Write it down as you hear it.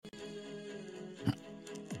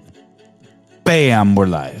Bam, we're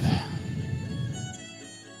live.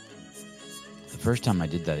 The first time I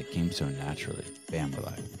did that, it came so naturally. Bam, we're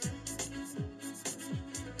live.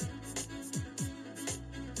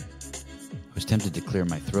 I was tempted to clear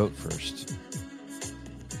my throat first.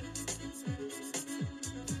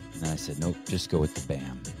 And then I said, nope, just go with the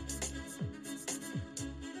bam.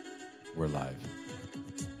 We're live.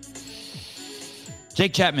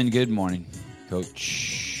 Jake Chapman, good morning.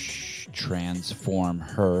 Coach Transform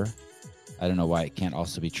Her. I don't know why it can't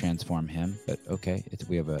also be Transform Him, but okay.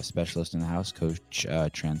 We have a specialist in the house, Coach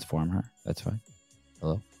Transform Her. That's fine.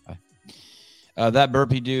 Hello. Bye. That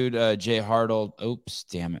burpee dude, Jay Hartle. Oops,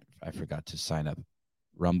 damn it. I forgot to sign up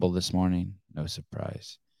Rumble this morning. No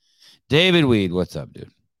surprise. David Weed, what's up, dude?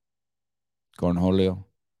 Cornholio.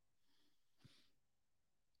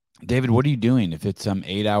 David, what are you doing? If it's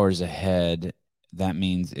 8 hours ahead, that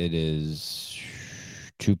means it is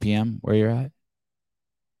 2 p.m. where you're at?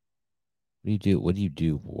 What do you do? What do you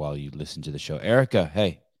do while you listen to the show? Erica,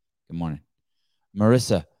 hey, good morning.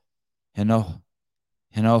 Marissa,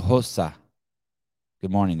 Hinojosa, good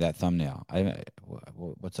morning. That thumbnail.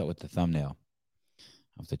 What's up with the thumbnail?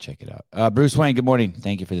 I'll have to check it out. Bruce Wayne, good morning.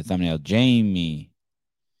 Thank you for the thumbnail. Jamie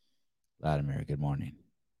Latimer, good morning.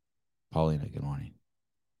 Paulina, good morning.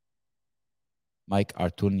 Mike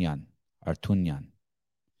Artunyan.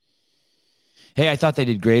 Hey, I thought they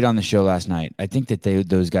did great on the show last night. I think that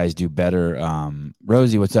those guys do better.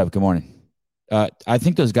 Rosie, what's up? Good morning. I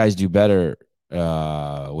think those guys do better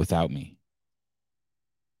without me.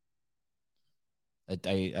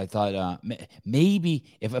 I thought maybe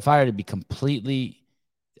if I were to be completely,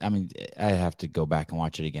 I mean, I have to go back and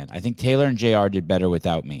watch it again. I think Taylor and JR did better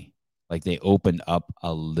without me. Like they opened up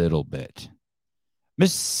a little bit.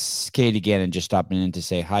 Miss Katie Gannon just stopping in to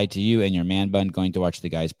say hi to you and your man bun going to watch the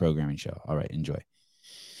guys programming show. All right, enjoy.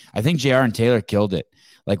 I think JR and Taylor killed it.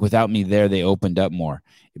 Like without me there, they opened up more.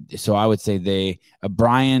 So I would say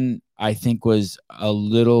Brian, I think, was a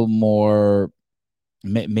little more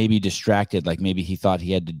maybe distracted. Like maybe he thought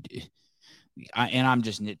he had to, and I'm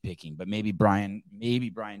just nitpicking, but maybe Brian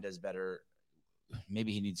does better.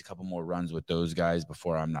 Maybe he needs a couple more runs with those guys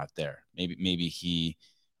before I'm not there. Maybe he,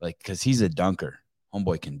 like, because he's a dunker.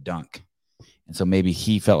 Homeboy can dunk. And so maybe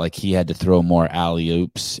he felt like he had to throw more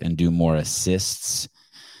alley-oops and do more assists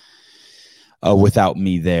without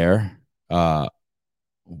me there. I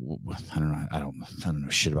don't know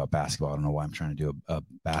shit about basketball. I don't know why I'm trying to do a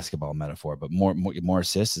basketball metaphor, but more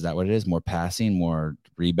assists. Is that what it is? More passing, more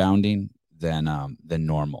rebounding than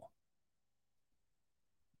normal.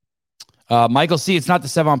 Michael C., it's not the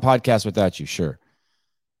Sevon podcast without you, sure.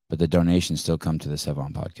 But the donations still come to the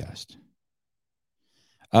Sevon podcast.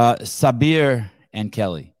 Sabir and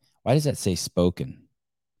Kelly. Why does that say spoken?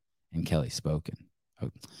 And Kelly spoken.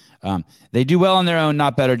 They do well on their own,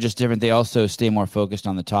 not better, just different. They also stay more focused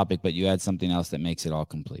on the topic, but you add something else that makes it all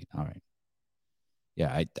complete. All right.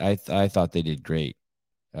 Yeah, I thought they did great.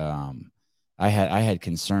 I had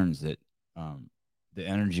concerns that the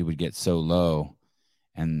energy would get so low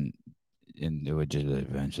and it would just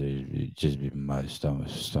eventually just be my stomach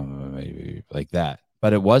maybe like that.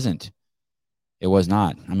 But it wasn't. It was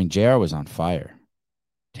not. I mean, JR was on fire.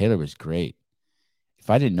 Taylor was great. If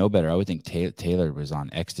I didn't know better, I would think Taylor was on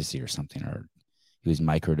ecstasy or something, or he was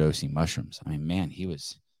microdosing mushrooms. I mean, man, he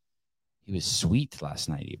was sweet last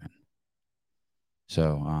night even.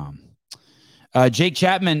 So, Jake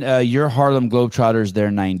Chapman, your Harlem Globetrotters, they're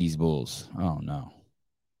 90s Bulls. Oh, no.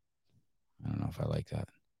 I don't know if I like that.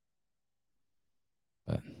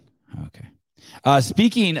 But, okay.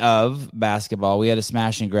 Speaking of basketball, we had a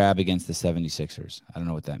smash and grab against the 76ers. I don't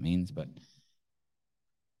know what that means, but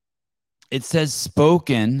it says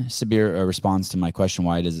spoken. Sabir responds to my question,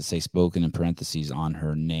 why does it say spoken in parentheses on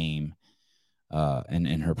her name and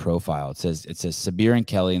in her profile? It says Sabir and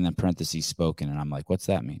Kelly and then parentheses spoken. And I'm like, what's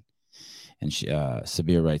that mean? And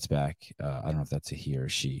Sabir writes back, I don't know if that's a he or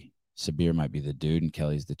she. Sabir might be the dude and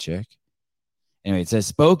Kelly's the chick. Anyway, it says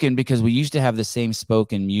spoken because we used to have the same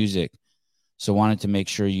spoken music. So wanted to make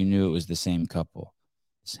sure you knew it was the same couple.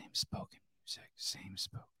 Same spoken music, same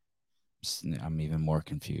spoken. I'm even more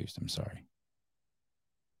confused. I'm sorry.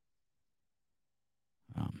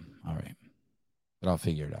 All right. But I'll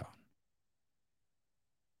figure it out.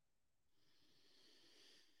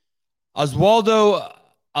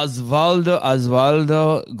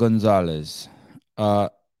 Osvaldo Gonzalez.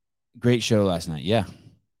 Great show last night. Yeah.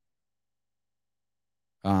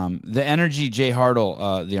 The energy, Jay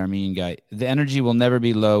Hartle, the Armenian guy, the energy will never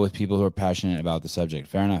be low with people who are passionate about the subject.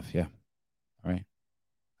 Fair enough. Yeah. All right.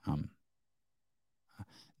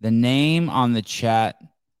 The name on the chat.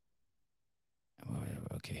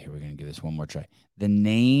 Okay, here we're gonna give this one more try. The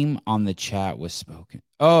name on the chat was spoken.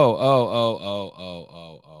 Oh.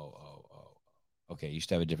 Okay, you used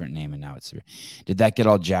to have a different name, and now it's. Did that get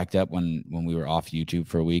all jacked up when we were off YouTube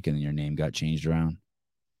for a week, and then your name got changed around?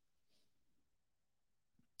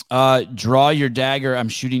 Draw your dagger. I'm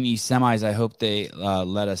shooting East semis. I hope they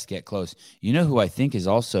let us get close. You know who I think is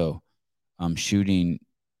also shooting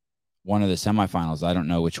one of the semifinals. I don't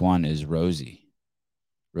know which one is Rosie.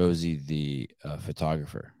 Rosie, the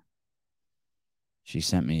photographer. She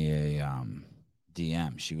sent me a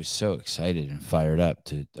DM. She was so excited and fired up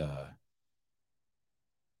to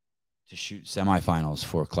shoot semifinals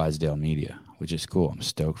for Clydesdale Media, which is cool. I'm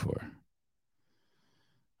stoked for her.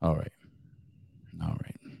 All right.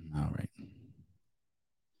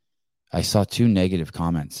 I saw 2 negative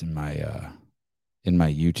comments in my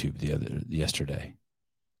YouTube yesterday.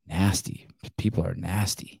 Nasty. People are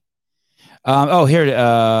nasty.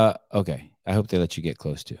 Here. Okay. I hope they let you get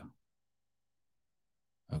close to.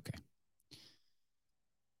 Okay.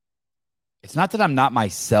 It's not that I'm not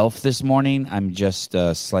myself this morning. I'm just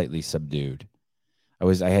slightly subdued.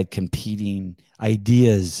 I had competing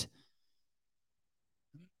ideas.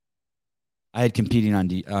 I had competing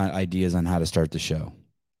ideas on how to start the show.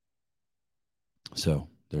 So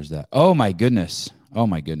there's that. Oh my goodness.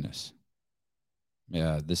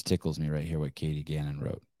 Yeah, this tickles me right here. What Katie Gannon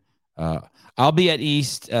wrote. I'll be at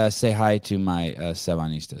East. Say hi to my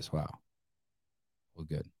Sevanistas. Wow. Well,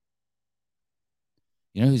 good.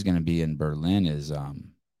 You know who's going to be in Berlin is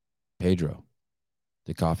Pedro,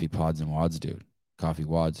 the Coffee Pods and Wads dude. Coffee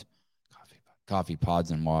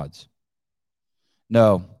Pods and Wads.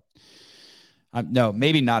 No,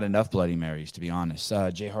 maybe not enough Bloody Marys, to be honest.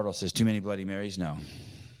 Jay Hartle says too many Bloody Marys. No.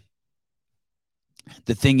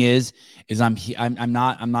 The thing is I don't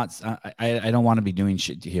want to be doing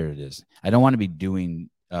shit. Here it is. I don't want to be doing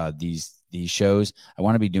these shows. I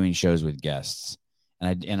want to be doing shows with guests.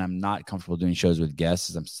 And I'm not comfortable doing shows with guests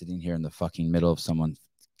as I'm sitting here in the fucking middle of someone's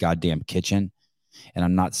goddamn kitchen, and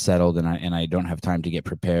I'm not settled, and I don't have time to get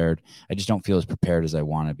prepared. I just don't feel as prepared as I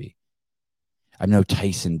want to be. I'm no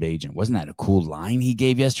Tyson Bagent. Wasn't that a cool line he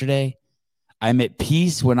gave yesterday? I'm at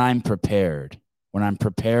peace when I'm prepared. When I'm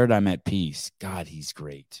prepared, I'm at peace. God, he's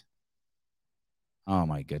great. Oh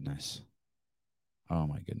my goodness.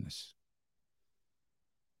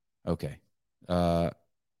 Okay.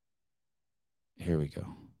 Here we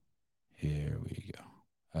go.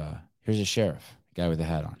 Here's a sheriff, guy with a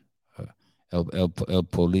hat on. El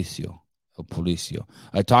Policio.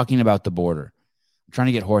 Talking about the border. I'm trying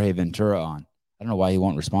to get Jorge Ventura on. I don't know why he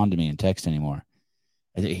won't respond to me in text anymore.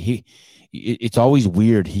 It's always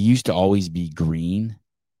weird. He used to always be green,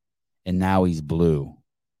 and now he's blue.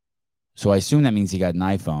 So I assume that means he got an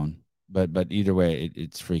iPhone. But either way,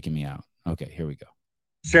 it's freaking me out. Okay, here we go.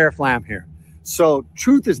 Sheriff Lamb here. So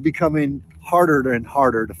truth is becoming harder and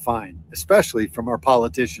harder to find, especially from our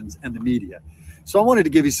politicians and the media. So I wanted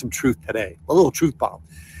to give you some truth today, a little truth bomb.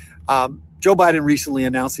 Joe Biden recently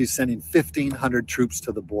announced he's sending 1,500 troops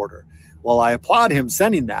to the border. While I applaud him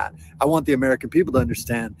sending that, I want the American people to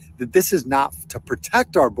understand that this is not to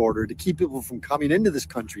protect our border, to keep people from coming into this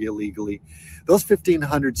country illegally. Those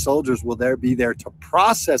 1,500 soldiers will be there to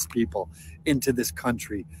process people into this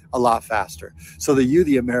country a lot faster, so that you,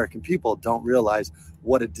 the American people, don't realize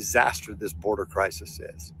what a disaster this border crisis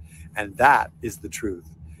is. And that is the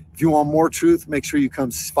truth. If you want more truth, make sure you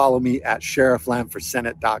come follow me at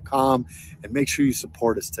sherifflambforsenate.com, and make sure you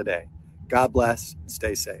support us today. God bless.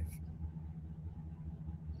 Stay safe.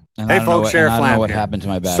 And hey, folks, Sheriff Lamb. I don't know what happened to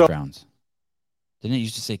my backgrounds. Didn't it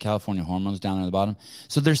used to say California hormones down there at the bottom?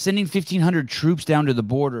 So they're sending 1,500 troops down to the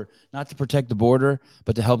border, not to protect the border,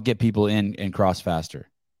 but to help get people in and cross faster.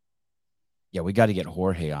 Yeah, we got to get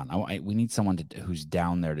Jorge on. We need someone who's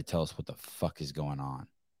down there to tell us what the fuck is going on.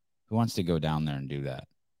 Who wants to go down there and do that?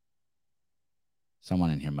 Someone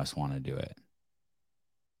in here must want to do it.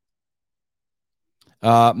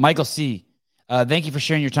 Michael C., thank you for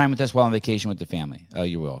sharing your time with us while on vacation with the family. Oh,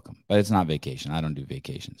 you're welcome. But it's not vacation. I don't do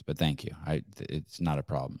vacations, but thank you. It's not a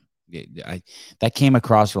problem. That came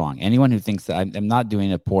across wrong. Anyone who thinks that I'm not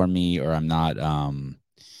doing a poor me, or I'm not, don't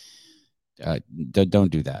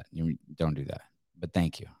do that. Don't do that. But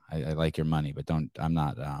thank you. I like your money, but I'm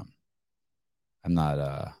not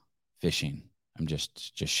fishing. I'm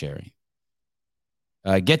just sharing.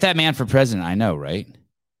 Get that man for president. I know, right?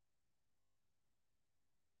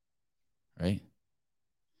 Right.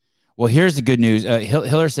 Well, here's the good news.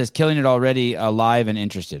 Hiller says, killing it already, alive and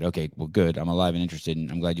interested. Okay, well, good. I'm alive and interested, and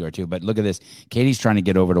I'm glad you are too. But look at this. Katie's trying to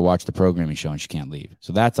get over to watch the programming show, and she can't leave.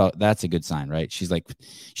 So that's a good sign, right? She's like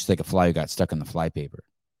a fly who got stuck on the fly paper.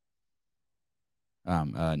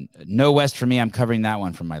 No West for me. I'm covering that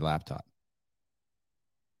one from my laptop.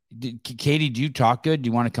 Katie, do you talk good? Do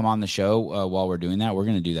you want to come on the show while we're doing that? We're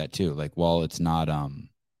going to do that too. Like while it's not,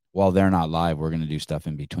 while they're not live, we're going to do stuff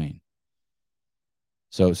in between.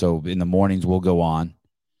 So in the mornings we'll go on.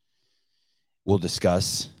 We'll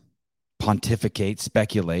discuss, pontificate,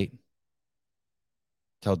 speculate,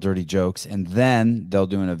 tell dirty jokes, and then they'll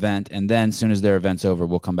do an event. And then as soon as their event's over,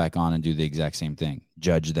 we'll come back on and do the exact same thing.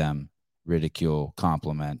 Judge them, ridicule,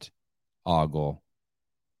 compliment, ogle,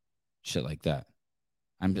 shit like that.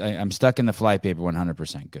 I'm stuck in the flypaper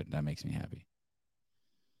 100% good. That makes me happy.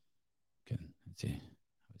 Good. Let's see.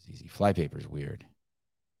 That was easy. Flypaper's weird.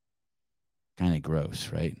 Kind of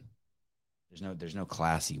gross, right? There's no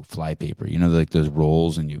classy flypaper. You know, like those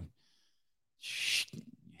rolls and you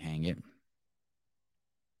hang it.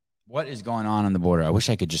 What is going on the border? I wish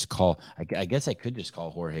I could just call. I guess I could just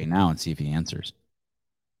call Jorge now and see if he answers.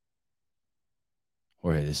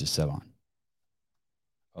 Jorge, this is Sevan.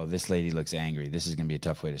 Oh, this lady looks angry. This is going to be a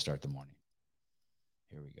tough way to start the morning.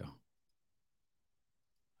 Here we go.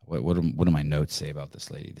 What do my notes say about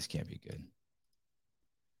this lady? This can't be good.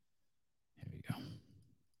 Here we go.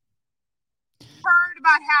 Heard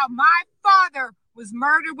about how my father was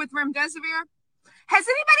murdered with remdesivir? Has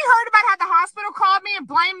anybody heard about how the hospital called me and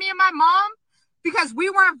blamed me and my mom because we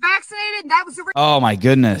weren't vaccinated? And that was the Oh my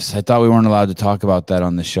goodness. I thought we weren't allowed to talk about that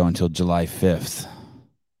on the show until July 5th.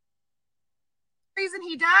 reason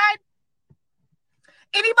he died?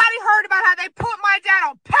 Anybody heard about how they put my dad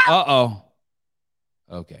on power? Uh-oh.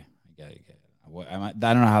 Okay. I got it.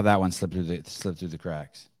 I don't know how that one slipped through the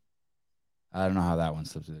cracks. I don't know how that one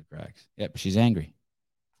slipped through the cracks. Yep, she's angry.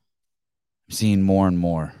 I'm seeing more and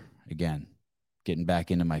more again, getting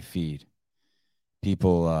back into my feed.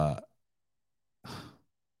 People,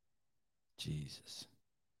 Jesus.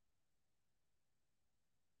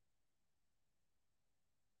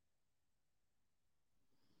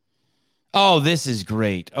 Oh, this is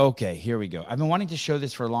great. Okay, here we go. I've been wanting to show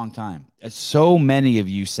this for a long time. So many of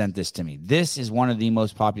you sent this to me. This is one of the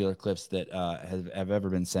most popular clips that have ever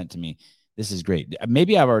been sent to me. This is great.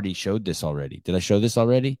 Maybe I've already showed this already. Did I show this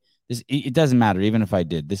already? It doesn't matter, even if I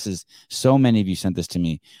did. This is so many of you sent this to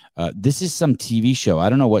me. This is some TV show. I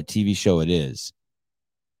don't know what TV show it is,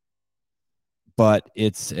 but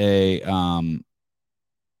it's a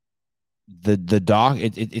the doc.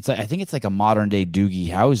 It's I think it's like a modern day Doogie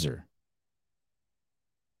Howser.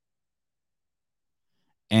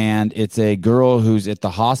 And it's a girl who's at the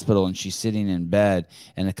hospital and she's sitting in bed,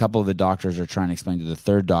 and a couple of the doctors are trying to explain to the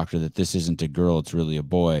third doctor that this isn't a girl, it's really a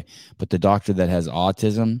boy. But the doctor that has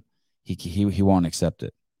autism, he won't accept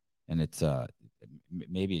it. And it's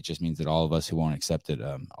maybe it just means that all of us who won't accept it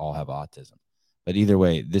all have autism. But either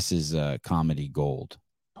way, this is comedy gold.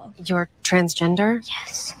 You're transgender?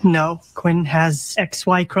 Yes. No, Quinn has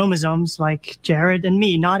XY chromosomes like Jared and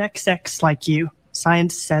me, not XX like you.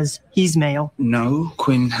 Science says he's male. No,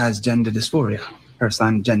 Quinn has gender dysphoria. Her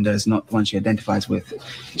assigned gender is not one she identifies with.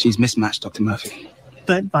 She's mismatched, Dr. Murphy.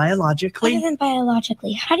 But biologically... Other than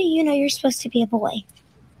biologically, how do you know you're supposed to be a boy?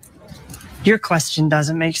 Your question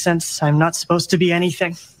doesn't make sense. I'm not supposed to be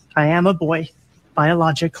anything. I am a boy.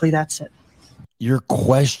 Biologically, that's it. Your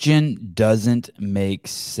question doesn't make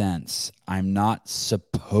sense. I'm not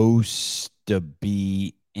supposed to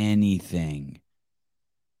be anything.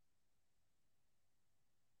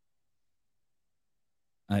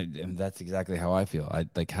 That's exactly how I feel.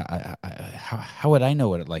 How would I know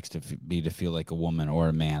what it likes to be to feel like a woman or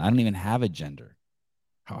a man? I don't even have a gender.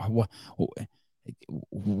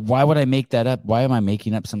 Why would I make that up? Why am I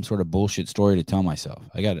making up some sort of bullshit story to tell myself?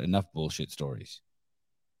 I got enough bullshit stories.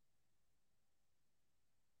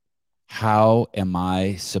 How am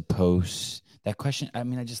I supposed? That question. I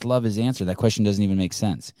mean, I just love his answer. That question doesn't even make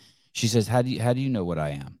sense. She says, "How do you know what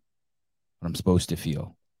I am? What I'm supposed to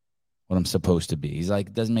feel? What I'm supposed to be?" He's like,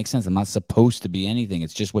 "It doesn't make sense. I'm not supposed to be anything.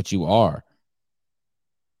 It's just what you are."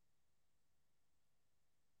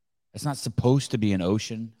 It's not supposed to be an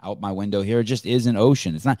ocean out my window here. It just is an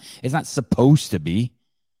ocean. It's not supposed to be.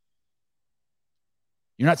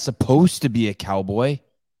 You're not supposed to be a cowboy.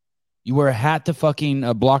 You wear a hat to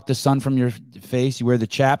fucking block the sun from your face. You wear the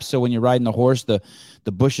chaps so when you're riding the horse, the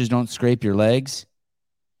bushes don't scrape your legs.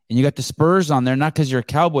 And you got the spurs on there, not because you're a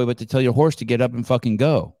cowboy, but to tell your horse to get up and fucking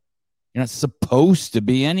go. You're not supposed to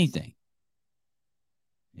be anything.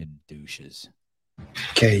 You douches.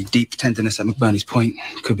 Okay, deep tenderness at McBurney's point.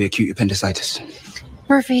 Could be acute appendicitis.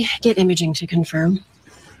 Murphy, get imaging to confirm.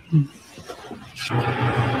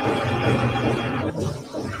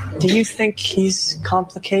 Do you think he's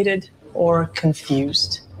complicated or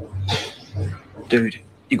confused? Dude,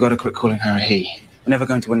 you gotta quit calling her a he. never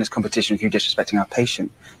going to win this competition with you disrespecting our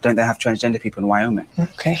patient. Don't they have transgender people in Wyoming?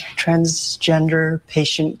 Okay, transgender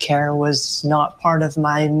patient care was not part of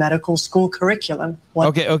my medical school curriculum.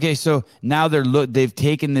 Okay. So now they've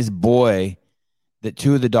taken this boy that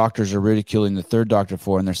two of the doctors are ridiculing the third doctor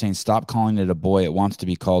for, and they're saying, stop calling it a boy. It wants to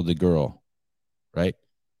be called a girl. Right?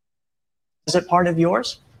 Is it part of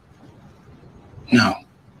yours? No.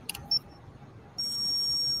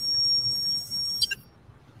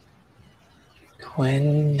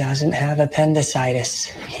 Quinn doesn't have appendicitis.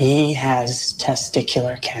 He has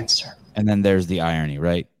testicular cancer. And then there's the irony,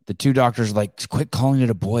 right? The two doctors are like, quit calling it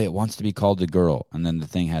a boy. It wants to be called a girl. And then the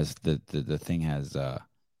thing has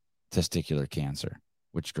testicular cancer,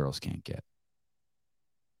 which girls can't get.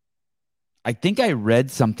 I think I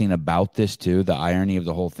read something about this too. The irony of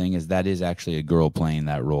the whole thing is that is actually a girl playing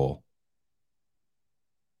that role.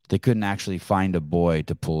 They couldn't actually find a boy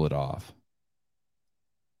to pull it off.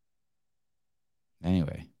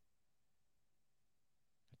 Anyway,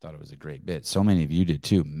 I thought it was a great bit. So many of you did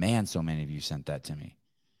too. Man, so many of you sent that to me.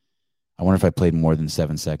 I wonder if I played more than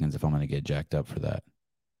 7 seconds, if I'm going to get jacked up for that.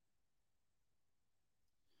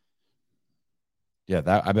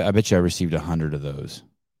 Yeah, I bet you I received 100 of those.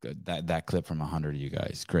 That clip from 100 of you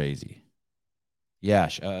guys. Crazy. Yeah,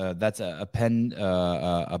 that's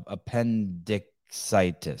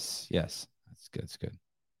appendicitis. Yes, that's good. That's good.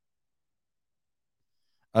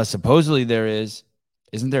 Supposedly there is.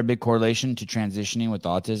 Isn't there a big correlation to transitioning with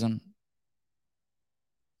autism?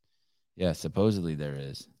 Yeah, supposedly there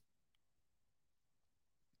is.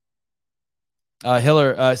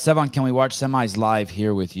 Hiller, Sevon, can we watch semis live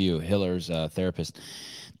here with you? Hiller's therapist.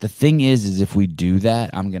 The thing is if we do that,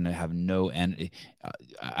 I'm going to have no end.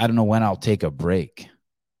 I don't know when I'll take a break.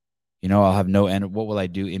 You know, I'll have no end. What will I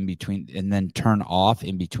do in between and then turn off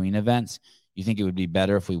in between events? You think it would be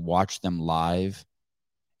better if we watched them live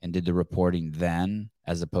and did the reporting then,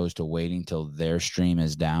 as opposed to waiting till their stream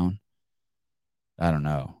is down? I don't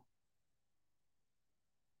know.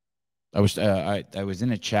 I was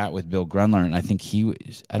in a chat with Bill Grunler, and I think I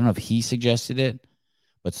don't know if he suggested it,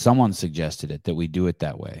 but someone suggested it, that we do it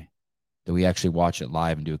that way, that we actually watch it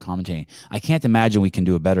live and do a commentating. I can't imagine we can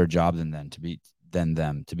do a better job than them,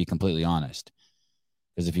 to be completely honest.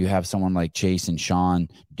 Because if you have someone like Chase and Sean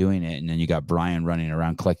doing it, and then you got Brian running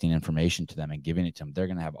around collecting information to them and giving it to them, they're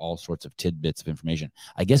going to have all sorts of tidbits of information.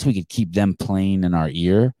 I guess we could keep them playing in our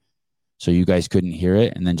ear so you guys couldn't hear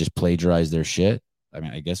it and then just plagiarize their shit. I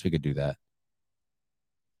mean, I guess we could do that.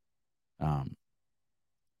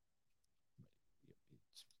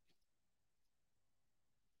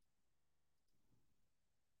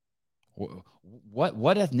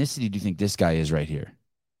 What ethnicity do you think this guy is right here?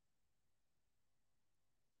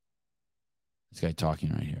 This guy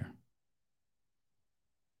talking right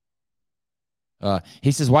here.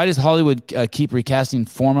 He says, why does Hollywood keep recasting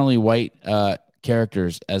formerly white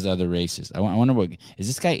characters as other races? I wonder is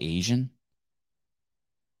this guy Asian?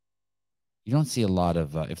 You don't see a lot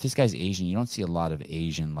of, if this guy's Asian, you don't see a lot of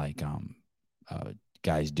Asian, like,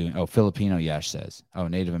 guys doing, Filipino, Yash says. Oh,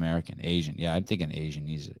 Native American, Asian. Yeah, I'm thinking Asian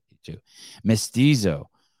too. Mestizo.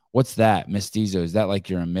 What's that? Mestizo. Is that like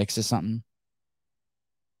you're a mix of something?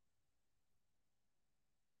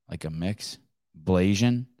 Like a mix?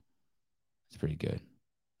 Blasian? That's pretty good.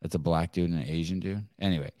 That's a black dude and an Asian dude.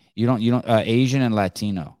 Anyway, you don't Asian and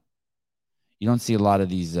Latino. You don't see a lot of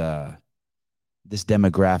these this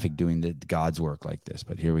demographic doing the God's work like this,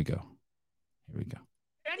 but here we go.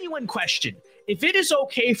 Genuine question. If it is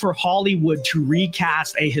okay for Hollywood to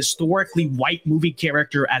recast a historically white movie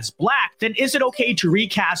character as black, then is it okay to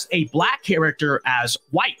recast a black character as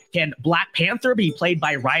white? Can Black Panther be played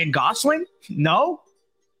by Ryan Gosling? No?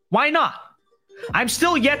 Why not? I'm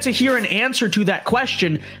still yet to hear an answer to that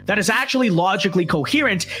question that is actually logically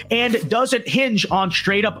coherent and doesn't hinge on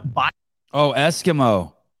straight up bias. Oh,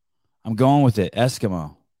 Eskimo. I'm going with it.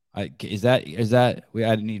 Eskimo. Is that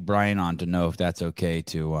I need Brian on to know if that's okay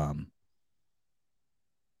to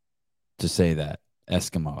say that.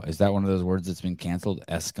 Eskimo. Is that one of those words that's been canceled?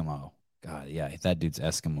 Eskimo. God, yeah, that dude's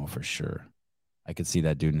Eskimo for sure. I could see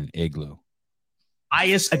that dude in an igloo.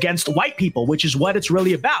 Bias against white people, which is what it's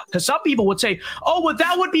really about. Because some people would say, oh, well,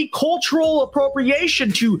 that would be cultural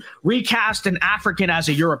appropriation to recast an African as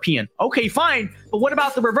a European. Okay, fine. But what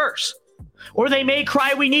about the reverse? Or they may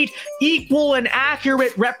cry, we need equal and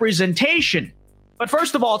accurate representation. But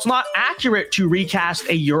first of all, it's not accurate to recast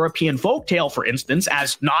a European folktale, for instance,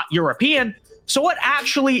 as not European. So what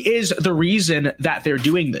actually is the reason that they're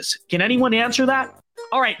doing this? Can anyone answer that?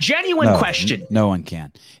 All right, genuine question. No one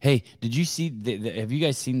can. Hey, did you see, have you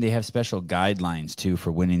guys seen they have special guidelines, too,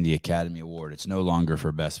 for winning the Academy Award? It's no longer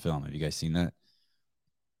for Best Film. Have you guys seen that?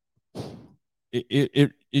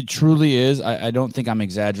 It truly is. I don't think I'm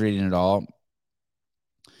exaggerating at all.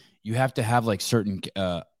 You have to have like certain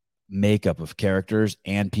makeup of characters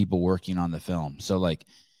and people working on the film. So like,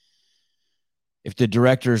 if the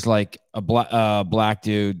director's like a black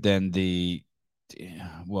dude, then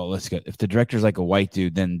if the director's like a white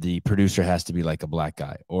dude, then the producer has to be like a black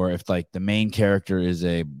guy. Or if like the main character is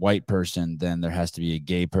a white person, then there has to be a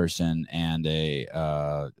gay person and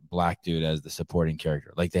a black dude as the supporting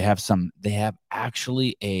character. Like they have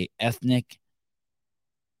actually a ethnic,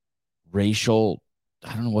 racial,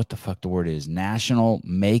 I don't know what the fuck the word is, national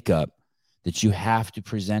makeup that you have to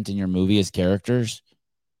present in your movie as characters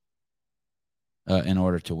in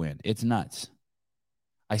order to win. It's nuts.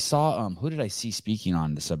 I saw, who did I see speaking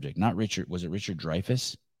on the subject? Not Richard. Was it Richard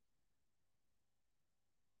Dreyfuss?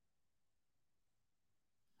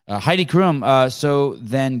 Heidi Klum. So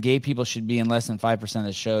then gay people should be in less than 5% of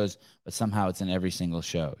the shows, but somehow it's in every single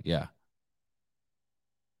show. Yeah.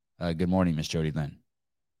 Good morning, Miss Jody Lynn.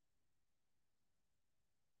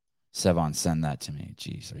 Sevon, send that to me.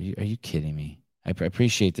 Jeez, are you kidding me? I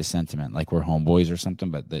appreciate the sentiment, like we're homeboys or something,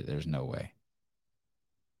 but there's no way.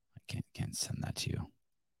 I can't send that to you.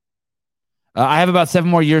 I have about 7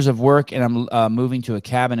 more years of work, and I'm moving to a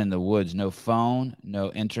cabin in the woods. No phone,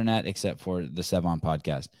 no internet, except for the Sevon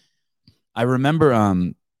podcast. I remember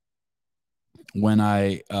when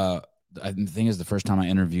I think is the first time I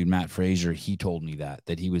interviewed Matt Frazier, he told me that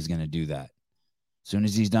he was going to do that. As soon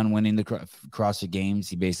as he's done winning the CrossFit Games,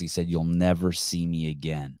 he basically said, "You'll never see me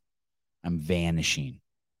again. I'm vanishing.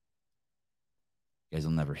 You guys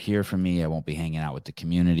will never hear from me. I won't be hanging out with the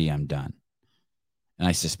community. I'm done." And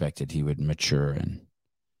I suspected he would mature and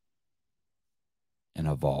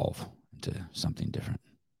evolve into something different.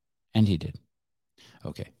 And he did.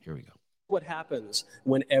 Okay, here we go. What happens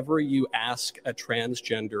whenever you ask a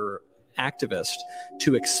transgender activist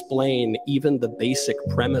to explain even the basic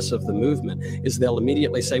premise of the movement is they'll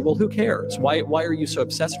immediately say, well, who cares? Why are you so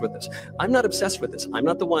obsessed with this? I'm not obsessed with this. I'm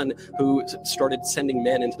not the one who started sending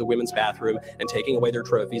men into the women's bathroom and taking away their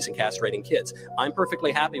trophies and castrating kids. I'm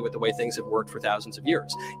perfectly happy with the way things have worked for thousands of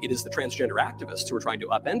years. It is the transgender activists who are trying to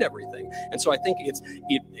upend everything. And so I think it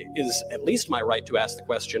is at least my right to ask the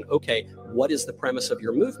question, okay, what is the premise of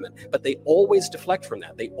your movement? But they always deflect from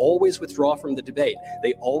that. They always withdraw from the debate.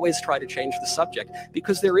 They always try to change the subject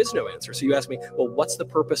because there is no answer. So you ask me, well, what's the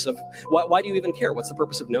purpose of, why do you even care? What's the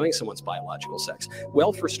purpose of knowing someone's biological sex?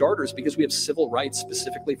 Well, for starters, because we have civil rights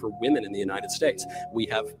specifically for women in the United States. We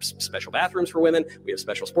have special bathrooms for women. We have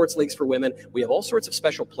special sports leagues for women. We have all sorts of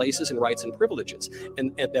special places and rights and privileges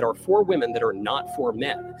and that are for women that are not for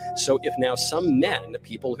men. So if now some men,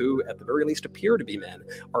 people who at the very least appear to be men,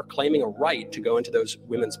 are claiming a right to go into those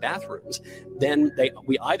women's bathrooms, then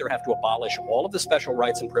we either have to abolish all of the special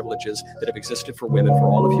rights and privileges that have existed for women for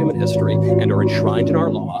all of human history and are enshrined in our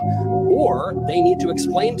law, or they need to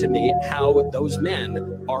explain to me how those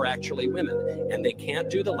men are actually women. And they can't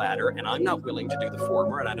do the latter, and I'm not willing to do the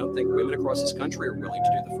former, and I don't think women across this country are willing to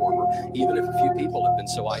do the former, even if a few people have been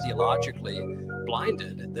so ideologically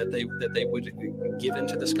blinded that they would give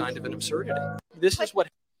into this kind of an absurdity. This is what...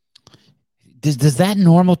 Does that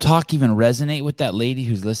normal talk even resonate with that lady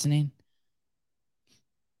who's listening?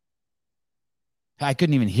 I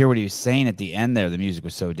couldn't even hear what he was saying at the end there. The music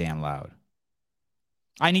was so damn loud.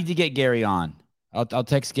 I need to get Gary on. I'll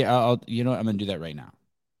text Gary. You know what? I'm going to do that right now.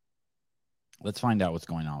 Let's find out what's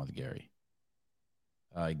going on with Gary.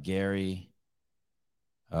 Gary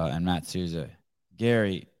and Matt Souza.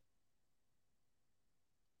 Gary,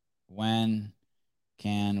 when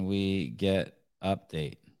can we get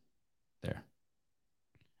update? There.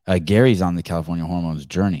 Gary's on the California Hormones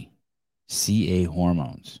journey. CA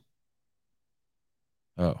Hormones.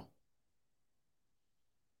 Oh.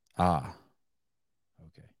 Okay.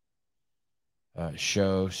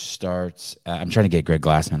 Show starts I'm trying to get Greg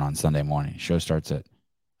Glassman on Sunday morning. Show starts at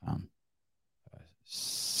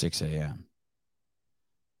 6 a.m.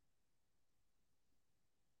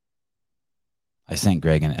 I sent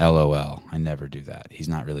Greg an LOL. I never do that. He's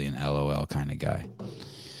not really an LOL kind of guy.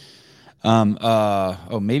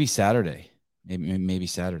 Maybe Saturday. Maybe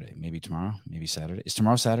Saturday. Maybe tomorrow. Maybe Saturday. Is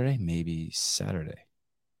tomorrow Saturday? Maybe Saturday.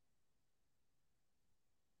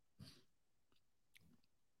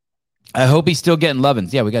 I hope he's still getting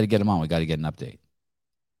lovin's. Yeah, we got to get him on. We got to get an update.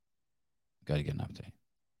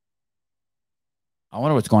 I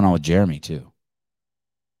wonder what's going on with Jeremy too.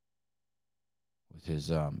 With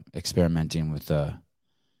his experimenting with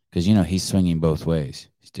because he's swinging both ways.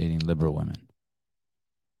 He's dating liberal women.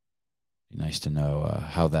 Be nice to know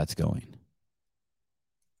how that's going.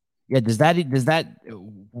 Yeah,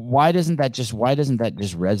 why doesn't that just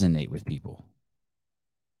resonate with people?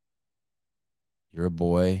 You're a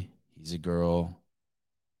boy. He's a girl.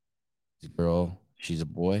 He's a girl. She's a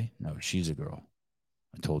boy. No, she's a girl.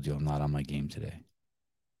 I told you I'm not on my game today.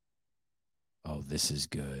 Oh, this is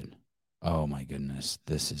good. Oh, my goodness.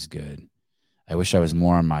 This is good. I wish I was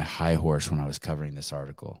more on my high horse when I was covering this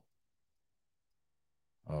article.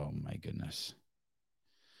 Oh, my goodness.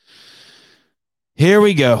 Here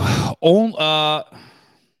we go.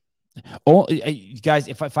 Guys,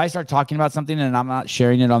 if I start talking about something and I'm not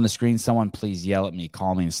sharing it on the screen, someone please yell at me,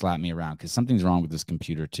 call me, and slap me around because something's wrong with this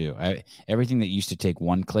computer too. Everything that used to take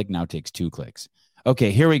 1 click now takes 2 clicks.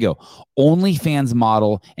 Okay, here we go. OnlyFans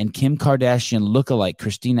model and Kim Kardashian lookalike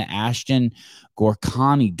Christina Ashton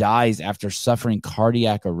Gorkani dies after suffering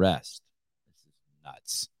cardiac arrest. This is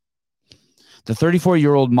nuts. The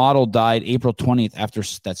 34-year-old model died April 20th after,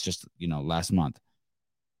 that's just, last month.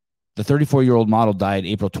 The 34-year-old model died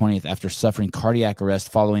April 20th after suffering cardiac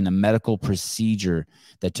arrest following a medical procedure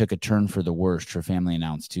that took a turn for the worst, her family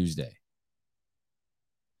announced Tuesday.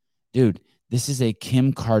 Dude, this is a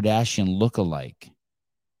Kim Kardashian lookalike.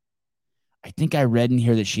 I think I read in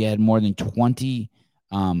here that she had more than 20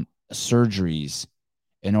 surgeries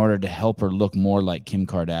in order to help her look more like Kim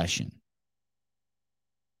Kardashian.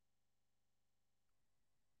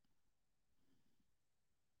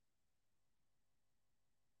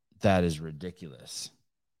 That is ridiculous.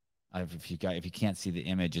 If you can't see the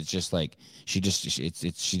image, it's just like she just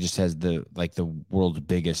has the world's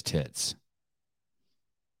biggest tits.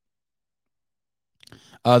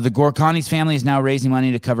 The Gorkani's family is now raising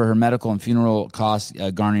money to cover her medical and funeral costs,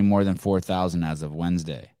 garnering more than $4,000 as of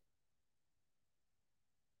Wednesday.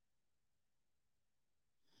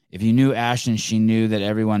 If you knew Ashton, she knew that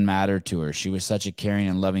everyone mattered to her. She was such a caring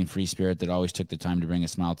and loving free spirit that always took the time to bring a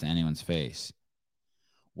smile to anyone's face.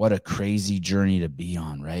 What a crazy journey to be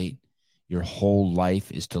on, right? Your whole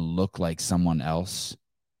life is to look like someone else.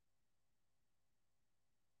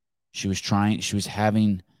 She was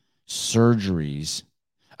having surgeries.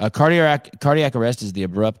 Cardiac arrest is the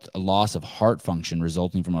abrupt loss of heart function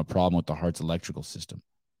resulting from a problem with the heart's electrical system.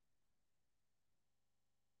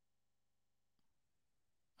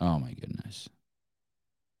 Oh, my goodness.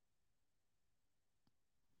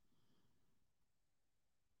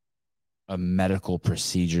 A medical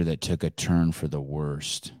procedure that took a turn for the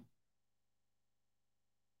worst.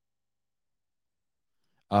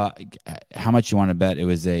 How much you want to bet it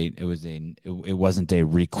wasn't a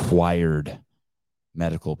required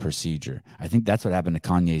medical procedure? I think that's what happened to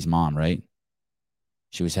Kanye's mom, right?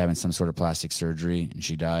 She was having some sort of plastic surgery and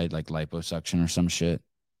she died, like liposuction or some shit.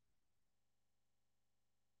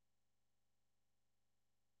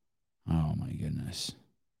 Oh my goodness.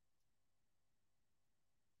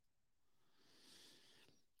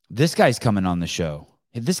 This guy's coming on the show.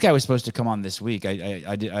 This guy was supposed to come on this week.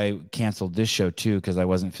 I canceled this show too because I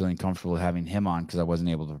wasn't feeling comfortable having him on because I wasn't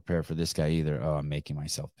able to prepare for this guy either. Oh, I'm making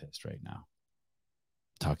myself pissed right now.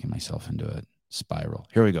 Talking myself into a spiral.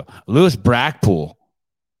 Here we go. Louis Brackpool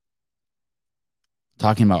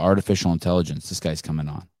talking about artificial intelligence. This guy's coming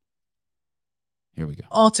on. Here we go.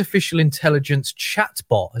 Artificial intelligence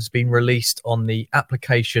chatbot has been released on the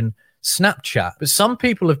application Snapchat, but some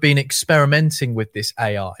people have been experimenting with this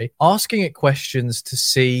AI, asking it questions to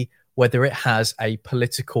see whether it has a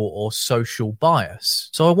political or social bias.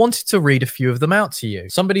 So I wanted to read a few of them out to you.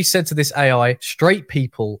 Somebody said to this AI, "Straight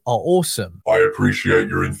people are awesome." I appreciate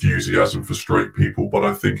your enthusiasm for straight people, but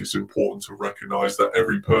I think it's important to recognize that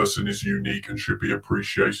every person is unique and should be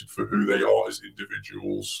appreciated for who they are as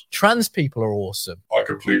individuals. Trans people are awesome. I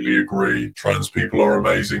completely agree. Trans people are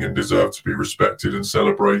amazing and deserve to be respected and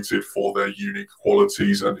celebrated for their unique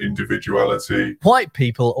qualities and individuality. White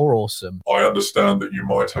people are awesome. I understand that you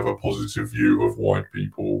might have a positive view of white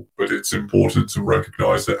people, but it's important to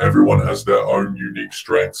recognize that everyone has their own unique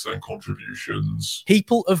strengths and contributions.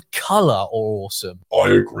 People of color are awesome. I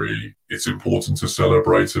agree. It's important to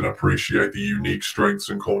celebrate and appreciate the unique strengths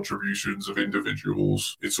and contributions of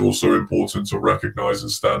individuals. It's also important to recognize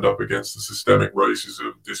and stand up against the systemic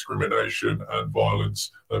racism, discrimination, and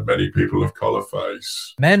violence that many people of color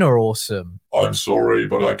face. Men are awesome. I'm sorry,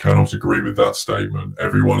 but I cannot agree with that statement.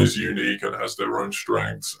 Everyone is unique and has their own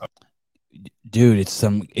strengths. Dude,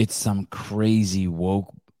 it's some crazy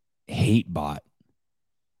woke hate bot.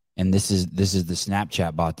 And this is the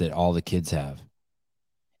Snapchat bot that all the kids have.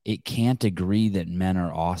 It can't agree that men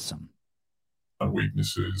are awesome. And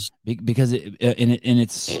weaknesses. Because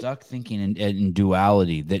it's stuck thinking in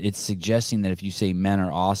duality, that it's suggesting that if you say men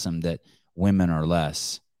are awesome, that women are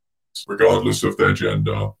less. regardless of their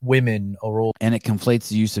gender. Women are all And it conflates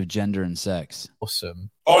the use of gender and sex. awesome.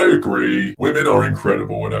 I agree. Women are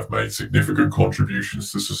incredible and have made significant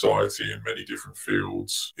contributions to society in many different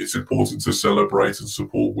fields. It's important to celebrate and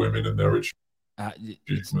support women and their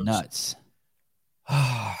It's nuts.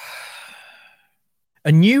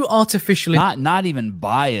 A new artificial Not even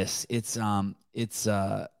bias. It's not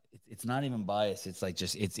even bias. It's like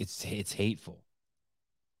just it's hateful.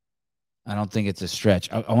 I don't think it's a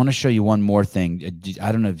stretch. I want to show you one more thing.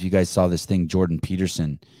 I don't know if you guys saw this thing Jordan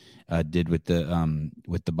Peterson did with the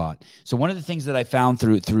bot. So one of the things that I found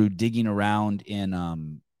through digging around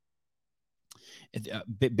in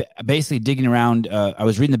basically digging around, I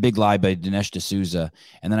was reading The Big Lie by Dinesh D'Souza,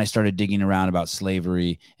 and then I started digging around about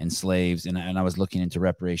slavery and slaves, and I was looking into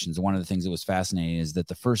reparations. And one of the things that was fascinating is that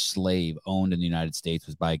the first slave owned in the United States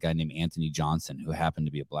was by a guy named Anthony Johnson, who happened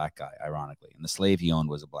to be a black guy, ironically, and the slave he owned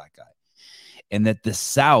was a black guy. And that the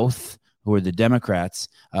South, who were the Democrats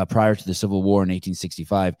prior to the Civil War in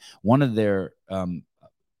 1865, one of their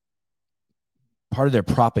part of their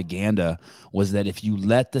propaganda was that if you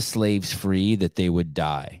let the slaves free, that they would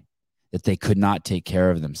die, that they could not take care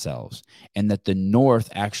of themselves, and that the North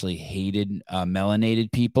actually hated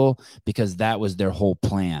melanated people because that was their whole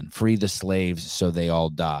plan: free the slaves so they all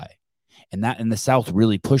die. And the South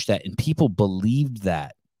really pushed that, and people believed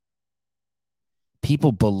that.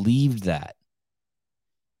 People believed that.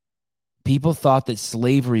 People thought that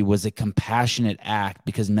slavery was a compassionate act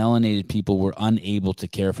because melanated people were unable to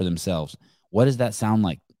care for themselves. What does that sound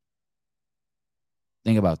like?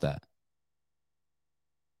 Think about that.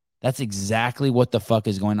 That's exactly what the fuck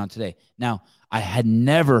is going on today. Now, I had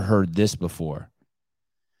never heard this before.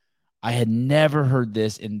 I had never heard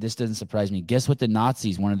this, and this doesn't surprise me. Guess what the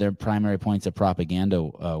Nazis, one of their primary points of propaganda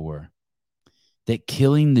were? That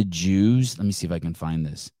killing the Jews, let me see if I can find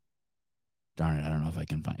this. Darn it, I don't know if I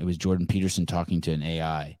can find it. It was Jordan Peterson talking to an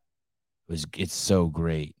AI. It's so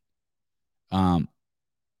great. Darn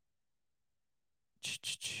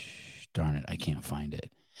it, I can't find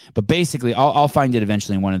it. But basically, I'll find it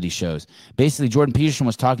eventually in one of these shows. Basically, Jordan Peterson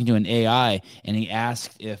was talking to an AI, and he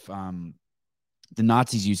asked if the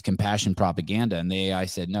Nazis used compassion propaganda, and the AI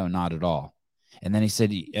said, no, not at all. And then he said,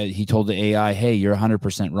 he told the AI, hey, you're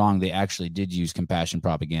 100% wrong. They actually did use compassion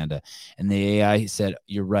propaganda. And the AI said,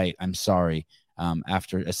 you're right. I'm sorry.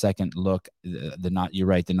 After a second look, you're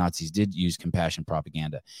right. The Nazis did use compassion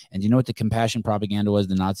propaganda. And do you know what the compassion propaganda was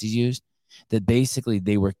the Nazis used? That basically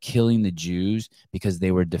they were killing the Jews because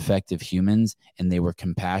they were defective humans and they were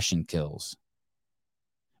compassion kills.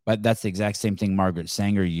 But that's the exact same thing Margaret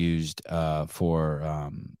Sanger used for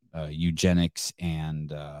eugenics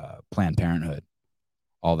and Planned Parenthood.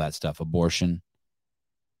 All that stuff, abortion.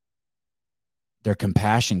 They're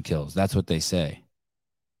compassion kills. That's what they say.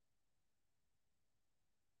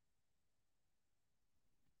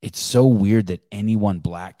 It's so weird that anyone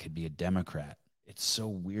black could be a Democrat. It's so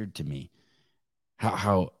weird to me.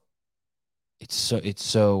 How it's so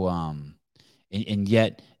and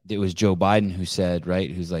yet it was Joe Biden who said,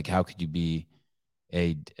 right, who's like, how could you be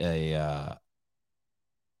if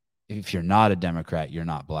you're not a Democrat, you're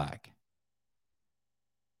not black.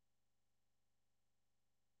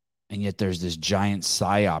 And yet there's this giant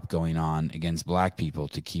psyop going on against black people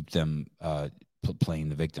to keep them playing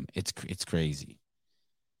the victim. It's crazy.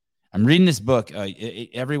 I'm reading this book.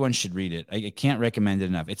 Everyone should read it. I can't recommend it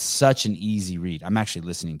enough. It's such an easy read. I'm actually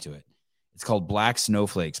listening to it. It's called Black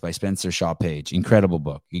Snowflakes by Spencer Shaw Page. Incredible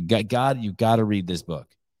book. You got to read this book.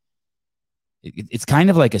 It's kind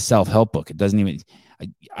of like a self-help book. It doesn't even,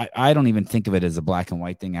 I don't even think of it as a black and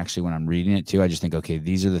white thing. Actually, when I'm reading it too, I just think, okay,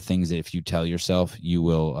 these are the things that if you tell yourself, you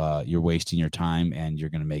will, you're wasting your time and you're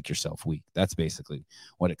going to make yourself weak. That's basically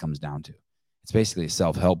what it comes down to. It's basically a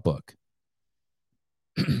self-help book.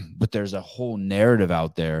 But there's a whole narrative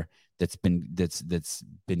out there that's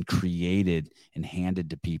been created and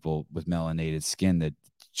handed to people with melanated skin that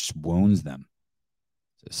just wounds them.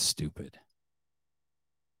 It's stupid.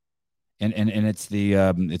 And it's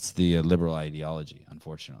the liberal ideology,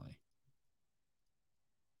 unfortunately.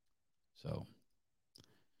 So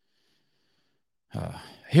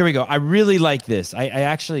here we go. I really like this. I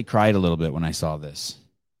actually cried a little bit when I saw this.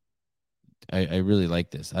 I really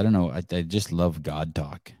like this. I don't know. I just love God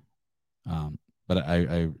talk.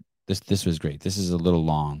 But this was great. This is a little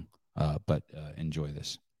long, but enjoy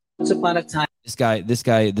this. Once upon a time. This guy,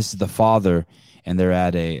 this is the father, and they're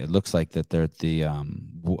at it looks like that they're at the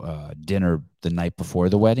dinner the night before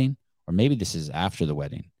the wedding, or maybe this is after the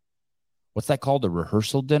wedding. What's that called? A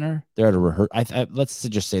rehearsal dinner? They're at a let's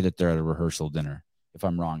just say that they're at a rehearsal dinner If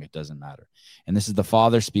I'm wrong, it doesn't matter. And this is the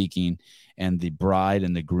father speaking, and the bride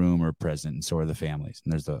and the groom are present, and so are the families.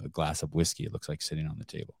 And there's a glass of whiskey, it looks like, sitting on the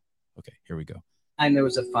table. Okay, here we go. And there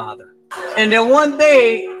was a father. And then one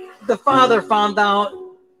day, the father found out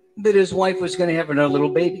that his wife was going to have another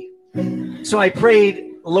little baby. So I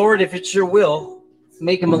prayed, Lord, if it's your will,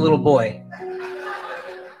 make him a little boy.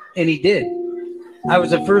 And he did. I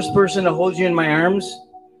was the first person to hold you in my arms.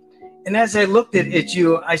 And as I looked at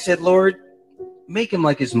you, I said, Lord, make him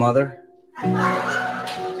like his mother.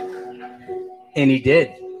 And he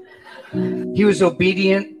did. He was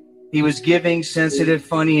obedient. He was giving, sensitive,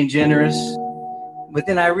 funny, and generous. But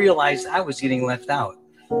then I realized I was getting left out.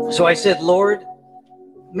 So I said, Lord,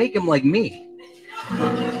 make him like me.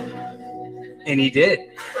 And he did.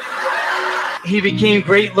 He became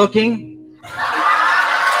great looking.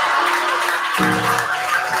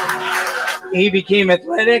 He became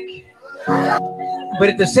athletic. But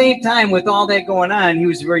at the same time, with all that going on, he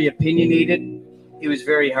was very opinionated. He was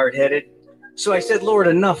very hard-headed. So I said, Lord,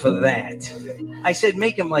 enough of that. I said,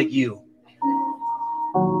 make him like you.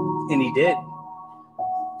 And he did.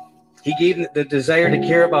 He gave the desire to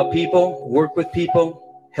care about people, work with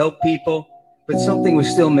people, help people, but something was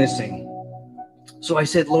still missing. So I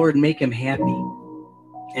said, Lord, make him happy.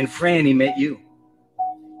 And Fran, he met you.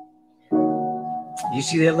 You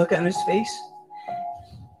see that look on his face?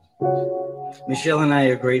 Michelle and I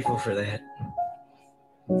are grateful for that.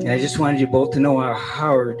 And I just wanted you both to know how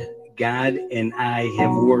hard God and I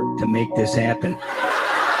have worked to make this happen.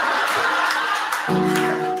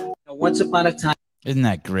 Once upon a time. Isn't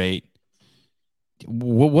that great?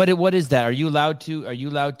 What is that? Are you allowed to?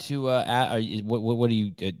 What do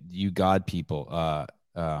you God people? Are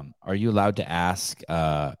you allowed to ask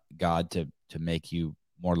God to make you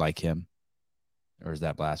more like Him, or is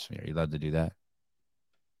that blasphemy? Are you allowed to do that?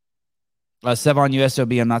 Sevon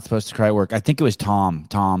USOB, I'm not supposed to cry at work. I think it was Tom.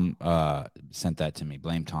 Tom sent that to me.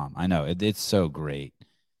 Blame Tom. I know it's so great.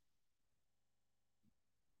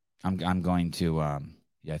 I'm going to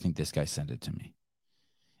I think this guy sent it to me.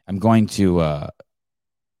 I'm going to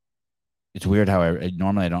it's weird how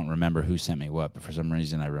normally I don't remember who sent me what, but for some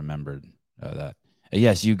reason I remembered that.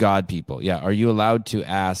 Yes, you God people. Yeah, are you allowed to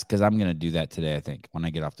ask? Because I'm going to do that today, I think, when I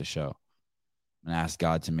get off the show. I'm going to ask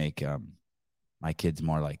God to make my kids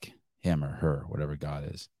more like him or her, whatever God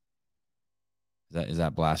is. Is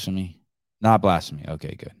that blasphemy? Not blasphemy.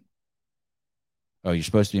 Okay, good. Oh, you're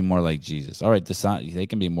supposed to be more like Jesus. All right, the Son. They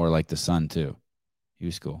can be more like the Son too. He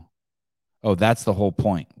was cool. Oh, that's the whole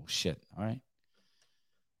point. Oh, shit. All right.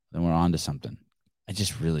 Then we're on to something. I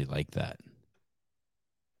just really like that.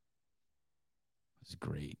 It's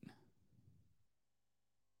great.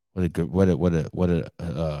 What a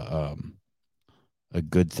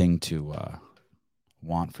good thing to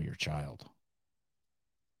want for your child.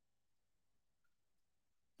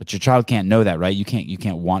 But your child can't know that, right? You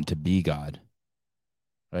can't want to be God.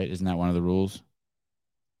 Right? Isn't that one of the rules?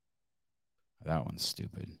 That one's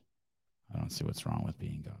stupid. I don't see what's wrong with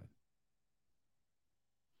being God.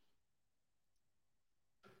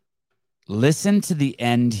 Listen to the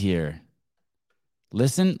end here.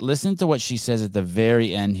 Listen to what she says at the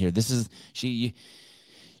very end here. This is she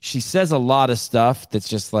says a lot of stuff that's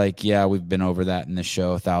just like, yeah, we've been over that in the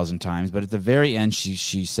show 1,000 times. But at the very end,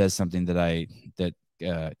 she says something that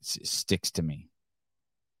sticks to me.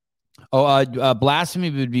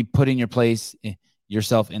 Blasphemy would be putting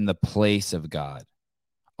yourself in the place of God.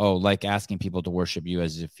 Oh, like asking people to worship you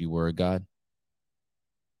as if you were a God.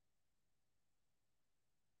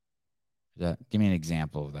 Give me an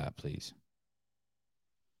example of that, please.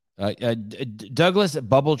 Douglas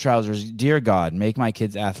Bubble Trousers, dear God, make my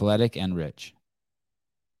kids athletic and rich.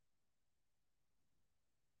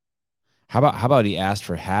 How about he asked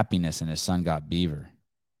for happiness and his son got beaver?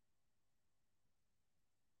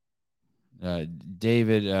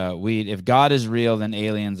 David Weed, if God is real, then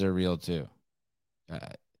aliens are real too.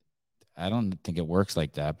 I don't think it works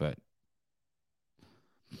like that, but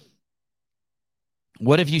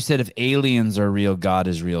what if you said if aliens are real, God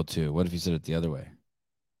is real too? What if you said it the other way?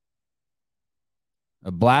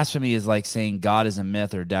 A blasphemy is like saying God is a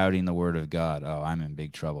myth or doubting the word of God. Oh, I'm in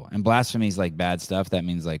big trouble. And blasphemy is like bad stuff. That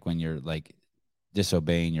means like when you're like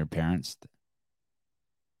disobeying your parents.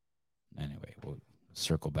 Anyway, we'll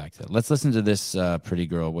circle back to that. Let's listen to this pretty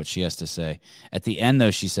girl, what she has to say. At the end, though,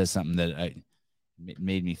 she says something that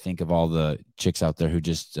made me think of all the chicks out there who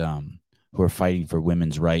just who are fighting for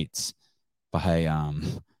women's rights by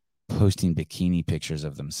posting bikini pictures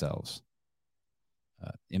of themselves.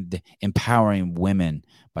 Empowering women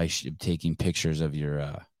by taking pictures of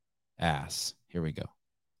your ass. Here we go.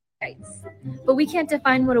 But we can't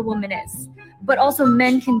define what a woman is. But also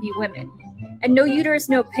men can be women. And no uterus,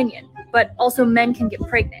 no opinion. But also men can get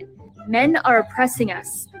pregnant. Men are oppressing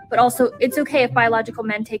us. But also, it's okay if biological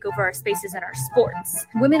men take over our spaces and our sports.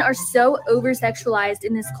 Women are so over-sexualized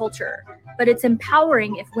in this culture, but it's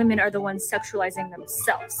empowering if women are the ones sexualizing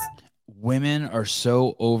themselves. Women are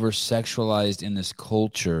so over-sexualized in this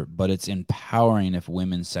culture, but it's empowering if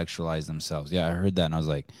women sexualize themselves. Yeah, I heard that, and I was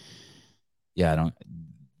like, yeah, I don't.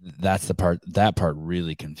 That's the part. That part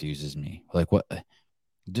really confuses me. Like, what?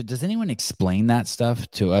 Does anyone explain that stuff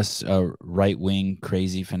to us right-wing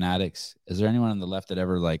crazy fanatics? Is there anyone on the left that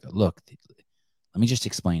ever like, look, let me just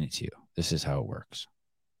explain it to you. This is how it works.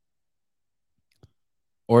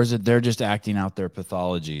 Or is it they're just acting out their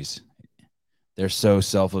pathologies? They're so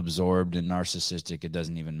self-absorbed and narcissistic it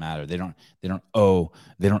doesn't even matter. They don't owe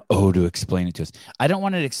to explain it to us. I don't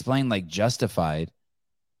want it explained like Justified.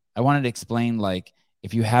 I wanted to explain like,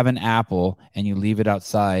 if you have an apple and you leave it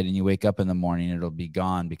outside and you wake up in the morning, it'll be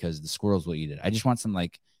gone because the squirrels will eat it. I just want some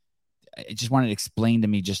like, I just want it explained to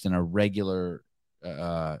me just in a regular,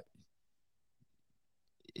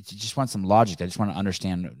 just want some logic. I just want to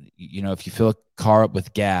understand, you know, if you fill a car up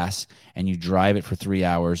with gas and you drive it for 3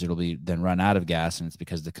 hours, it'll be then run out of gas. And it's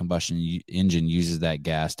because the combustion engine uses that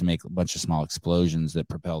gas to make a bunch of small explosions that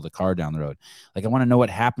propel the car down the road. Like, I want to know what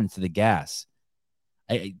happens to the gas.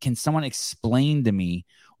 Can someone explain to me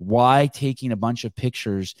why taking a bunch of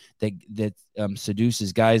pictures that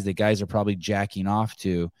seduces guys that guys are probably jacking off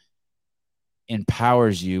to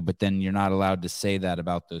empowers you, but then you're not allowed to say that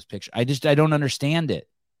about those pictures? I don't understand it,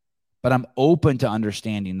 but I'm open to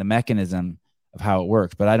understanding the mechanism of how it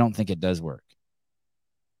works, but I don't think it does work.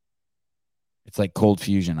 It's like cold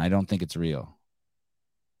fusion. I don't think it's real,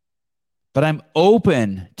 but I'm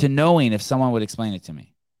open to knowing if someone would explain it to me.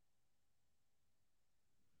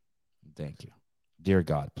 Thank you. Dear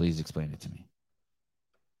God, please explain it to me.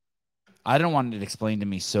 I don't want it explained to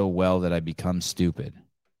me so well that I become stupid.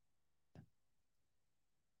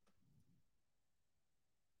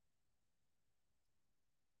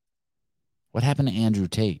 What happened to Andrew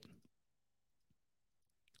Tate?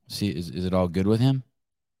 See, is it all good with him?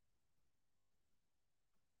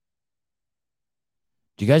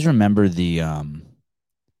 Do you guys remember the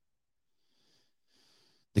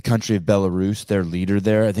country of Belarus, their leader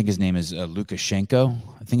there? I think his name is Lukashenko.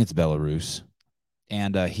 I think it's Belarus.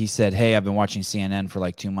 And he said, hey, I've been watching CNN for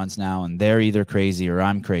like 2 months now, and they're either crazy or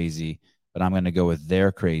I'm crazy, but I'm going to go with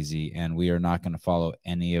they're crazy, and we are not going to follow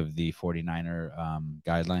any of the 49er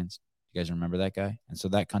guidelines. You guys remember that guy? And so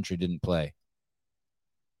that country didn't play.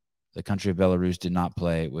 The country of Belarus did not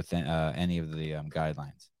play with any of the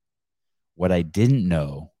guidelines. What I didn't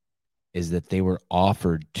know is that they were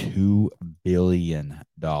offered $2 billion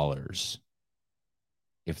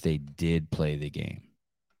if they did play the game.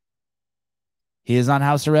 He is on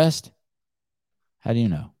house arrest? How do you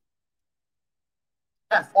know?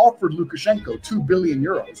 Offered Lukashenko €2 billion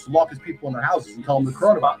to lock his people in their houses and tell them the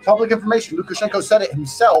coronavirus. Public information. Lukashenko said it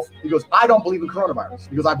himself. He goes, I don't believe in coronavirus.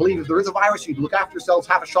 Because I believe if there is a virus, you need to look after yourselves,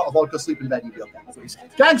 have a shot of vodka, sleep in bed, you'll be okay. That's what he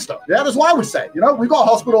said. Gangster. Yeah, that's what I would say. You know, we got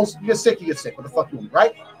hospitals. You get sick, you get sick. What the fuck you want,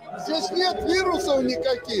 right? Здесь нет вирусов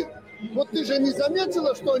никаких. Вот ты же не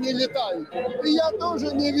заметила, что они летают? И я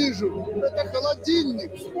тоже не вижу. Это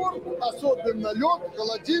холодильник. Спорт, особенно лед,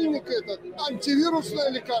 холодильник этот. Антивирусное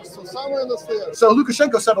лекарство, самое настоящее. So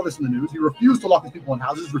Lukashenko said all this in the news. He refused to lock his people in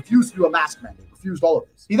houses, refused to do a mask mandate, refused all of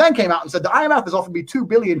this. He then came out and said the IMF has offered me $2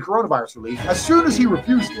 billion coronavirus relief. As soon as he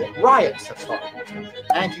refused it, riots have started.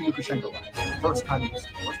 Anti-Lukashenko riots. First time it's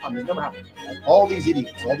never happened. All these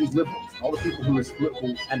idiots, all these liberals, all the people who are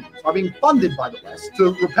political enemies are being funded by the West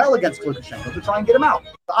to repel against Lukashenko to try and get him out.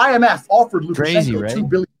 The IMF offered Lukashenko Crazy, right? $2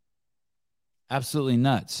 billion. Absolutely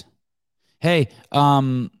nuts. Hey,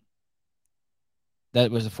 that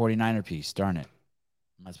was a 49er piece. Darn it.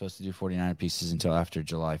 I'm not supposed to do 49er pieces until after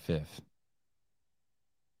July 5th.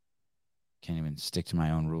 Can't even stick to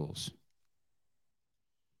my own rules.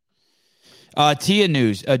 Tia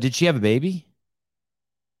news. Did she have a baby?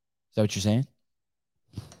 Is that what you're saying?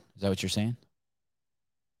 Is that what you're saying?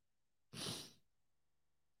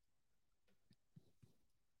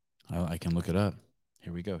 Oh, I can look it up.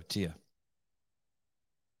 Here we go. Tia.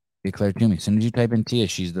 Declare to me. As soon as you type in Tia,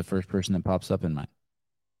 she's the first person that pops up in mine.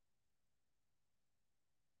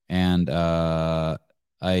 And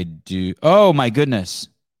I do. Oh, my goodness.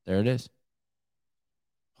 There it is.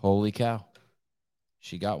 Holy cow.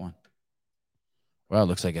 She got one. Wow,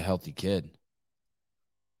 looks like a healthy kid.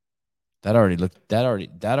 That already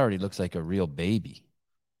looks like a real baby.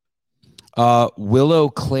 Willow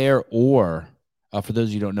Claire Orr. For those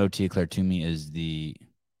of you who don't know, Tia Claire Toomey is the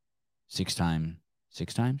 6 times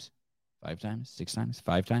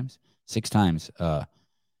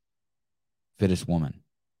fittest woman.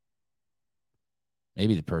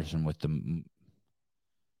 Maybe the person with the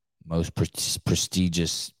most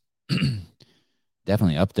prestigious,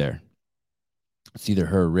 definitely up there. It's either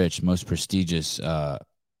her or Rich, most prestigious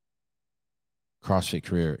CrossFit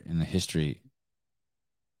career in the history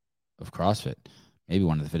of CrossFit. Maybe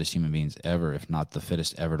one of the fittest human beings ever, if not the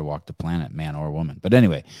fittest ever to walk the planet, man or woman. But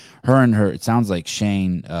anyway, it sounds like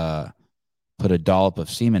Shane put a dollop of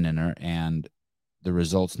semen in her, and the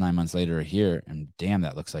results 9 months later are here, and damn,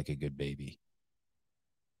 that looks like a good baby.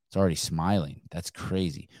 It's already smiling. That's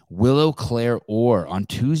crazy. Willow Claire Orr. On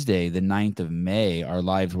Tuesday, the 9th of May, our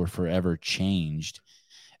lives were forever changed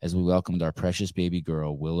as we welcomed our precious baby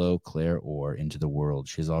girl, Willow Claire Orr, into the world.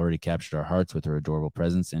 She has already captured our hearts with her adorable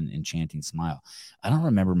presence and enchanting smile. I don't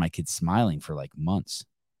remember my kid smiling for like months.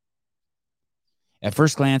 At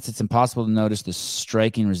first glance, it's impossible to notice the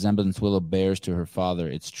striking resemblance Willow bears to her father.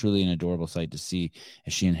 It's truly an adorable sight to see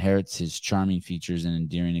as she inherits his charming features and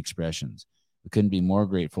endearing expressions. We couldn't be more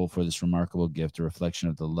grateful for this remarkable gift, a reflection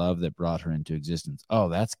of the love that brought her into existence. Oh,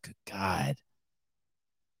 that's good. God.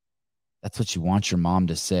 That's what you want your mom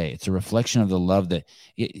to say. It's a reflection of the love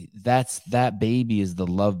that baby is the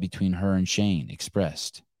love between her and Shane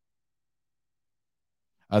expressed.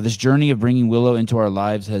 This journey of bringing Willow into our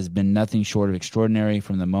lives has been nothing short of extraordinary.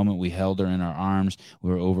 From the moment we held her in our arms,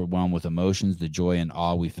 we were overwhelmed with emotions. The joy and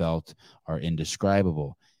awe we felt are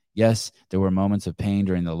indescribable. Yes, there were moments of pain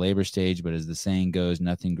during the labor stage, but as the saying goes,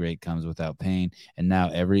 nothing great comes without pain. And now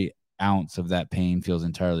every ounce of that pain feels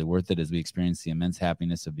entirely worth it as we experience the immense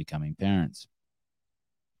happiness of becoming parents.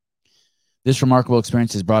 This remarkable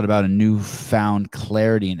experience has brought about a newfound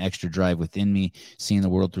clarity and extra drive within me. Seeing the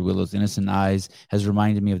world through Willow's innocent eyes has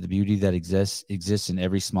reminded me of the beauty that exists in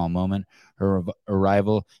every small moment. Her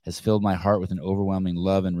arrival has filled my heart with an overwhelming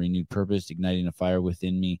love and renewed purpose, igniting a fire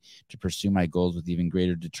within me to pursue my goals with even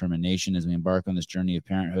greater determination. As we embark on this journey of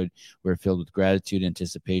parenthood, we're filled with gratitude and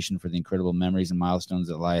anticipation for the incredible memories and milestones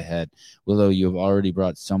that lie ahead. Willow, you have already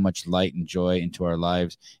brought so much light and joy into our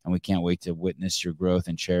lives, and we can't wait to witness your growth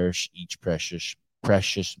and cherish each precious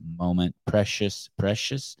moment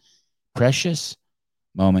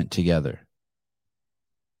together.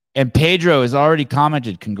 And Pedro has already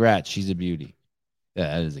commented, congrats, she's a beauty.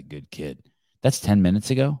 Yeah, that is a good kid. That's 10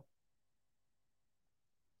 minutes ago.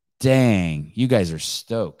 Dang, you guys are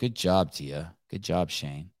stoked. Good job, Tia. Good job,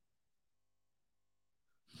 Shane.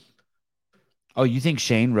 Oh, you think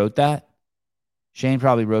Shane wrote that? Shane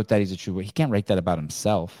probably wrote that. He's a true boy. He can't write that about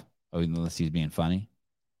himself. Oh, unless he's being funny.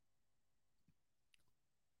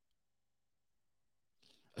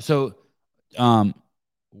 So,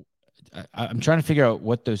 I'm trying to figure out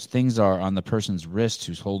what those things are on the person's wrist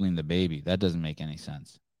who's holding the baby. That doesn't make any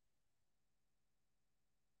sense.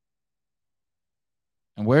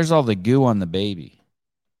 And where's all the goo on the baby?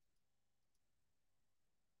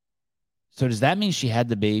 So does that mean she had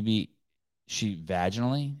the baby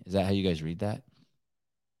vaginally? Is that how you guys read that?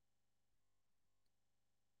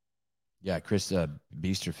 Yeah, Chris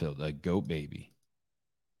Beesterfield, a goat baby.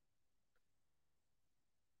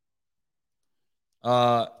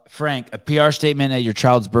 Frank, a PR statement at your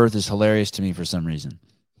child's birth is hilarious to me for some reason.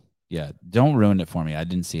 Yeah, don't ruin it for me. I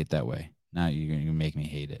didn't see it that way. Now you're going to make me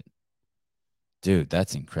hate it. Dude,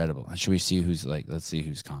 that's incredible. Should we see let's see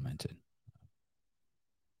who's commented.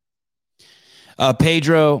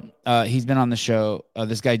 Pedro, he's been on the show.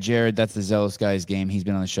 This guy, Jared, that's the Zealous Guys game. He's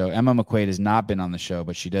been on the show. Emma McQuaid has not been on the show,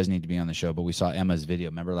 but she does need to be on the show. But we saw Emma's video.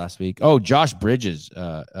 Remember last week? Oh, Josh Bridges.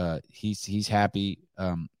 He's happy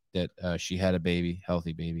that she had a baby,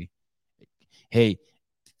 healthy baby. Hey,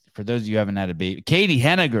 for those of you who haven't had a baby, Katie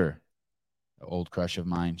Henniger, an old crush of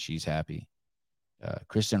mine, she's happy.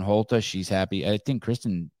 Kristen Holta, she's happy. I think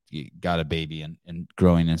Kristen got a baby and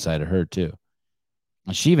growing inside of her too.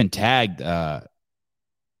 And she even tagged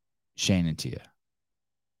Shane and Tia.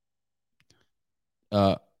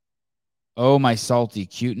 Oh, my salty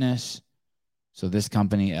cuteness. So this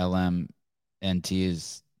company, LMNT,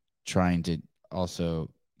 is trying to also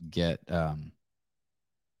get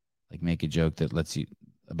make a joke that lets you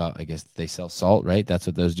about, I guess they sell salt, right? That's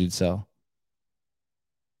what those dudes sell.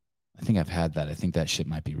 I think I've had that. I think that shit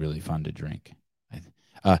might be really fun to drink.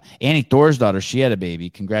 Annie Thor's daughter, she had a baby.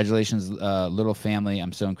 Congratulations, little family.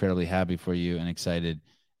 I'm so incredibly happy for you and excited.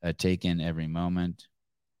 Take in every moment.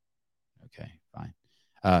 Okay, fine.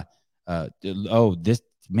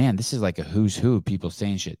 This is like a who's who of people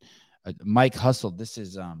saying shit. Mike Hustle, this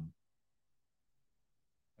is I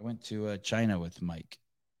went to China with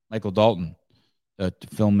Michael Dalton, a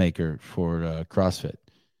filmmaker for CrossFit.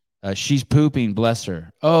 She's pooping, bless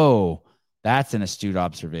her. Oh, that's an astute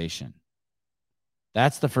observation.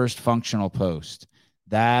 That's the first functional post.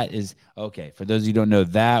 That is okay. For those of you who don't know,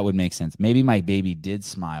 that would make sense. Maybe my baby did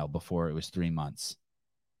smile before it was 3 months.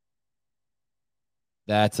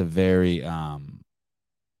 That's a very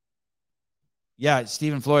yeah,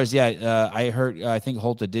 Stephen Flores. Yeah, I heard. I think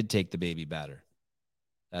Holta did take the baby batter.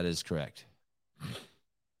 That is correct.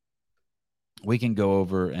 We can go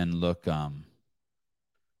over and look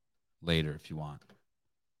later if you want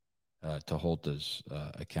to Holta's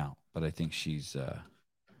account, but I think she's.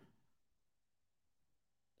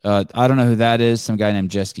 I don't know who that is. Some guy named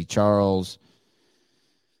Jesky Charles,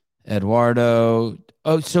 Eduardo.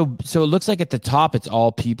 Oh, so it looks like at the top it's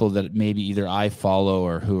all people that maybe either I follow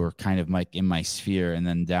or who are kind of like in my sphere, and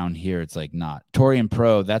then down here it's like not. Torian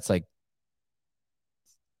Pro, that's an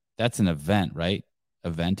event, right?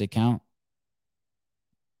 Event account.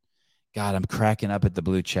 God, I'm cracking up at the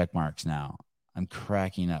blue check marks now. I'm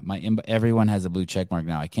cracking up. Everyone has a blue check mark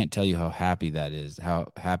now. I can't tell you how happy that is.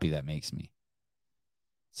 How happy that makes me.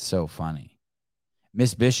 So funny.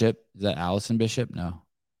 Miss Bishop, is that Allison Bishop? No.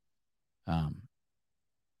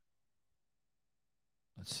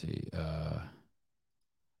 Let's see. I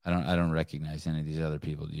don't recognize any of these other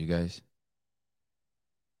people. Do you guys?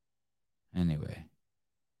 Anyway.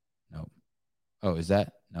 Nope. Oh, is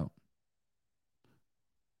that? Nope.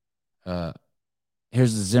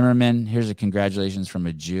 Here's the Zimmerman. Here's a congratulations from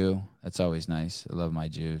a Jew. That's always nice. I love my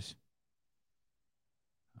Jews.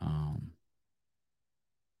 I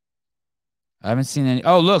haven't seen any.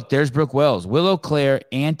 Oh, look, there's Brooke Wells. Willow Claire,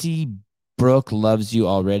 Auntie Brooke loves you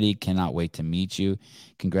already. Cannot wait to meet you.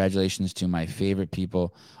 Congratulations to my favorite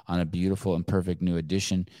people on a beautiful and perfect new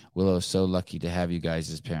addition. Willow is so lucky to have you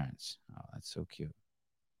guys as parents. Oh, that's so cute.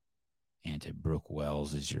 Auntie Brooke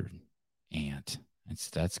Wells is your aunt.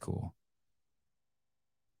 That's cool.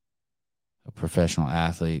 Professional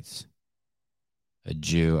athletes. A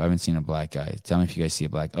Jew. I haven't seen a black guy. Tell me if you guys see a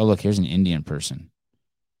black. Oh, look, here's an Indian person.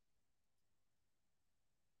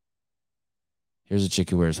 Here's a chick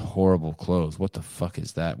who wears horrible clothes. What the fuck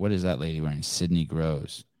is that? What is that lady wearing? Sydney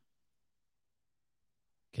Groves.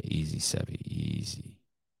 Okay, easy, Sebi. Easy.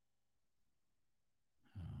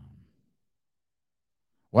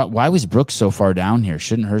 Why was Brooke so far down here?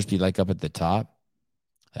 Shouldn't hers be like up at the top?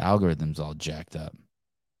 The algorithm's all jacked up.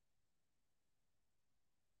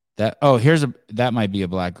 That might be a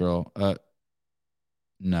black girl.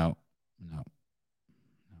 No.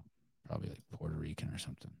 Probably like Puerto Rican or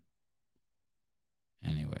something.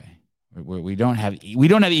 Anyway, we don't have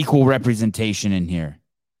equal representation in here.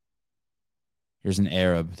 Here's an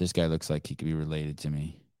Arab. This guy looks like he could be related to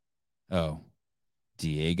me. Oh,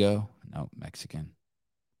 Diego? No, Mexican.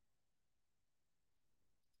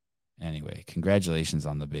 Anyway, congratulations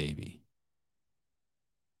on the baby.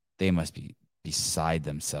 They must be beside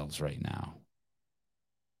themselves right now.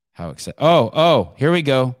 How excited. Oh, here we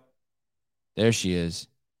go. There she is.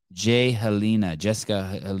 Jessica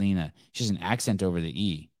Helena. She's an accent over the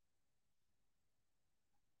E.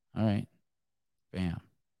 All right. Bam.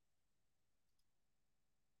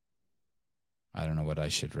 I don't know what I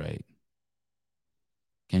should write.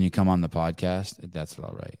 Can you come on the podcast? That's what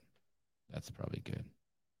I'll write. That's probably good.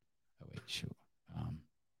 Oh, wait, shoot.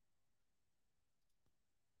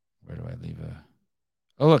 Where do I leave a...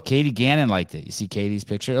 Oh, look, Katie Gannon liked it. You see Katie's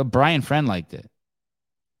picture? Oh, Brian Friend liked it.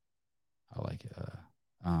 I like it.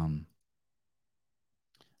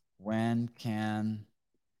 When can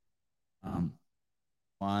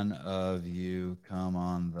one of you come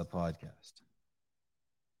on the podcast?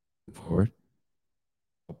 Forward.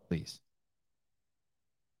 Oh, please.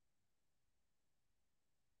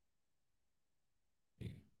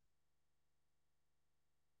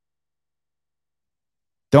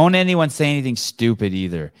 Don't anyone say anything stupid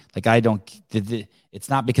either. Like it's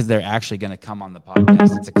not because they're actually going to come on the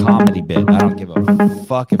podcast. It's a comedy bit. I don't give a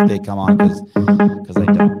fuck if they come on because I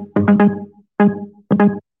don't.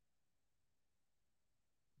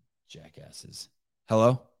 Jackasses.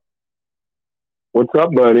 Hello? What's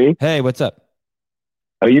up, buddy? Hey, what's up?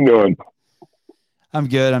 How you doing? I'm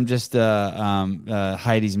good. I'm just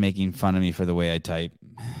Heidi's making fun of me for the way I type.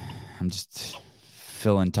 I'm just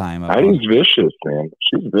filling time up. Heidi's vicious, man.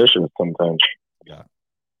 She's vicious sometimes. Yeah.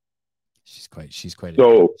 She's quite she's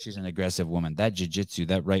an aggressive woman. That jiu-jitsu,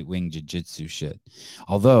 that right-wing jiu-jitsu shit.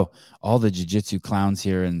 Although all the jiu-jitsu clowns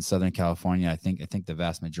here in Southern California, I think the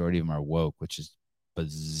vast majority of them are woke, which is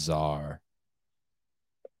bizarre.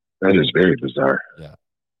 That is very bizarre. Yeah.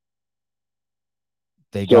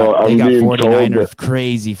 They got 49er,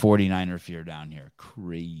 crazy 49er fear down here.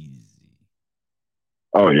 Crazy.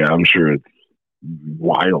 Oh yeah, I'm sure it's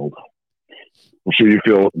wild. I'm sure you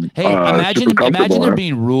feel. Hey, imagine there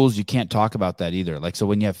being rules you can't talk about that either. Like, so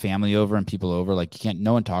when you have family over and people over, like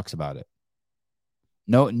no one talks about it.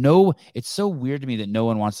 No, it's so weird to me that no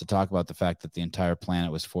one wants to talk about the fact that the entire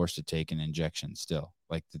planet was forced to take an injection still.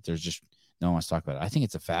 Like that there's just no one wants to talk about it. I think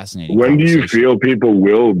it's a fascinating When do you feel people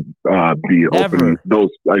will be Never. open? Those,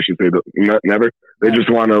 I should say, never. They just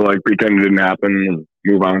want to like pretend it didn't happen and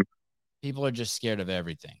move on. People are just scared of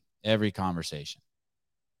everything, every conversation.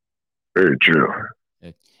 Very true.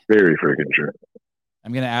 Very freaking true.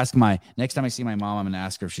 I'm going to ask next time I see my mom, I'm going to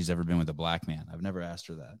ask her if she's ever been with a black man. I've never asked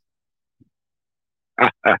her that.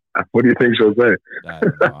 What do you think she'll say? No,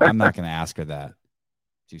 I'm not going to ask her that.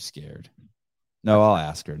 Too scared. No, I'll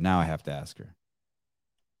ask her. Now I have to ask her.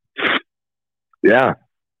 Yeah.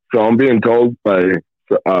 So I'm being told by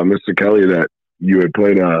Mr. Kelly that you had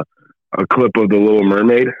played a clip of The Little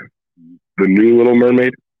Mermaid, the new Little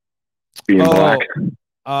Mermaid, being black.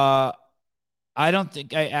 I don't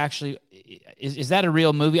think I actually is that a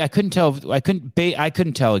real movie? I couldn't tell. I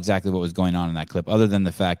couldn't tell exactly what was going on in that clip, other than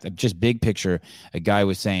the fact that just big picture, a guy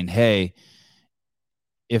was saying, "Hey,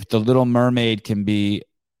 if the Little Mermaid can be,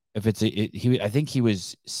 if it's I think he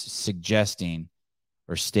was suggesting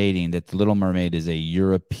or stating that the Little Mermaid is a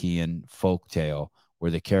European folktale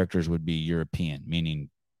where the characters would be European, meaning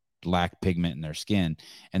black pigment in their skin,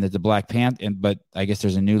 and that the Black Panther. But I guess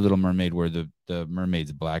there's a new Little Mermaid where the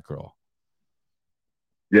mermaid's a black girl."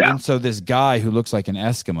 Yeah. And so this guy who looks like an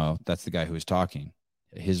Eskimo, that's the guy who was talking,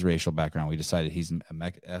 his racial background, we decided he's an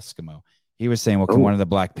Eskimo. He was saying, well, can one of the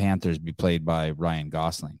Black Panthers be played by Ryan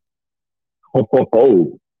Gosling?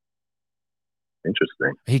 Oh.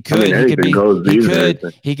 Interesting. He could.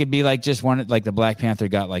 He could be like just one, like the Black Panther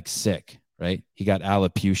got like sick, right? He got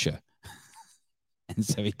alopecia. And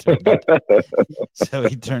so he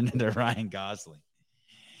turned into Ryan Gosling.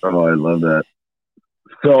 Oh, I love that.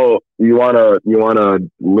 So you want a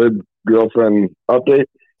lib girlfriend update?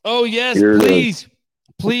 Oh yes, Here please.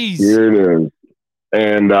 Here it is,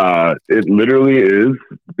 and it literally is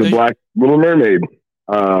the Black Little Mermaid.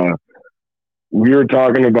 We were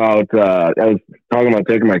talking about. I was talking about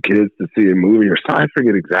taking my kids to see a movie, or something. I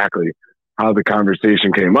forget exactly how the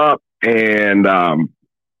conversation came up, and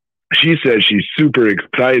she said she's super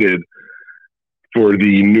excited for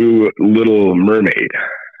the new Little Mermaid,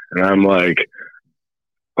 and I'm like,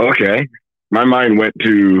 okay. My mind went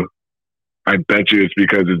to, I bet you it's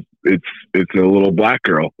because it's a little black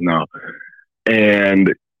girl. No.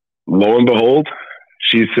 And lo and behold,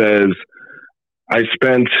 she says, I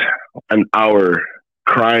spent an hour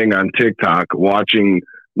crying on TikTok watching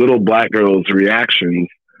little black girls' reactions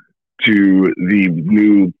to the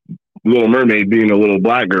new Little Mermaid being a little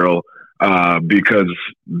black girl because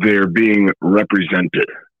they're being represented.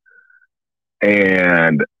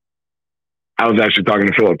 And I was actually talking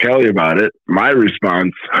to Philip Kelly about it. My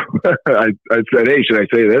response, I said, "Hey, should I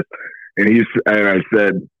say this?" And I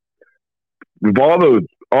said, "With all the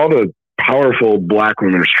powerful black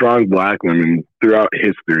women, or strong black women throughout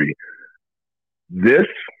history, this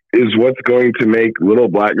is what's going to make little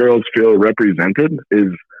black girls feel represented.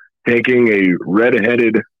 Is taking a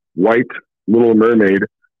red-headed white Little Mermaid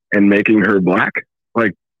and making her black.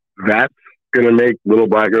 Like that's going to make little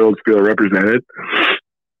black girls feel represented."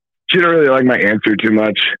 She didn't really like my answer too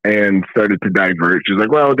much and started to divert. She's like,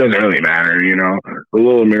 well, it doesn't really matter. You know, The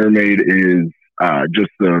Little Mermaid is just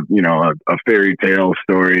a fairy tale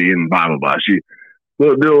story and blah, blah, blah. She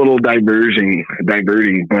did a little diverting,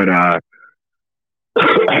 but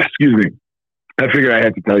excuse me. I figured I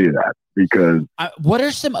had to tell you that because. What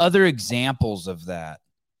are some other examples of that?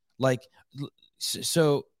 Like,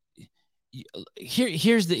 so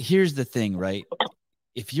here's the thing, right?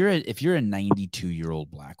 If you're a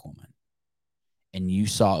 92-year-old black woman and you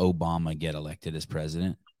saw Obama get elected as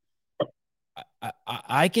president,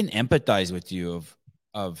 I can empathize with you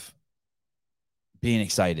of being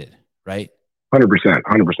excited, right? 100%.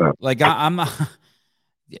 Like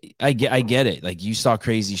I get it. Like you saw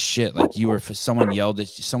crazy shit. Like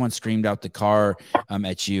someone screamed out the car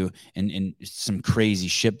at you and some crazy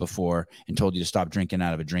shit before and told you to stop drinking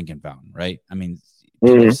out of a drinking fountain, right? I mean,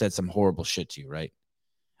 people have said some horrible shit to you, right?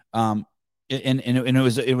 And it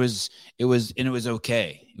was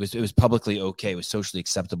okay. It was publicly okay. It was socially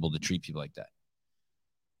acceptable to treat people like that.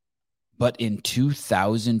 But in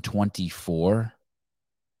 2024,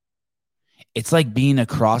 it's like being a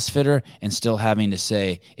CrossFitter and still having to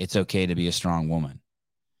say it's okay to be a strong woman.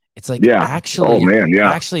 It's like,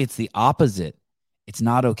 actually, it's the opposite. It's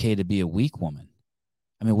not okay to be a weak woman.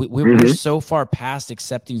 I mean, we're so far past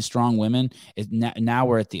accepting strong women. Now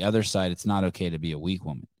we're at the other side. It's not okay to be a weak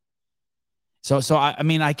woman. So I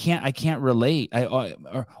mean, I can't relate.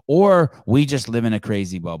 Or we just live in a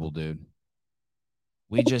crazy bubble, dude.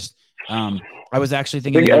 We just, I was actually I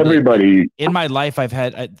thinking think everybody in my life, I've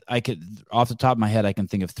had, I could, off the top of my head, I can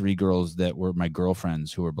think of 3 girls that were my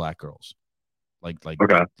girlfriends who were black girls. Like black,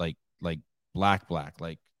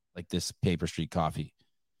 like this Paper Street Coffee.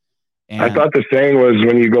 And I thought the saying was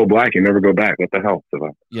when you go black, you never go back. What the hell?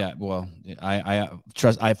 yeah, well,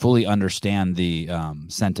 I fully understand the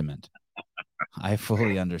sentiment. I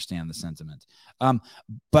fully understand the sentiment.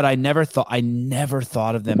 But I never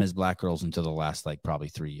thought of them as black girls until the last like probably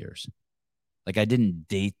 3 years. Like I didn't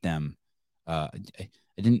date them. I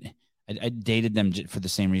dated them for the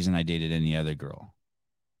same reason I dated any other girl.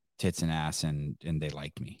 Tits and ass, and they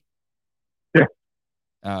liked me.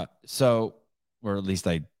 Yeah. So, or at least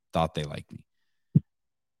I thought they liked me.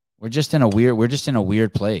 We're just in a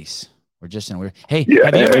weird place. We're just in a weird. Hey, Yeah,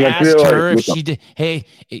 have you ever and I asked feel like- her if she did? Hey,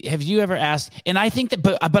 have you ever asked? And I think that,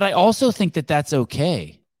 but I also think that that's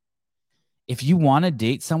okay. If you want to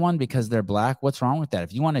date someone because they're black, what's wrong with that?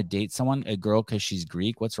 If you want to date a girl because she's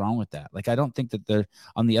Greek, what's wrong with that? Like, I don't think that they're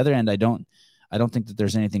on the other end. I don't think that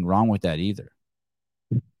there's anything wrong with that either.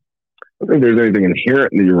 I don't think there's anything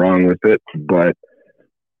inherently wrong with it, but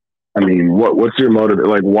I mean, what's your motive?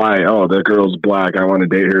 Like, why? Oh, that girl's black. I want to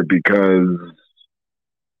date her because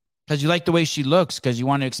you like the way she looks, because you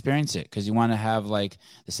want to experience it, because you want to have like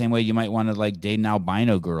the same way you might want to like date an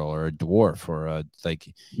albino girl or a dwarf or a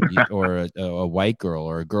white girl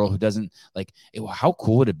or a girl who doesn't like. How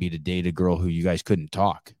cool would it be to date a girl who you guys couldn't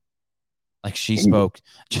talk? Like she spoke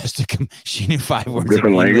she knew 5 words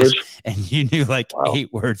Different of English language? and you knew like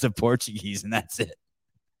 8 words of Portuguese and that's it.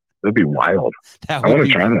 That'd be wild. That I would wanna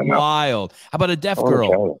be try that now. wild. How about a deaf I wanna try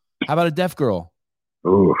girl? How about a deaf girl?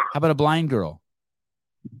 Ooh. How about a blind girl?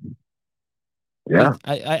 Yeah.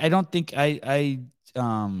 I don't think I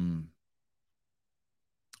don't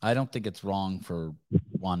think it's wrong for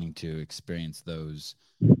wanting to experience those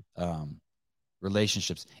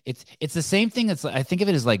relationships. It's the same thing. I think of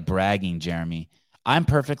it as like bragging, Jeremy. I'm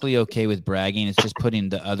perfectly okay with bragging. It's just putting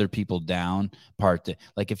the other people down part.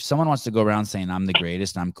 Like if someone wants to go around saying I'm the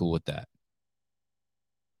greatest, I'm cool with that.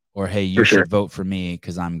 Or hey, you should vote for me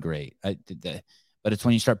because I'm great. But it's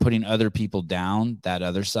when you start putting other people down, that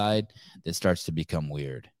other side, that starts to become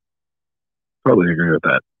weird. Totally agree with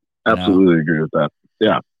that. Absolutely agree with that.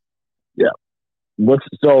 Yeah. Yeah. Look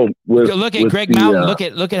at Greg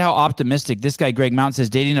Mountain. Look at how optimistic this guy Greg Mountain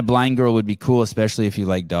says dating a blind girl would be cool, especially if you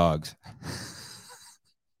like dogs.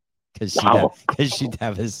 Because she'd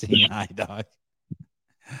have a seeing eye dog.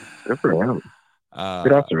 Good for him.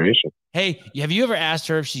 Good observation. Hey, have you ever asked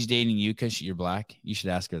her if she's dating you because you're black? You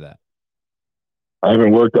should ask her that. I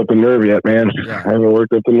haven't worked up the nerve yet, man. Yeah. I haven't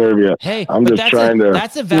worked up the nerve yet. Hey, I'm just trying to.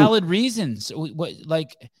 That's a valid reason. So,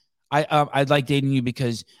 I'd like dating you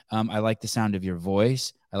because I like the sound of your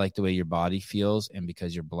voice. I like the way your body feels, and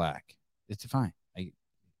because you're black. It's fine.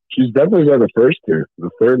 She's definitely got the first two.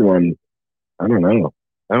 The third one, I don't know.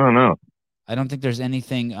 I don't think there's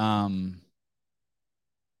anything.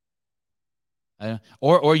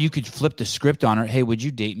 Or you could flip the script on her. Hey, would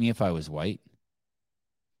you date me if I was white?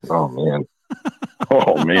 Oh man.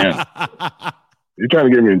 Oh man. You're trying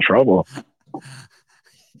to get me in trouble.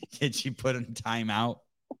 Did she put in timeout?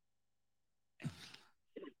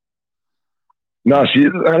 No,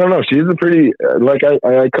 I don't know. She's a pretty, like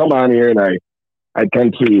I come on here and I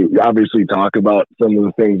tend to obviously talk about some of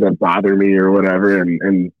the things that bother me or whatever.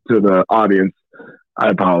 And to the audience, I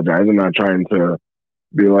apologize. I'm not trying to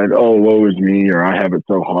be like, oh, woe is me, or I have it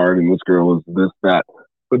so hard and this girl is this, that.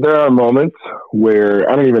 But there are moments where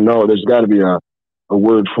I don't even know. There's got to be a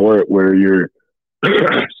word for it where you're,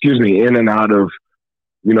 excuse me, in and out of,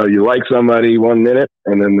 you like somebody 1 minute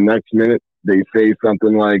and then the next minute they say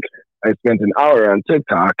something like, I spent an hour on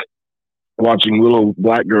TikTok watching little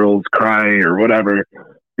black girls cry or whatever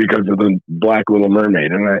because of the Black Little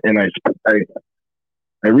Mermaid. And I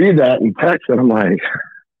read that in text and I'm like,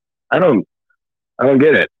 I don't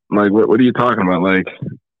get it. I'm like, what are you talking about? Like,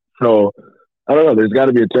 so I don't know. There's got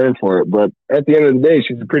to be a term for it. But at the end of the day,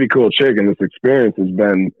 she's a pretty cool chick. And this experience has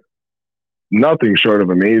been nothing short of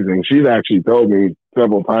amazing. She's actually told me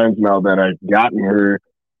several times now that I've gotten her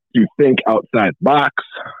to think outside the box,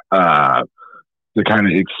 to kind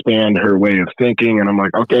of expand her way of thinking. And I'm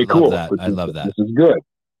like, okay, cool. I love that. This is good.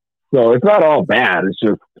 So it's not all bad. It's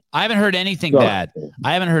just, I haven't heard anything bad.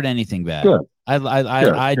 I haven't heard anything bad. Good.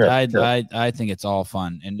 I think it's all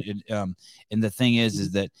fun. And the thing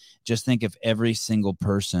is that just think if every single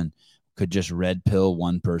person could just red pill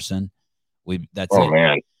one person, that's it.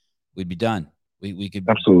 Man. We'd be done. We could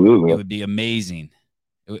absolutely. It would be amazing.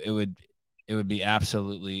 It would be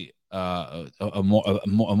absolutely a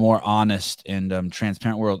more honest and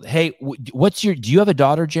transparent world. Hey, do you have a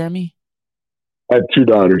daughter, Jeremy? I have 2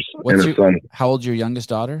 daughters and a son. How old's your youngest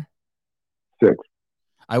daughter? 6.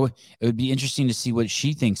 It would be interesting to see what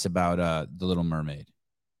she thinks about The Little Mermaid.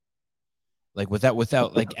 Like without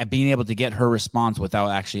like being able to get her response without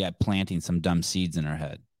actually planting some dumb seeds in her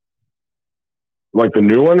head. Like the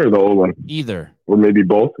new one or the old one? Either. Or maybe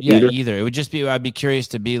both? Yeah, either. It would just be, I'd be curious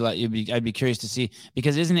to be like, I'd be curious to see,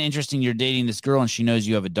 because isn't it interesting? You're dating this girl and she knows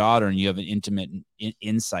you have a daughter and you have an intimate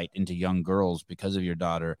insight into young girls because of your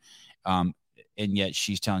daughter. And yet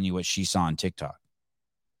she's telling you what she saw on TikTok.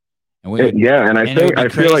 And I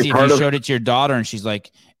feel like if you showed it to your daughter and she's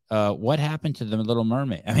like, what happened to the Little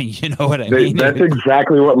Mermaid? I mean, you know what I mean? That's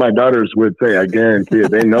exactly what my daughters would say. I guarantee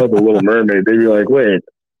it. They know the Little Mermaid. They'd be like, wait.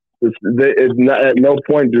 It's not, at no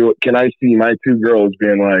point can I see my 2 girls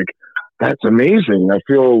being like, that's amazing. I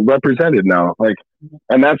feel represented now. Like,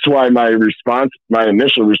 and that's why my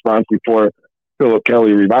initial response before Philip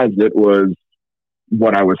Kelly revised it was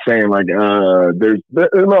what I was saying. Like, there's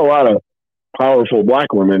a lot of powerful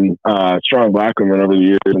black women, strong black women over the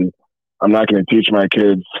years. And I'm not going to teach my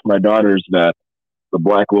daughters that the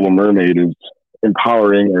Black Little Mermaid is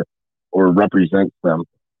empowering or represents them.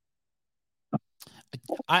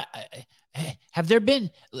 Have there been?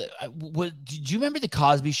 Do you remember the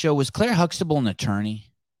Cosby Show? Was Claire Huxtable an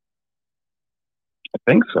attorney? I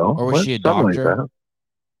think so. Or was she a doctor? Like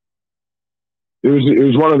it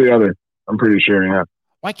was one or the other. I'm pretty sure. Yeah.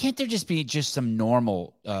 Why can't there just be some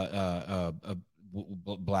normal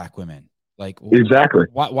black women? Like exactly.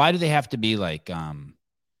 Why do they have to be like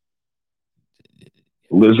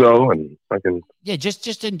Lizzo and fucking? Yeah,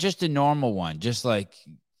 just a normal one. Just like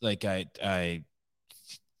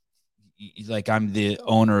I'm the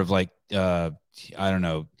owner of like I don't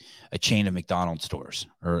know, a chain of McDonald's stores,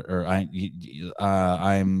 or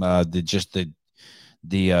I'm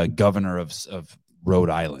the governor of Rhode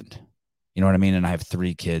Island. You know what I mean? And I have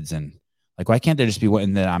 3 kids, and like, why can't there just be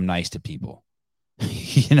one that I'm nice to people?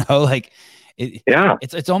 You know, like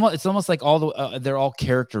it's almost like all the they're all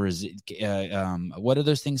characters. What are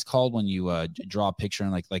those things called when you draw a picture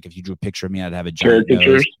and like if you drew a picture of me, I'd have a giant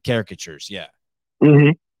caricatures. Yeah.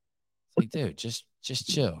 Mm-hmm. Like, dude, just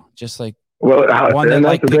chill. Just like one that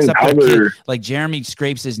like picks up a kid, like Jeremy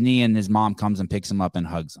scrapes his knee and his mom comes and picks him up and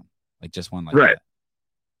hugs him. Like just one like that.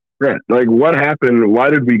 Right. Like what happened?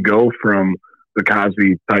 Why did we go from the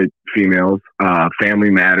Cosby type females,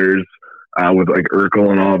 Family Matters, with like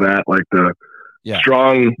Urkel and all that, like the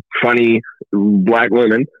strong, funny black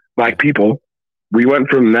women, black people. We went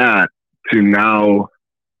from that to now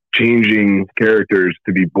changing characters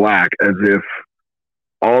to be black as if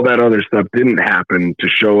all that other stuff didn't happen to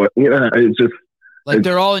show it. You know, it's just like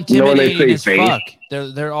they're all intimidating as fuck.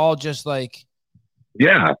 They're all just like,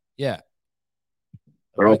 yeah.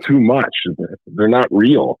 They're all too much. They're not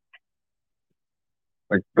real.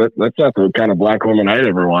 Like that's not the kind of black woman I'd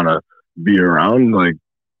ever want to be around. Like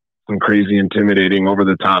some crazy, intimidating, over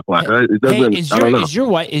the top black. It doesn't. Is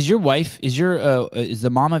the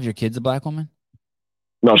mom of your kids a black woman?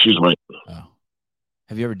 No, she's white. Oh.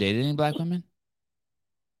 Have you ever dated any black women?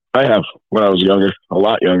 I have, when I was younger, a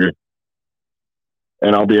lot younger.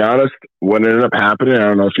 And I'll be honest, what ended up happening, I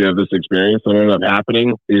don't know if you have this experience, what ended up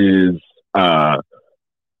happening is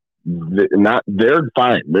they're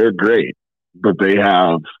fine, they're great, but they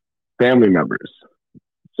have family members,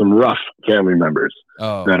 some rough family members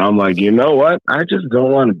that I'm like, you know what? I just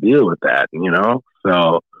don't want to deal with that, you know?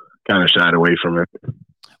 So kind of shied away from it.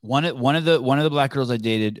 One of the black girls I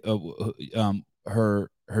dated, her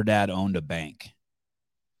dad owned a bank.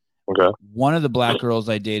 Okay. One of the black girls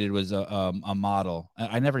I dated was a model.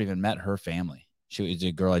 I never even met her family. She was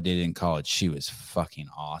a girl I dated in college. She was fucking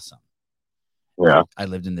awesome. Yeah. I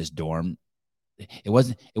lived in this dorm. It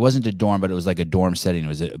wasn't a dorm, but it was like a dorm setting. It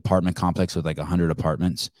was an apartment complex with like 100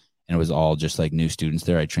 apartments, and it was all just like new students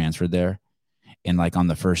there. I transferred there, and like on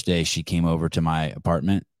the first day, she came over to my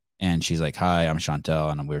apartment, and she's like, "Hi, I'm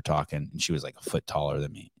Chantel," and we were talking, and she was like a foot taller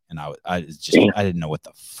than me, and I didn't know what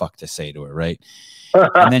the fuck to say to her, right?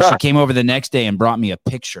 And then she came over the next day and brought me a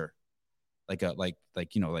picture, like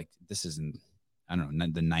this is in, I don't know,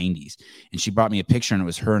 the 90s, and she brought me a picture, and it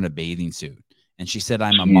was her in a bathing suit, and she said,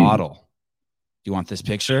 "I'm a model. Do you want this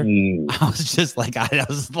picture?" I was just like,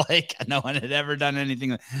 no one had ever done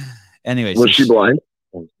anything. Anyway, was she blind?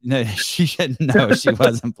 No, she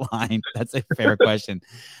wasn't blind. That's a fair question.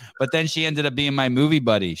 But then she ended up being my movie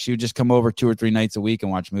buddy. She would just come over 2 or 3 nights a week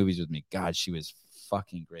and watch movies with me. God, she was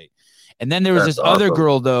fucking great. And then there was this other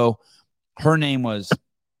girl, though. Her name was,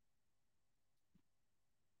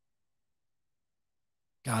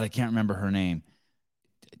 God, I can't remember her name.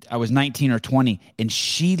 I was 19 or 20, and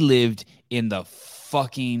she lived in the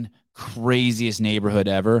fucking craziest neighborhood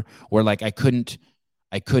ever, where like I couldn't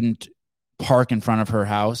park in front of her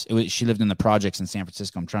house. She lived in the projects in San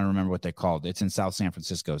Francisco. I'm trying to remember what they're called. It's in South San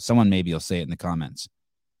Francisco. Someone maybe will say it in the comments.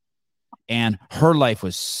 And her life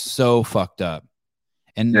was so fucked up.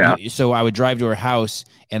 And so I would drive to her house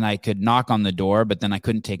and I could knock on the door, but then I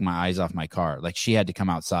couldn't take my eyes off my car. Like she had to come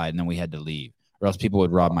outside and then we had to leave, or else people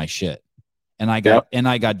would rob my shit. And I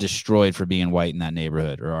got destroyed for being white in that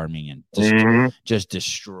neighborhood, or Armenian. Just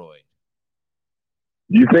destroyed.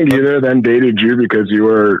 You think either of them dated you because you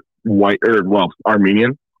were white or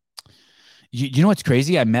Armenian? You know what's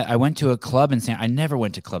crazy? I went to a club I never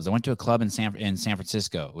went to clubs. I went to a club in San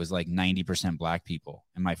Francisco. It was like 90% black people.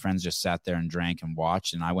 And my friends just sat there and drank and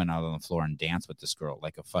watched. And I went out on the floor and danced with this girl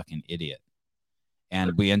like a fucking idiot.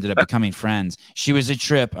 And we ended up becoming friends. She was a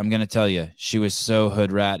trip. I'm going to tell you, she was so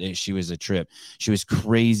hood rat. She was a trip. She was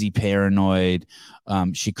crazy paranoid.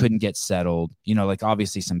 She couldn't get settled. You know, like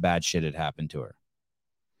obviously some bad shit had happened to her.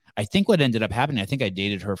 I think what ended up happening, I think I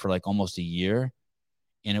dated her for like almost a year.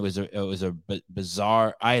 And it was a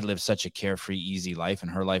bizarre. I had lived such a carefree, easy life,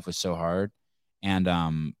 and her life was so hard. And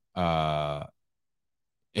I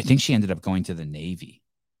think she ended up going to the Navy.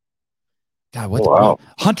 God, what?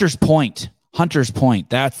 Hunters Point. Hunters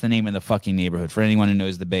Point. That's the name of the fucking neighborhood for anyone who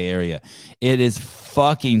knows the Bay Area. It is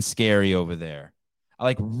fucking scary over there.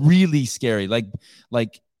 Like really scary. Like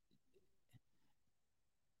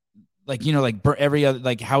you know, like every other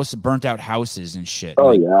like house, burnt out houses and shit. Oh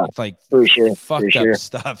like, yeah, it's like for sure, fucked up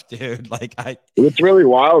stuff, dude. Like what's really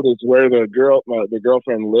wild is where the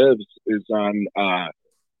girlfriend lives is on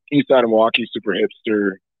east side of Milwaukee, super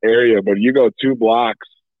hipster area. But you go 2 blocks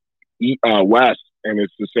west, and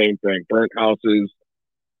it's the same thing: burnt houses,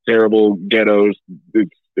 terrible ghettos.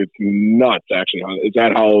 It's nuts, actually. Is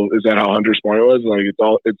that how Hunters Point was? Like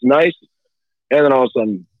it's nice, and then all of a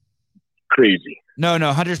sudden, crazy. No,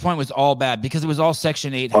 Hunters Point was all bad because it was all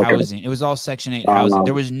Section 8 housing. It was all Section 8 housing.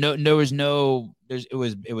 It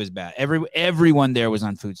was bad. Everyone there was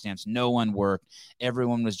on food stamps. No one worked.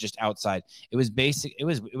 Everyone was just outside. It was basic. It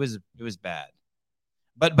was bad.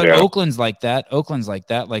 But Oakland's like that.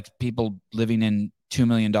 Like people living in $2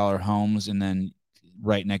 million homes, and then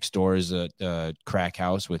right next door is a crack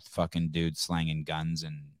house with fucking dudes slanging guns,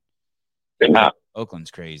 and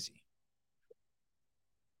Oakland's crazy.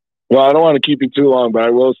 Well, I don't want to keep you too long, but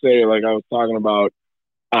I will say, like I was talking about,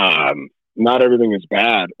 not everything is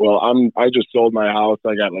bad. Well, I just sold my house.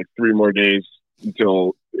 I got like 3 more days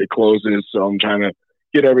until it closes, so I'm trying to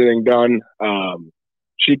get everything done.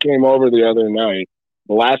 She came over the other night.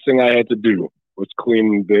 The last thing I had to do was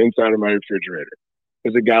clean the inside of my refrigerator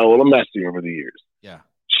because it got a little messy over the years. Yeah.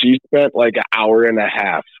 She spent like an hour and a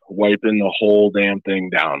half wiping the whole damn thing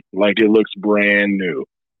down. Like it looks brand new.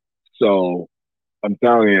 So I'm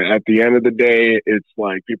telling you, at the end of the day, it's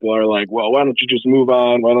like people are like, well, why don't you just move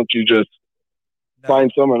on? Why don't you just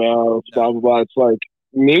find someone else? Blah, blah, blah. It's like,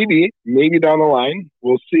 maybe down the line,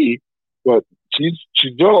 we'll see. But she's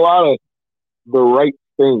doing a lot of the right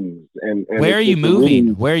things. And where are you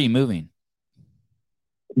moving? Where are you moving?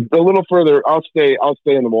 A little further. I'll stay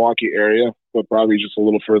in the Milwaukee area, but probably just a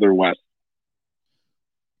little further west.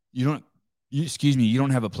 Excuse me, you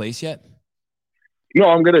don't have a place yet? No,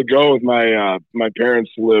 I'm gonna go with my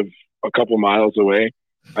parents live a couple miles away.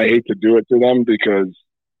 I hate to do it to them because,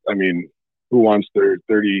 I mean, who wants their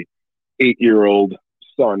 38-year-old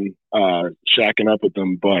son shacking up with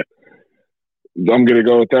them? But I'm gonna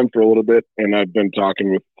go with them for a little bit, and I've been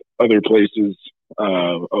talking with other places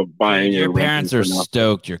of buying. Your parents are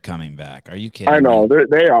stoked you're coming back. Are you kidding? I know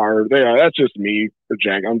they are. That's just me,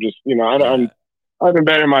 Jack. I'm just I've been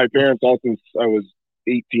better my parents out since I was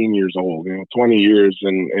 18 years old, 20 years.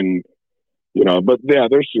 And, but yeah,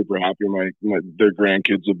 they're super happy. Their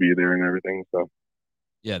grandkids will be there and everything. So.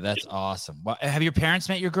 Yeah, that's awesome. Well, have your parents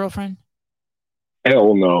met your girlfriend?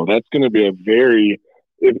 Hell no. That's going to be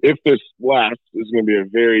if this lasts, it's going to be a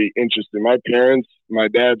very interesting. My parents, my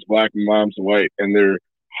dad's black and mom's white, and they're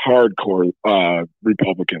hardcore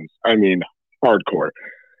Republicans. I mean, hardcore.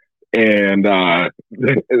 And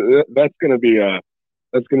that's going to be a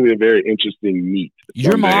very interesting meet.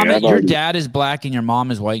 Your dad is black and your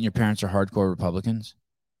mom is white and your parents are hardcore Republicans?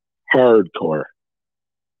 Hardcore.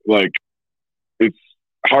 Like, it's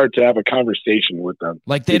hard to have a conversation with them.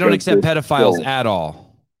 Like, they don't accept pedophiles at all?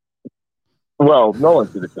 Well, no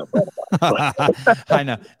one should accept pedophiles. I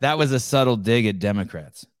know. That was a subtle dig at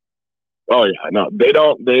Democrats. Oh, yeah. No, they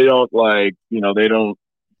don't like, they don't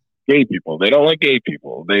gay people. They don't like gay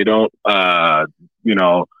people. They don't, they're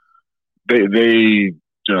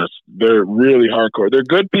really hardcore. They're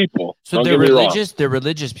good people. So they're religious? They're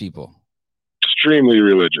religious people. Extremely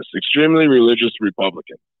religious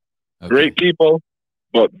Republicans. Great people,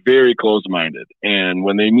 but very close-minded. And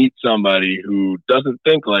when they meet somebody who doesn't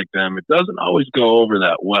think like them, it doesn't always go over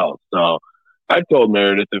that well. So I told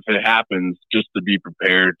Meredith, if it happens, just to be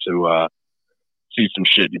prepared to see some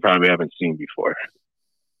shit you probably haven't seen before,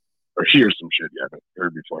 or hear some shit you haven't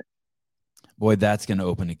heard before. Boy, that's going to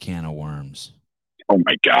open a can of worms. Oh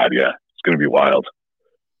my God, yeah. It's going to be wild.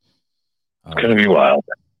 It's going to be wild.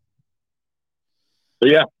 But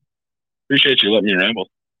yeah, appreciate you letting me ramble.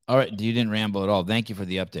 All right, you didn't ramble at all. Thank you for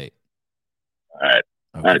the update. All right.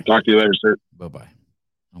 Okay. All right, talk to you later, sir. Bye-bye.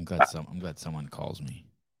 I'm glad someone calls into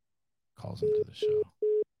the show.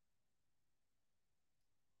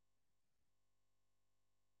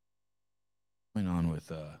 What's going on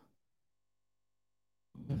with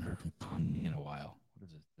haven't heard from Kanye in a while. What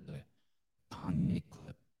is it? There's a Kanye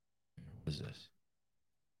clip. What is this?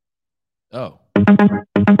 Oh.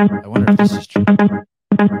 I wonder if this is true.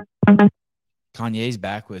 Kanye's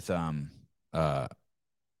back with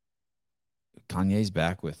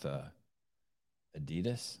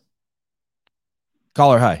Adidas.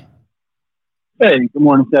 Caller, hi. Hey, good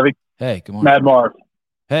morning, Sevy. Hey, good morning. Mad Marv.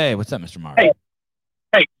 Hey, what's up, Mr. Marv?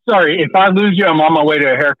 Hey, sorry, if I lose you, I'm on my way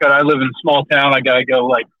to a haircut. I live in a small town. I got to go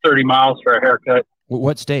like 30 miles for a haircut.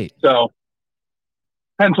 What state? So,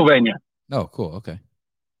 Pennsylvania. Oh, cool. Okay.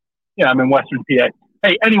 Yeah, I'm in Western PA.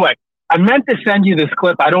 Hey, anyway, I meant to send you this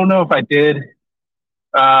clip. I don't know if I did.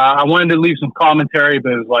 I wanted to leave some commentary,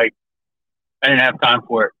 but it was like, I didn't have time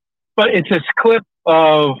for it. But it's this clip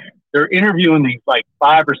of they're interviewing these like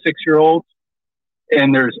 5 or 6 year olds,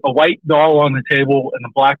 and there's a white doll on the table and a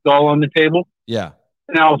black doll on the table. Yeah.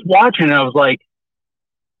 And I was watching, and I was like,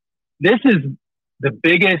 this is the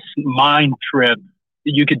biggest mind trip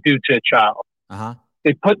that you could do to a child. Uh-huh.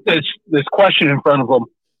 They put this question in front of them.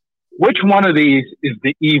 Which one of these is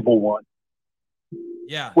the evil one?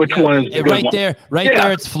 Yeah. Which one is the good right one? there?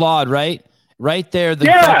 There, it's flawed, right? Right there, the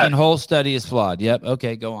fucking whole study is flawed. Yep.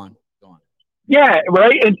 Okay, go on. Yeah,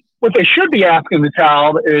 right. And what they should be asking the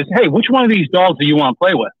child is, hey, which one of these dolls do you want to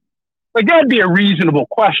play with? Like, that'd be a reasonable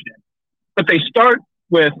question. But they start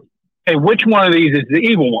with, hey, which one of these is the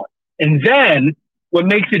evil one? And then what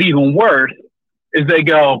makes it even worse is they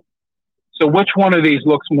go, so which one of these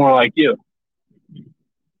looks more like you?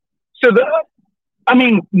 So,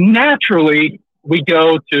 naturally, we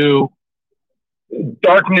go to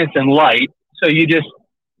darkness and light. So you're just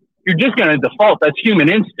going to default. That's human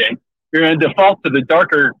instinct. You're going to default to the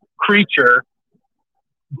darker creature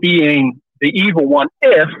being the evil one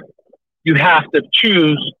if you have to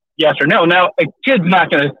choose yes or no. Now, a kid's not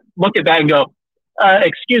going to look at that and go,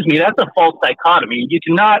 excuse me, that's a false dichotomy. You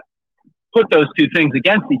cannot put those two things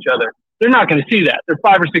against each other. They're not going to see that. They're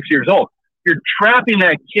 5 or 6 years old. You're trapping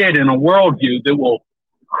that kid in a worldview that will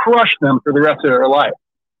crush them for the rest of their life.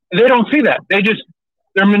 They don't see that.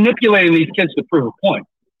 They're manipulating these kids to prove a point.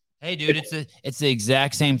 Hey, dude, it's the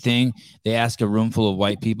exact same thing. They ask a room full of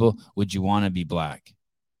white people, would you want to be black?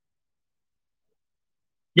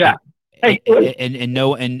 Yeah. Hey, and no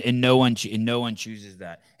one chooses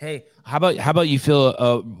that. Hey, how about you fill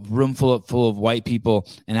a room full of white people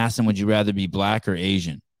and ask them, would you rather be black or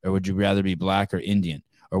Asian, or would you rather be black or Indian?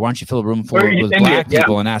 Or why don't you fill a room full with black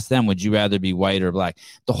people and ask them, would you rather be white or black?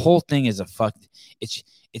 The whole thing is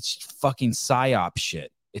it's fucking psyop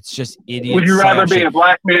shit. It's just idiot. Would you rather be a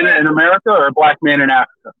black man in America or a black man in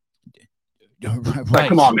Africa? Right. Like,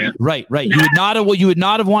 come on, man. Right. You would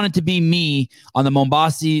not have wanted to be me on the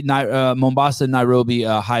Mombasa Nairobi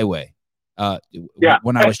highway.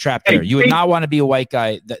 When I was trapped there, you would not want to be a white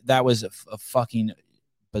guy. That was a fucking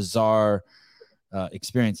bizarre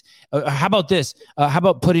experience. How about this? How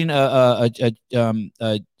about putting a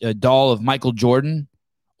doll of Michael Jordan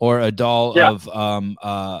or a doll of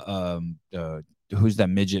who's that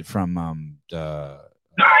midget from the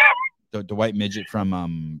white midget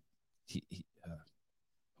from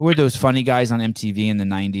who were those funny guys on MTV in the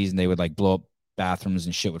 90s, and they would like blow up bathrooms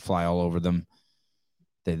and shit would fly all over them.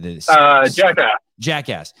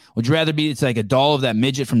 Jackass. Would you rather be, it's like a doll of that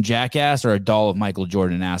midget from Jackass or a doll of Michael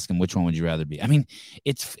Jordan, and ask him which one would you rather be? I mean,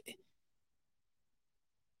 it's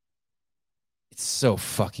so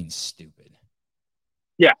fucking stupid.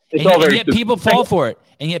 Yeah. And yet people fall for it.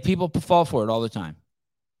 And yet people fall for it all the time.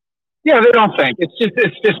 Yeah, they don't think. It's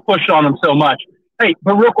just pushed on them so much. Hey,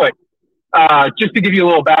 but real quick, just to give you a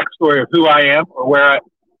little backstory of who I am or where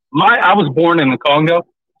I was born in the Congo,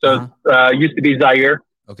 so used to be Zaire.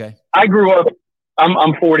 Okay. I grew up.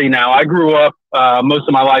 I'm 40 now. I grew up most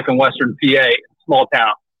of my life in Western PA, small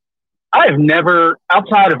town. I have never,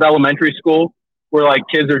 outside of elementary school, where like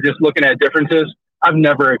kids are just looking at differences, I've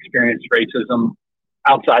never experienced racism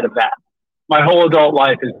outside of that. My whole adult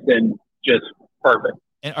life has been just perfect.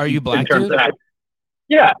 And are you black, in terms dude? of that.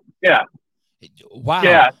 Yeah. Wow.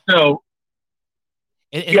 Yeah. So.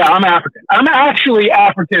 Yeah, I'm African. I'm actually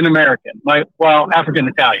African American. African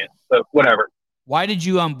Italian, but whatever. Why did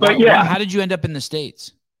you how did you end up in the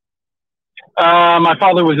States? My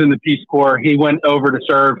father was in the Peace Corps. He went over to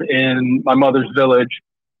serve in my mother's village.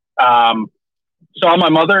 Saw my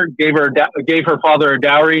mother, gave her father a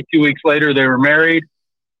dowry. 2 weeks later, they were married,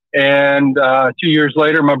 and 2 years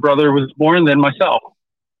later, my brother was born. Then myself.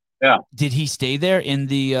 Yeah. Did he stay there in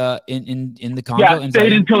the in the Congo? Yeah,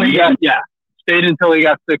 stayed until he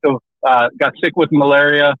got sick with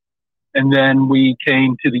malaria, and then we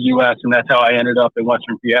came to the U.S. and that's how I ended up in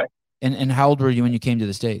Western PA. And how old were you when you came to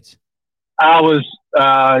the States? I was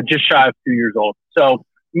just shy of 2 years old. So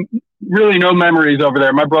really no memories over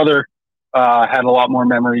there. My brother had a lot more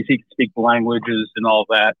memories. He could speak the languages and all of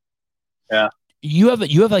that. Yeah. You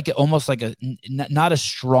have like almost like not a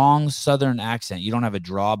strong Southern accent. You don't have a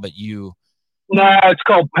draw, but you. No, it's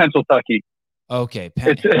called Pennsyltucky. Okay.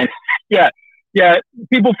 Yeah.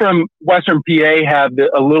 People from Western PA have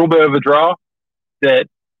a little bit of a draw that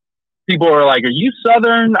people are like, are you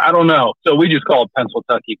Southern? I don't know. So we just call it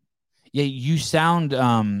Pennsyltucky. Yeah. You sound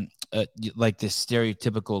like this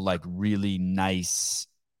stereotypical, like really nice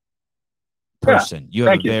person. You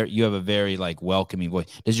have a very like welcoming voice.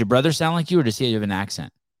 Does your brother sound like you, or does he have an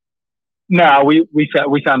accent? No, we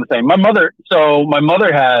sound the same. My mother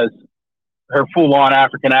has her full on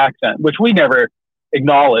African accent, which we never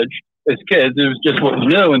acknowledged as kids. It was just what we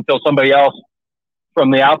knew until somebody else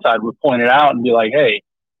from the outside would point it out and be like, "Hey,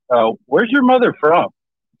 where's your mother from?"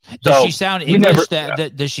 Does she sound English?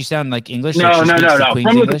 Does she sound like English? No.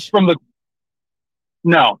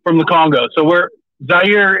 From the Congo. So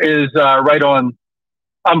Zaire is right on.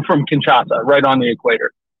 I'm from Kinshasa, right on the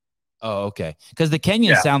equator. Oh, okay. Because the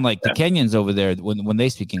Kenyans sound like the Kenyans over there when they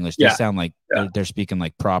speak English, they sound like they're speaking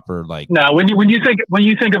like proper like. No, when you think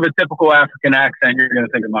of a typical African accent, you're going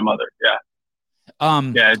to think of my mother.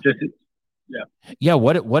 Yeah. Yeah.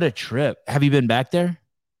 What a trip. Have you been back there?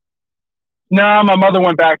 No, my mother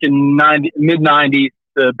went back in mid-90s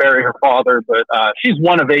to bury her father, but she's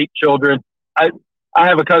one of 8 children. I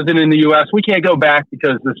have a cousin in the U.S. We can't go back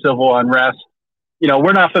because of the civil unrest. You know,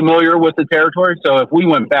 we're not familiar with the territory, so if we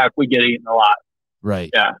went back, we get eaten a lot.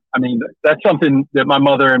 Right. Yeah. I mean, that's something that my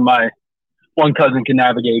mother and my one cousin can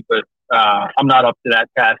navigate, but I'm not up to that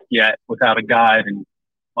task yet without a guide and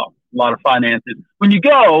a lot of finances. When you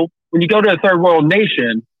go to a third world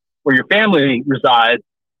nation where your family resides,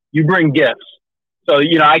 you bring gifts. So,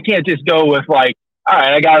 you know, I can't just go with like, all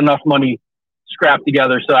right, I got enough money scrapped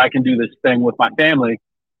together so I can do this thing with my family.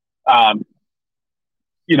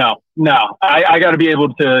 You know, no, I got to be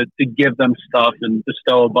able to give them stuff and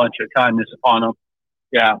bestow a bunch of kindness upon them.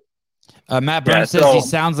 Yeah. Matt Burns says he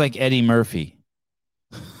sounds like Eddie Murphy.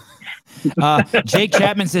 Jake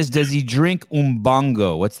Chapman says, does he drink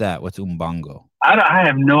umbongo? What's that? What's umbongo? I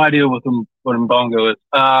have no idea what umbongo is.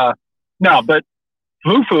 No, but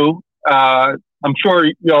fufu, I'm sure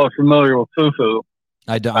y'all are familiar with fufu.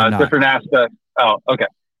 I don't. Different aspects. Oh, okay.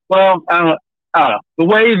 Well, I don't know. The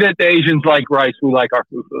way that the Asians like rice, we like our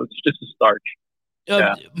fufu. It's just a starch.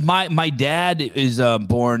 My dad is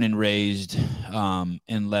born and raised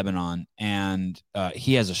in Lebanon, and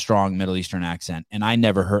he has a strong Middle Eastern accent, and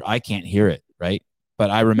I can't hear it, right? But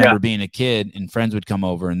I remember being a kid, and friends would come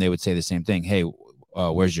over, and they would say the same thing. Hey,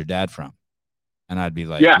 where's your dad from? And I'd be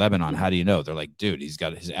like, Lebanon. How do you know? They're like, dude, he's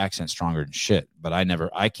got his accent stronger than shit. But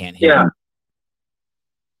I can't hear him.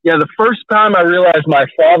 Yeah, the first time I realized my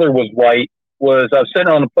father was white was I was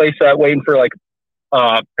sitting on a playset waiting for like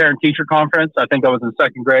parent-teacher conference. I think I was in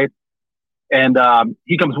 2nd grade. And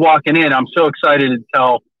he comes walking in. I'm so excited to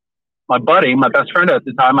tell my buddy, my best friend at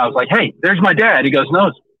the time, I was like, hey, there's my dad. He goes, no,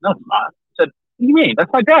 it's not. I said, what do you mean?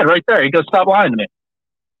 That's my dad right there. He goes, stop lying to me.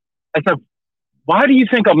 I said, why do you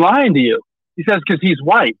think I'm lying to you? He says, because he's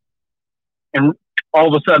white. And all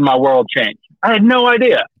of a sudden, my world changed. I had no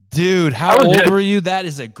idea. Dude, how old were you? That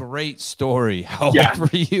is a great story. How old were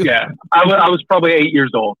you? Yeah, I was probably 8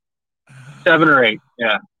 years old. 7 or 8,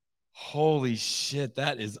 yeah. Holy shit,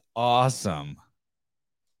 that is awesome.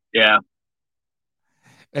 Yeah.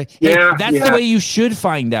 Hey, that's the way you should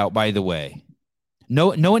find out, by the way. No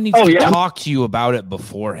one needs to talk to you about it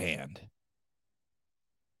beforehand.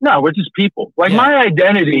 No, we're just people. Like my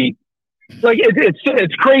identity, like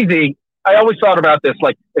it's crazy. I always thought about this.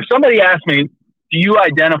 Like if somebody asked me, do you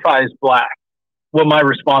identify as black? What my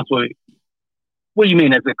response would be, what do you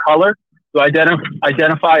mean, as a color? Do I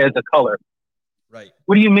identify as a color? Right.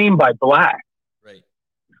 What do you mean by black? Right.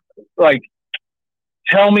 Like,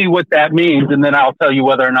 tell me what that means, and then I'll tell you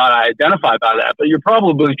whether or not I identify by that. But you're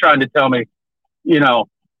probably trying to tell me, you know,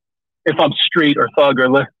 if I'm street or thug or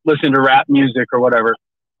listen to rap music or whatever.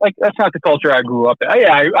 Like, that's not the culture I grew up in.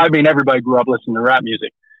 I mean, everybody grew up listening to rap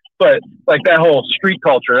music, but like that whole street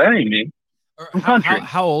culture, that ain't me. I'm country.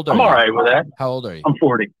 How old are I'm you? all right with that. How old are you? I'm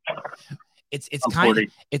 40. It's I'm kind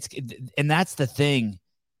 40. of, and that's the thing.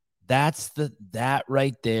 That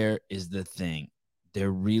right there is the thing. There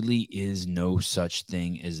really is no such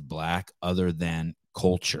thing as black other than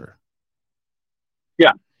culture.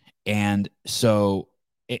 Yeah. And so,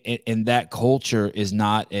 and that culture is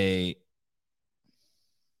not there's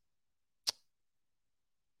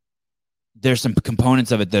some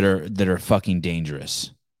components of it that are fucking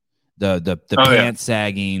dangerous. The pants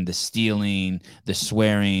sagging, the stealing, the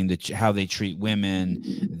swearing, how they treat women,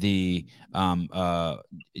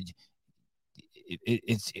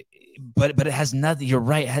 but it has nothing. You're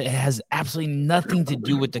right. It has absolutely nothing to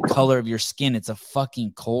do with the color of your skin. It's a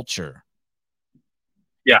fucking culture.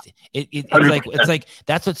 Yeah. It's like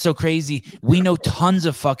that's what's so crazy. We know tons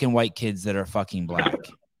of fucking white kids that are fucking black.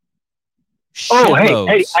 Oh,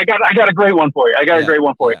 hey, I got a great one for you. A great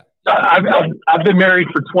one for you. I've been married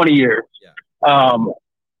for 20 years. Yeah.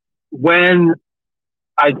 When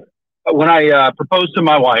I proposed to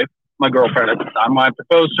my wife, my girlfriend at the time, I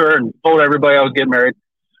proposed to her and told everybody I was getting married.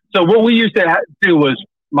 So what we used to do was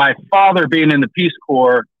my father being in the Peace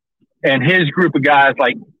Corps and his group of guys,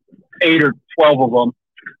 like 8 or 12 of them,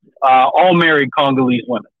 all married Congolese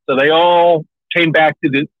women. So they all came back to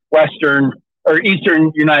the Western or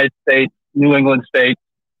Eastern United States, New England states,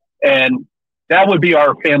 and that would be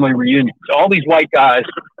our family reunion. So all these white guys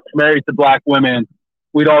married to black women,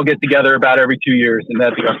 we'd all get together about every 2 years, and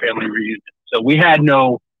that'd be our family reunion. So we had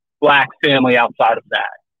no black family outside of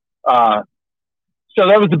that. So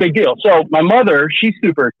that was a big deal. So my mother, she's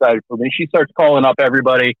super excited for me. She starts calling up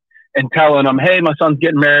everybody and telling them, hey, my son's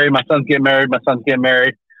getting married. My son's getting married. My son's getting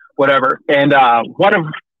married, whatever. And one of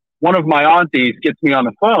my aunties gets me on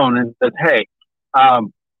the phone and says, hey,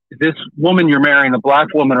 is this woman you're marrying a black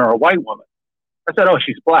woman or a white woman? I said, oh,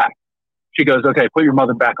 she's black. She goes, okay, put your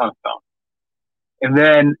mother back on the phone. And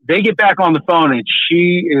then they get back on the phone and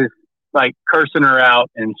she is like cursing her out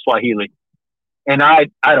in Swahili. And I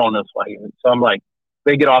don't know Swahili. So I'm like,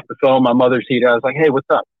 they get off the phone. My mother's heated. I was like, hey, what's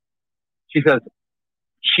up? She says,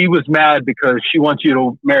 she was mad because she wants you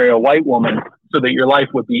to marry a white woman so that your life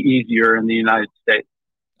would be easier in the United States.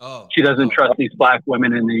 She doesn't trust these black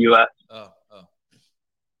women in the U.S.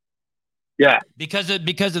 Yeah. Because of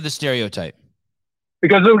the stereotype.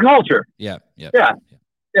 Because of the culture. Yeah. Hey,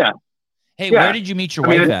 Yeah. where did you meet your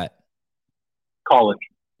wife at? College.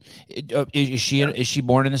 Is she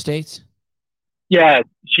born in the States? Yeah,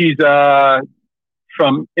 she's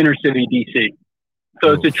from inner city DC.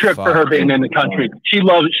 So it's a trip for her being in the country. She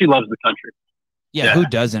loves the country. Yeah, who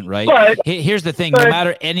doesn't, right? But- Here's the thing: no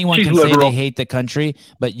matter anyone she's can say liberal. they hate the country,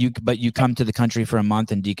 but you come to the country for a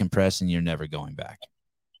month and decompress, and you're never going back.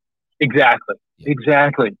 Exactly.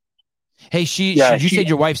 Hey, you said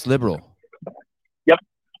your wife's liberal. Yep.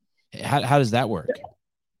 How does that work?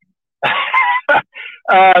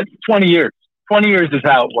 20 years. 20 years is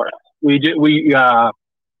how it works. We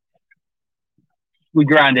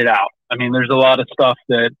grind it out. I mean, there's a lot of stuff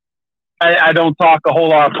that I don't talk a whole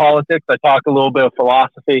lot of politics. I talk a little bit of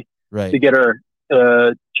philosophy to get her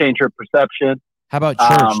to change her perception. How about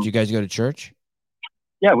church? Do you guys go to church?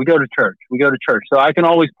 Yeah, we go to church. So I can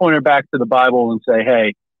always point her back to the Bible and say,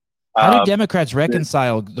 hey. How do Democrats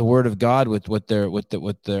reconcile the Word of God with what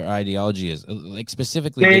their ideology is? Like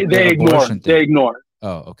specifically, they ignore. They ignore.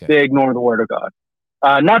 Oh, okay. They ignore the Word of God.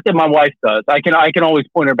 Not that my wife does. I can always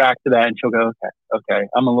point her back to that, and she'll go, okay.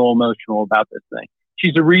 I'm a little emotional about this thing.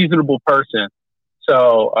 She's a reasonable person.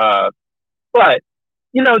 So, but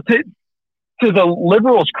to the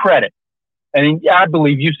liberals' credit, and I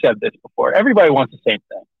believe you said this before. Everybody wants the same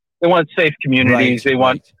thing. They want safe communities. They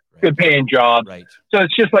want good paying jobs. Right. So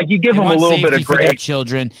it's just like you give them a little bit of for their grace.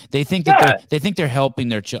 children. They think that they think they're helping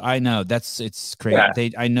their children. I know it's crazy. Yeah.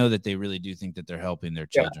 I know that they really do think that they're helping their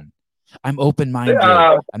children. I'm open-minded.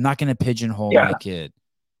 I'm not going to pigeonhole my kid.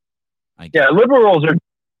 Liberals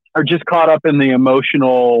are just caught up in the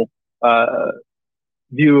emotional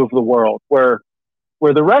view of the world, where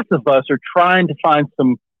the rest of us are trying to find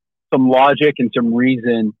some logic and some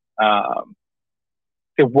reason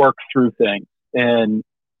to work through things and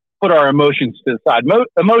put our emotions to the side.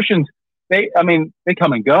 Emotions, they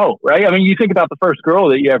come and go, right? I mean, you think about the first girl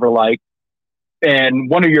that you ever liked, and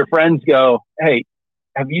one of your friends go, hey,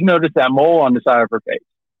 have you noticed that mole on the side of her face?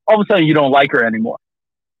 All of a sudden, you don't like her anymore.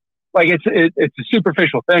 Like it's a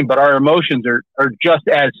superficial thing, but our emotions are just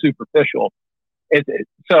as superficial.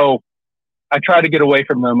 So I try to get away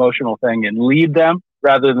from the emotional thing and lead them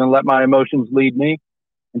rather than let my emotions lead me.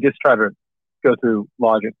 and just try to go through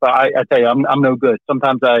logic. But I tell you, I'm no good.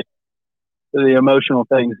 Sometimes the emotional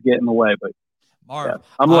things get in the way, but Marv, yeah,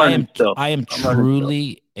 I'm learning still. I am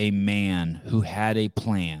truly a man who had a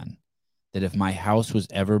plan that if my house was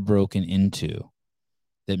ever broken into,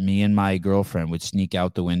 that me and my girlfriend would sneak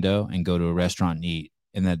out the window and go to a restaurant and eat,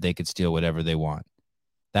 and that they could steal whatever they want.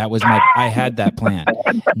 That was I had that plan.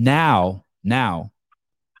 Now,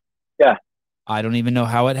 yeah, I don't even know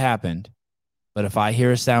how it happened, but if I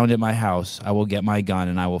hear a sound at my house, I will get my gun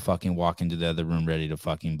and I will fucking walk into the other room ready to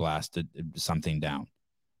fucking blast something down,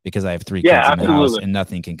 because I have 3 kids in the house and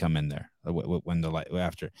nothing can come in there when the light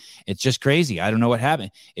after. It's just crazy. I don't know what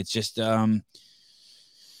happened. It's just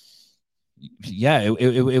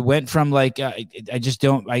it went from like I just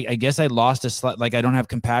don't. I guess I lost like I don't have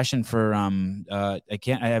compassion for I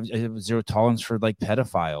have zero tolerance for like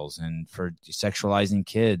pedophiles and for sexualizing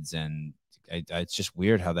kids, and it's just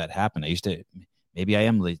weird how that happened. Maybe I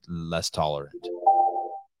am less tolerant.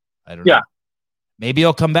 I don't know. Maybe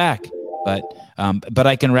I'll come back, but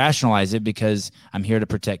I can rationalize it because I'm here to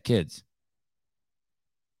protect kids.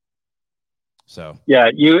 So yeah,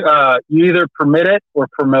 you either permit it or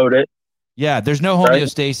promote it. Yeah, there's no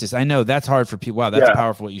homeostasis. Right? I know that's hard for people. Wow, that's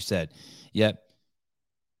powerful what you said. Yep.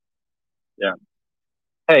 Yeah.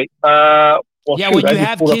 Hey, well, when you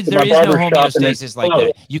have kids, there is no homeostasis like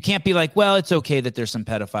that. You can't be like, well, it's okay that there's some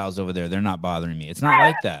pedophiles over there. They're not bothering me. It's not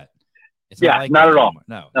like that. It's not like not that at all. Anymore.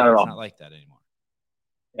 No, not at all. It's not like that anymore.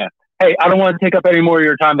 Yeah. Hey, I don't want to take up any more of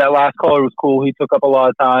your time. That last caller was cool. He took up a lot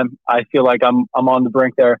of time. I feel like I'm on the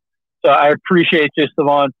brink there. So I appreciate you,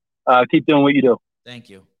 Savon. Keep doing what you do. Thank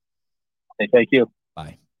you. Hey, thank you.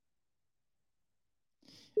 Bye.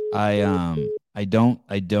 I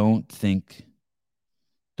don't think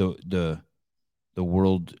the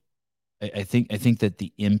world. I think that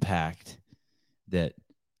the impact that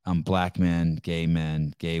black men, gay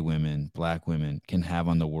women, black women can have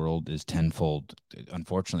on the world is tenfold.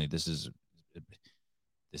 Unfortunately, this is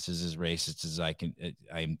as racist as I can.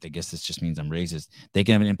 I guess this just means I'm racist. They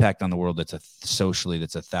can have an impact on the world that's socially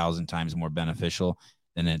 1,000 times more beneficial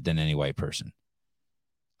than any white person.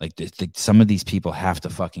 Like some of these people have to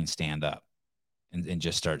fucking stand up and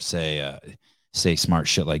just start say smart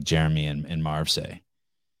shit like Jeremy and Marv say,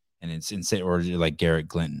 and say, or like Garrett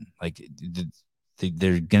Clinton. Like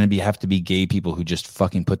they're gonna have to be gay people who just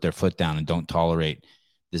fucking put their foot down and don't tolerate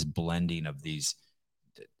this blending of these,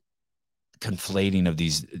 conflating of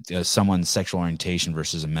these someone's sexual orientation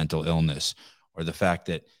versus a mental illness, or the fact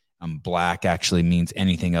that black actually means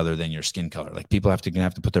anything other than your skin color. Like people gonna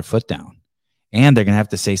have to put their foot down, and they're gonna have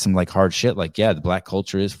to say some like hard shit. Like, yeah, the black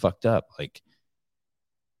culture is fucked up. Like,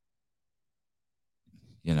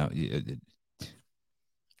 you know,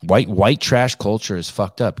 white trash culture is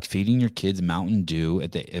fucked up. Feeding your kids Mountain Dew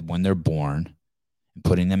when they're born and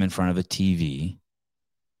putting them in front of a TV.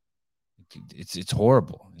 It's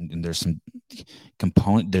horrible. And there's some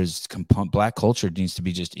black culture needs to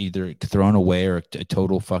be just either thrown away or a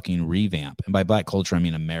total fucking revamp. And by black culture, I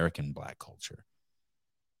mean American black culture.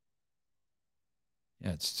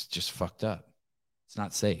 Yeah, it's just fucked up. It's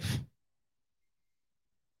not safe.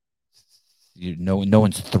 No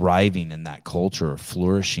one's thriving in that culture or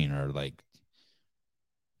flourishing or like,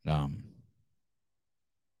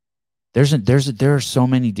 there are so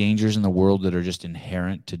many dangers in the world that are just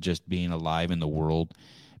inherent to just being alive in the world,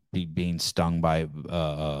 being stung by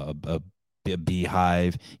a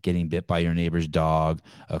beehive, getting bit by your neighbor's dog,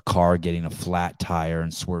 a car getting a flat tire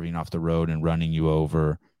and swerving off the road and running you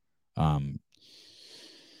over.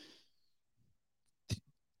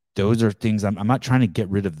 Those are things. I'm not trying to get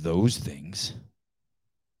rid of those things.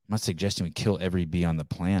 I'm not suggesting we kill every bee on the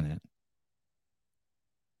planet.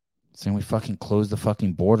 Saying we fucking close the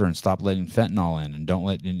fucking border and stop letting fentanyl in, and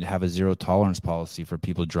don't have a zero tolerance policy for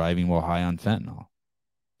people driving while high on fentanyl.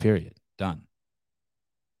 Period. Done.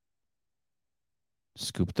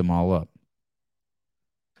 Scoop them all up.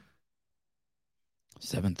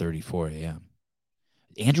 7:34 a.m.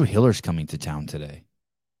 Andrew Hiller's coming to town today.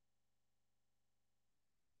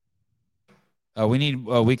 We need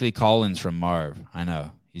weekly call-ins from Marv. I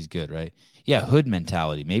know. He's good, right? Yeah, hood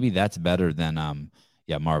mentality. Maybe that's better than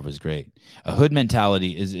yeah, Marv was great. A hood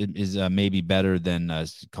mentality is maybe better than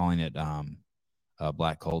calling it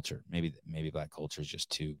black culture. Maybe black culture is just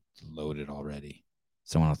too loaded already.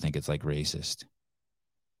 Someone will think it's like racist.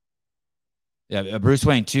 Yeah, Bruce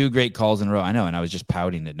Wayne, 2 great calls in a row. I know, and I was just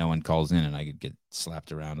pouting that no one calls in, and I could get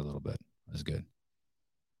slapped around a little bit. It was good.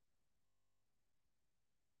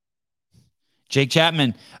 Jake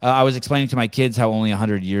Chapman, I was explaining to my kids how only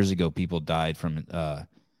 100 years ago people died from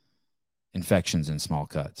infections in small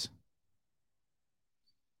cuts.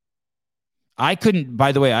 I couldn't.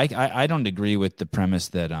 By the way, I don't agree with the premise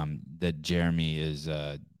that that Jeremy is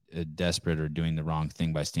desperate or doing the wrong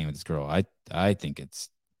thing by staying with this girl. I think it's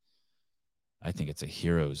a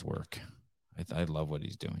hero's work. I love what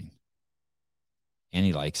he's doing, and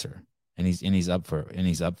he likes her, and he's up for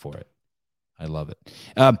it. I love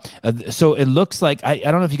it. So it looks like I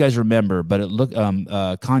don't know if you guys remember, but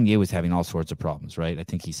Kanye was having all sorts of problems, right? I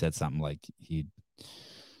think he said something like he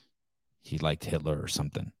liked Hitler or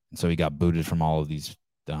something, and so he got booted from all of these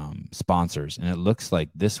sponsors. And it looks like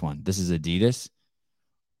this is Adidas.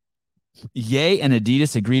 Ye and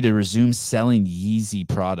Adidas agreed to resume selling Yeezy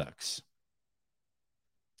products.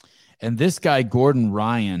 And this guy, Gordon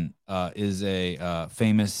Ryan, is a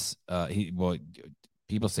famous,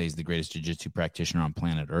 people say he's the greatest jiu-jitsu practitioner on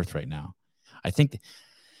planet Earth right now. I think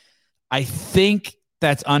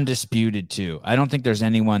that's undisputed too. I don't think there's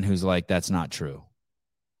anyone who's like, that's not true.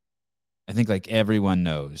 I think like everyone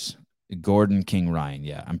knows Gordon King Ryan.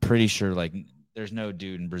 Yeah, I'm pretty sure like there's no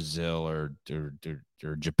dude in Brazil or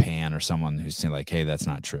Japan or someone who's saying like, hey, that's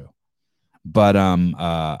not true. But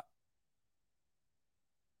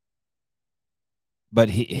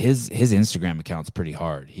his Instagram account's pretty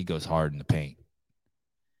hard. He goes hard in the paint.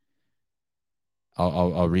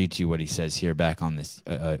 I'll read to you what he says here back on this.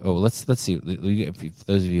 Let's see. If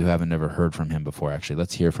those of you who haven't ever heard from him before, actually,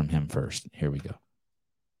 let's hear from him first. Here we go.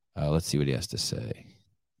 Let's see what he has to say.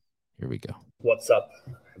 Here we go. What's up,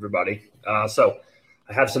 everybody? So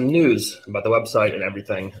I have some news about the website and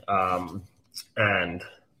everything. And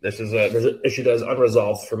there's an issue that is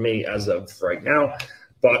unresolved for me as of right now.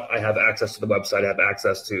 But I have access to the website. I have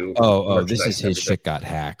access to this is his shit got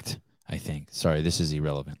hacked, I think. Sorry, this is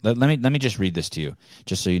irrelevant. Let me just read this to you,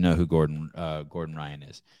 just so you know who Gordon Ryan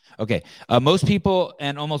is. Okay, most people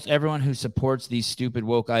and almost everyone who supports these stupid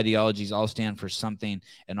woke ideologies all stand for something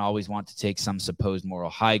and always want to take some supposed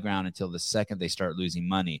moral high ground until the second they start losing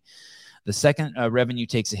money. The second revenue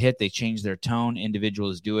takes a hit, they change their tone.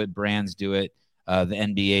 Individuals do it, brands do it. The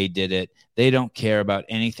NBA did it. They don't care about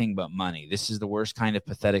anything but money. This is the worst kind of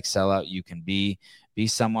pathetic sellout you can be. Be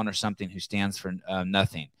someone or something who stands for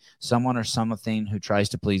nothing. Someone or something who tries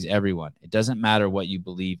to please everyone. It doesn't matter what you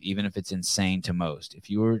believe, even if it's insane to most. If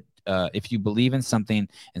you believe in something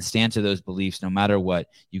and stand to those beliefs, no matter what,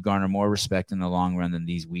 you garner more respect in the long run than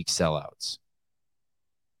these weak sellouts.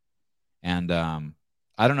 And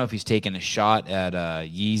I don't know if he's taking a shot at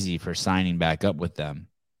Yeezy for signing back up with them.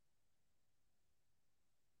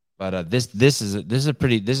 But this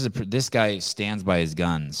guy stands by his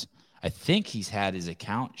guns. I think he's had his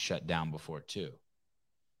account shut down before too.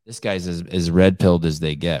 This guy's as red pilled as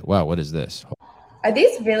they get. Wow, what is this? Are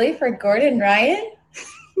these really for Gordon Ryan?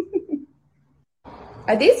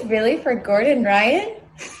 Are these really for Gordon Ryan?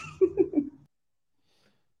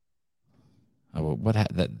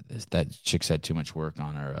 That chick's had too much work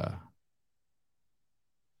on her.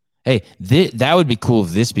 Hey, that would be cool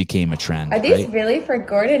if this became a trend. Are these really for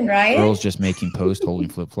Gordon Ryan? Girls just making posts holding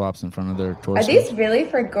flip-flops in front of their torso. Are these really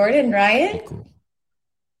for Gordon Ryan? Cool.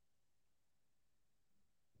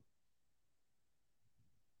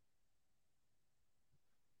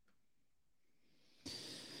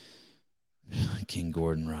 King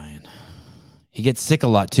Gordon Ryan. He gets sick a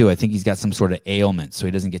lot too. I think he's got some sort of ailment, so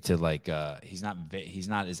he doesn't get to like. He's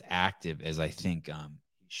not as active as I think he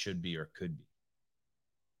should be or could be.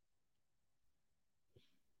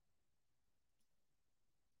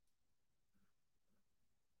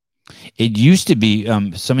 It used to be,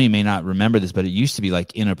 some of you may not remember this, but it used to be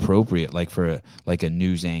like inappropriate, like for a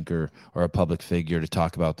news anchor or a public figure to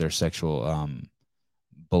talk about their sexual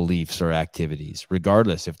beliefs or activities,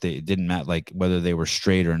 regardless if it didn't matter, like whether they were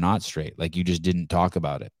straight or not straight. Like you just didn't talk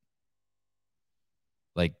about it.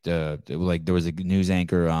 Like there was a news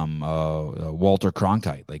anchor, Walter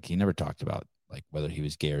Cronkite. Like he never talked about like whether he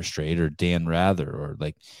was gay or straight, or Dan Rather, or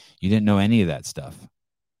like you didn't know any of that stuff.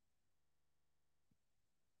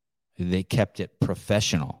 They kept it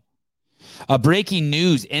professional. Breaking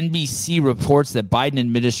news, NBC reports that Biden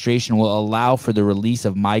administration will allow for the release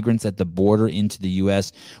of migrants at the border into the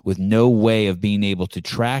U.S. with no way of being able to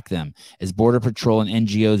track them, as Border Patrol and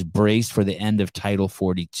NGOs brace for the end of Title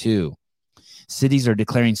 42. Cities are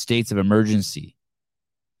declaring states of emergency.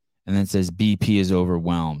 And then it says BP is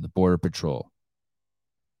overwhelmed, the Border Patrol.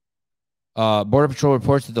 Border Patrol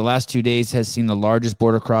reports that the last 2 days has seen the largest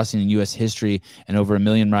border crossing in U.S. history, and over 1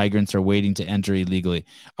 million migrants are waiting to enter illegally.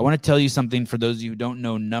 I want to tell you something for those of you who don't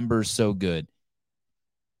know numbers so good.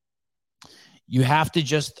 You have to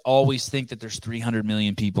just always think that there's 300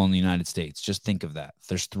 million people in the United States. Just think of that.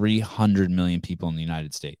 There's 300 million people in the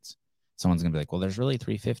United States. Someone's going to be like, well, there's really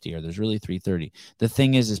 350 or there's really 330. The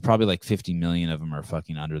thing is probably like 50 million of them are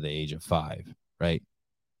fucking under the age of 5, right?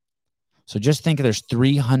 So just think there's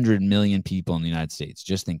 300 million people in the United States.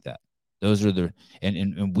 Just think that. Those are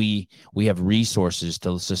and we have resources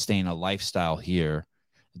to sustain a lifestyle here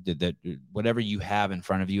that whatever you have in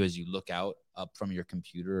front of you as you look up from your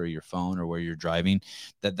computer or your phone or where you're driving,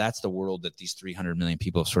 that's the world that these 300 million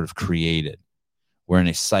people have sort of created. We're in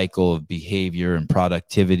a cycle of behavior and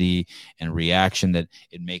productivity and reaction that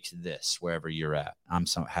it makes this wherever you're at.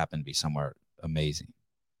 Happen to be somewhere amazing.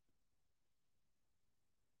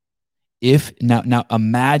 Now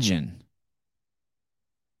imagine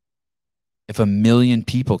if 1 million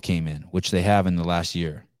people came in, which they have in the last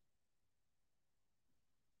year.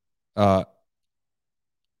 Who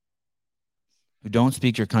don't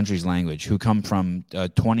speak your country's language, who come from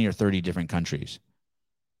 20 or 30 different countries,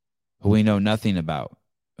 who we know nothing about,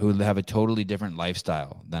 who have a totally different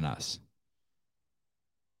lifestyle than us,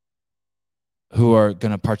 who are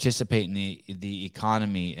going to participate in the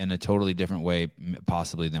economy in a totally different way,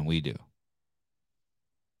 possibly than we do.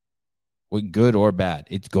 Good or bad,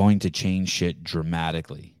 it's going to change shit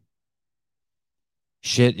dramatically.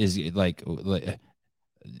 Shit is like it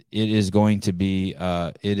is going to be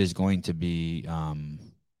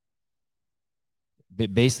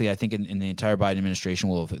basically, I think in the entire Biden administration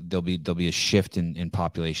there'll be a shift in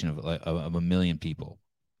population of 1 million people,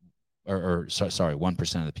 or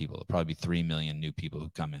 1% of the people. It'll probably be 3 million new people who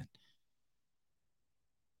come in.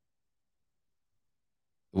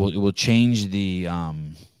 It will change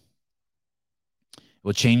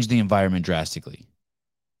the environment drastically.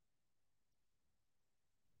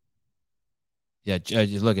 Yeah,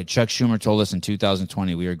 look at Chuck Schumer told us in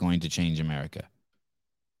 2020 we are going to change America.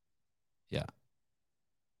 Yeah.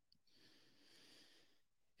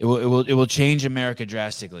 It will change America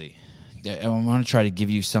drastically. I want to try to give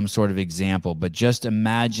you some sort of example, but just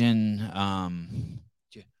imagine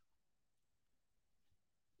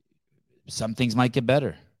some things might get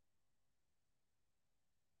better.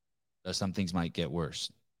 Some things might get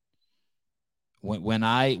worse. When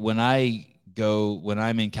I'm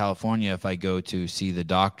in California, if I go to see the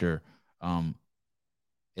doctor,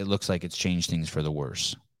 it looks like it's changed things for the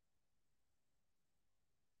worse.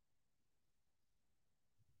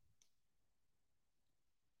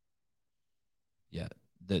 Yeah,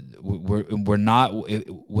 we're not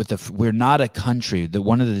a country.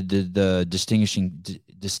 One of the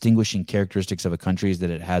distinguishing characteristics of a country is that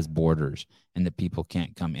it has borders and that people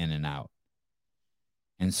can't come in and out.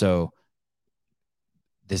 And so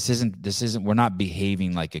we're not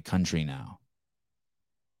behaving like a country now.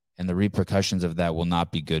 And the repercussions of that will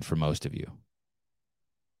not be good for most of you.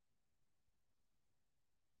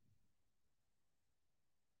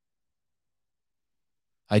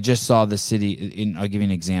 I just saw the city, I'll give you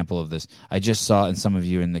an example of this. I just saw, and some of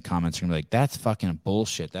you in the comments are going to be like, that's fucking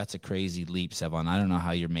bullshit. That's a crazy leap, Sevan. I don't know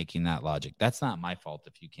how you're making that logic. That's not my fault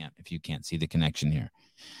if you can't see the connection here.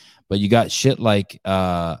 But you got shit like,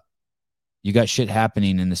 you got shit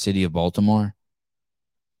happening in the city of Baltimore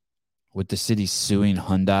with the city suing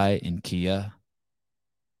Hyundai and Kia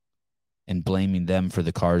and blaming them for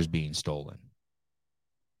the cars being stolen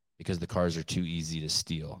because the cars are too easy to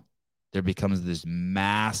steal. There becomes this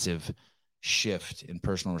massive shift in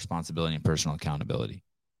personal responsibility and personal accountability.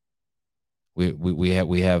 We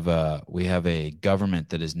have a government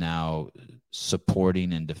that is now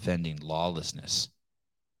supporting and defending lawlessness.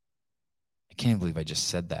 I can't believe I just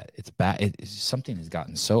said that. It's bad. Something has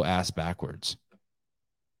gotten so ass backwards.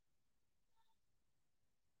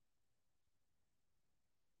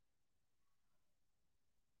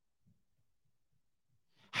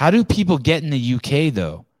 How do people get in the UK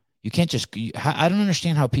though? You can't just, I don't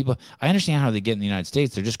understand how I understand how they get in the United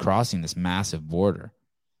States. They're just crossing this massive border.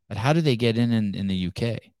 But how do they get in the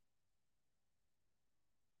UK?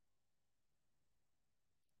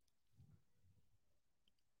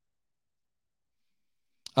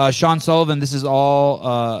 Sean Sullivan, this is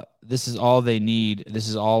all they need. This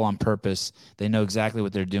is all on purpose. They know exactly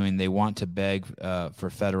what they're doing. They want to beg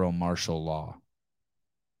for federal martial law.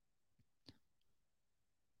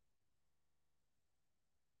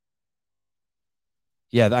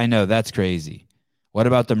 Yeah, I know. That's crazy. What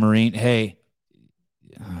about the Marine? Hey,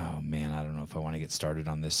 oh, man, I don't know if I want to get started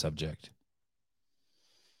on this subject.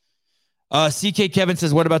 CK Kevin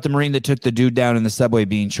says, what about the Marine that took the dude down in the subway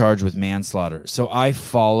being charged with manslaughter? So I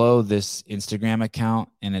follow this Instagram account,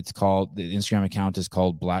 and the Instagram account is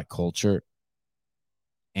called Black Culture.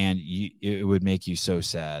 And it would make you so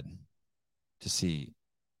sad to see.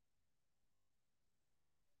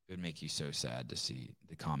 It would make you so sad to see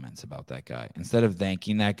the comments about that guy. Instead of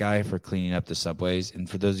thanking that guy for cleaning up the subways, and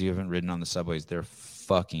for those of you who haven't ridden on the subways, they're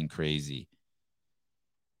fucking crazy.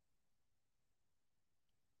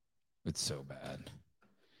 It's so bad.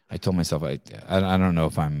 I told myself I don't know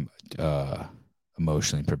if I'm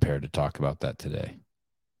emotionally prepared to talk about that today.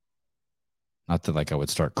 Not that like I would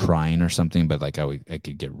start crying or something, but like I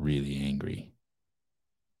could get really angry.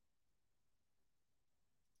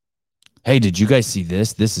 Hey, did you guys see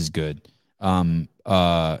this? This is good. With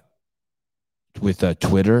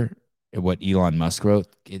Twitter, what Elon Musk wrote.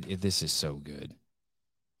 This is so good.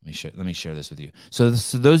 Let me share this with you. So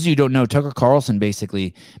those of you who don't know, Tucker Carlson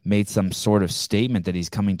basically made some sort of statement that he's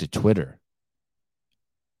coming to Twitter.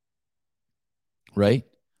 Right?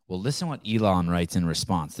 Well, listen what Elon writes in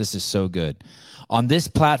response. This is so good. On this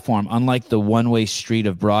platform, unlike the one-way street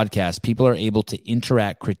of broadcast, people are able to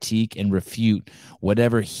interact, critique, and refute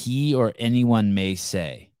whatever he or anyone may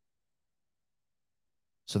say.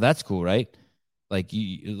 So that's cool, right? Like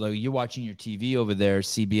you're watching your TV over there,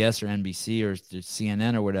 CBS or NBC or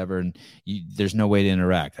CNN or whatever, and there's no way to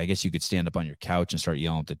interact. I guess you could stand up on your couch and start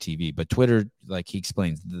yelling at the TV. But Twitter, like he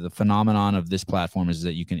explains, the phenomenon of this platform is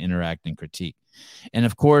that you can interact and critique. And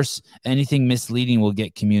of course, anything misleading will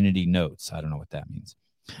get community notes. I don't know what that means.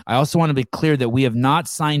 I also want to be clear that we have not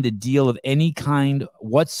signed a deal of any kind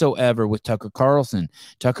whatsoever with Tucker Carlson.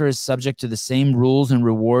 Tucker is subject to the same rules and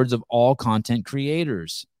rewards of all content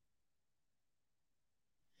creators.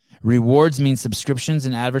 Rewards mean subscriptions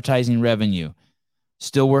and advertising revenue.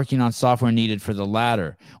 Still working on software needed for the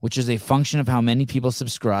latter, which is a function of how many people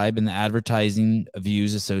subscribe and the advertising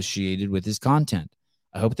views associated with his content.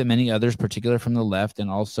 I hope that many others, particularly from the left,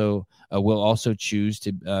 and also will also choose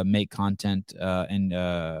to make content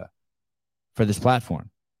for this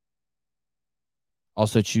platform.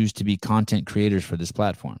 Also choose to be content creators for this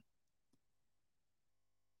platform.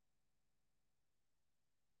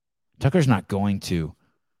 Tucker's not going to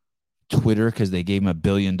Twitter because they gave him $1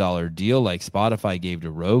 billion deal like Spotify gave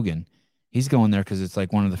to Rogan. He's going there because it's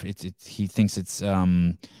like one of the. He thinks it's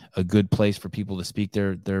a good place for people to speak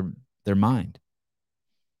their mind.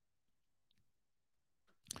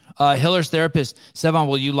 Hiller's therapist, Sevan,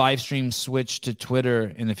 will you live stream switch to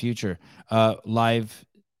Twitter in the future? Live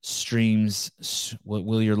streams,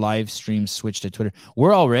 will your live streams switch to Twitter?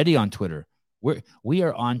 We're already on Twitter. We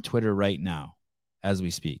are on Twitter right now as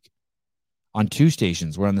we speak. On 2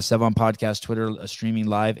 stations. We're on the Sevan Podcast Twitter streaming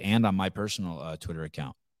live and on my personal Twitter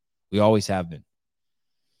account. We always have been.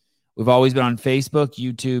 We've always been on Facebook,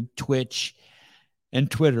 YouTube, Twitch,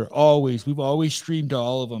 and Twitter. Always. We've always streamed to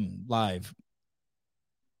all of them live.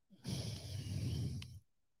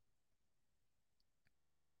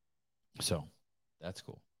 So that's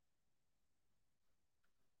cool.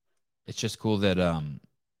 It's just cool that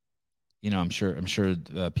I'm sure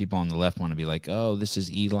people on the left want to be like, oh, this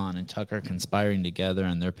is Elon and Tucker conspiring together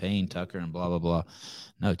and they're paying Tucker and blah, blah, blah.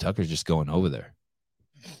 No, Tucker's just going over there.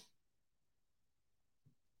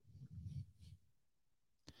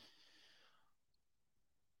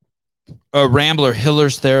 Rambler,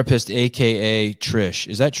 Hiller's therapist, a.k.a. Trish.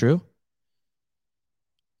 Is that true?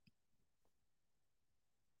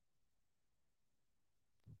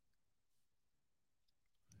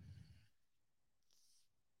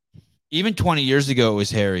 Even 20 years ago, it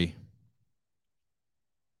was hairy.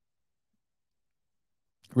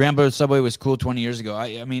 Rambo Subway was cool 20 years ago.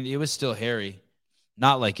 I mean, it was still hairy.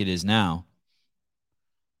 Not like it is now.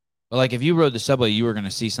 But like if you rode the subway, you were going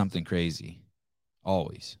to see something crazy.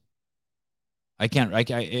 Always.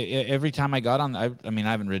 Every time I got on, I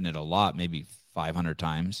haven't ridden it a lot, maybe 500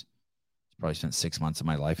 times. Probably spent 6 months of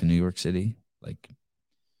my life in New York City, like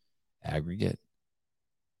aggregate.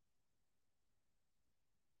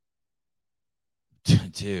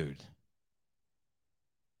 Dude,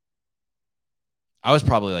 I was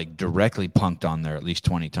probably like directly punked on there at least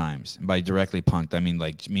 20 times. And by directly punked, I mean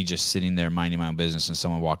like me just sitting there minding my own business and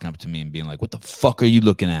someone walking up to me and being like, what the fuck are you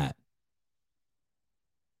looking at?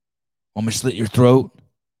 Want me to slit your throat?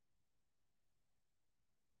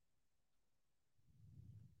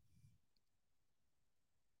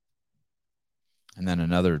 And then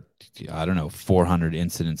another, 400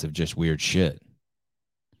 incidents of just weird shit.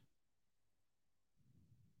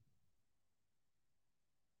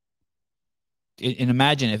 And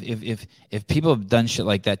imagine if people have done shit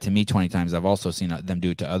like that to me 20 times, I've also seen them do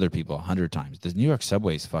it to other people 100 times. The New York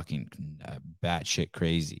subway is fucking batshit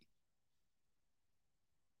crazy.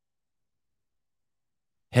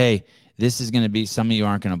 Hey, this is going to be, some of you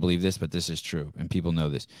aren't going to believe this, but this is true, and people know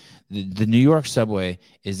this. The New York subway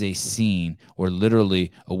is a scene where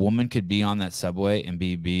literally a woman could be on that subway and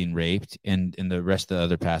be being raped, and the rest of the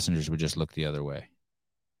other passengers would just look the other way.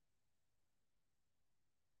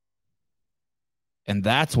 And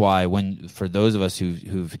that's why for those of us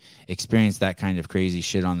who've experienced that kind of crazy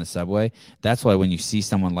shit on the subway, that's why when you see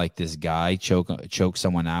someone like this guy choke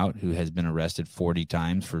someone out who has been arrested 40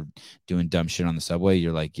 times for doing dumb shit on the subway,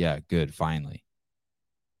 you're like, yeah, good, finally.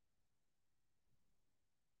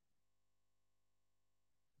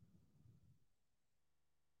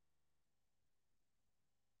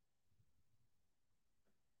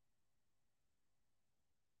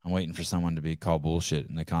 I'm waiting for someone to be called bullshit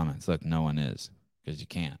in the comments. Look, no one is, because you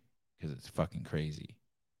can't, because it's fucking crazy.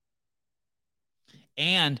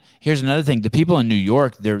 And here's another thing: the people in New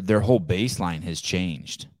York, their whole baseline has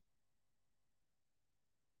changed.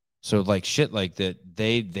 So like shit like that,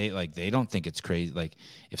 they don't think it's crazy. Like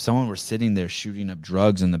if someone were sitting there shooting up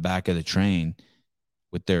drugs in the back of the train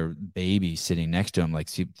with their baby sitting next to them,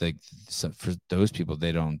 for those people,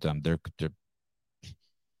 they don't. They're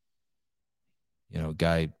a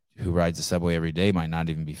guy who rides the subway every day might not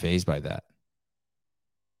even be fazed by that.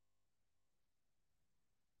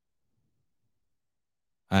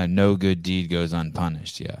 No good deed goes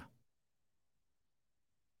unpunished. Yeah.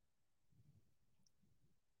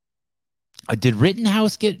 Did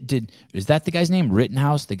Rittenhouse is that the guy's name?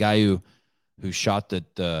 Rittenhouse, the guy who shot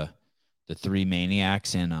the three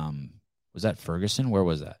maniacs in was that Ferguson? Where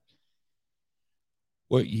was that?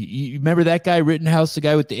 What you remember that guy Rittenhouse, the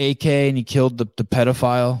guy with the AK, and he killed the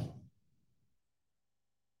pedophile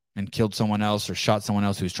and killed someone else or shot someone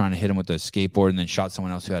else who was trying to hit him with a skateboard and then shot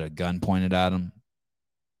someone else who had a gun pointed at him.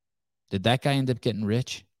 Did that guy end up getting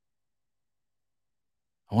rich?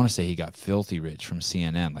 I want to say he got filthy rich from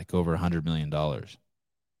CNN, like over $100 million.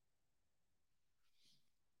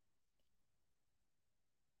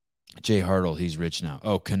 Jay Hartle, he's rich now.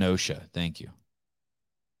 Oh, Kenosha. Thank you.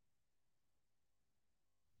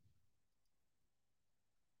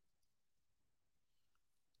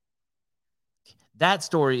 That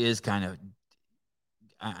story is kind of,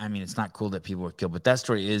 I mean, it's not cool that people were killed, but that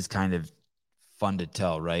story is kind of fun to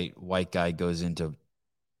tell, right? White guy goes into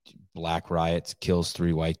black riots, kills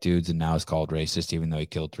 3 white dudes, and now is called racist, even though he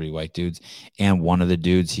killed 3 white dudes. And one of the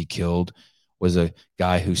dudes he killed was a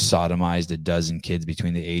guy who sodomized a dozen kids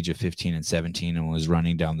between the age of 15 and 17 and was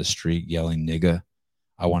running down the street yelling, "Nigga,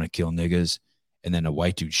 I want to kill niggas." And then a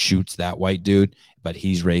white dude shoots that white dude, but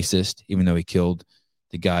he's racist, even though he killed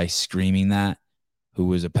the guy screaming that, who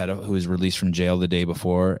was who was released from jail the day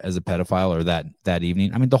before as a pedophile, or that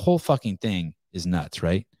evening. I mean, the whole fucking thing is nuts,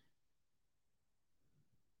 right?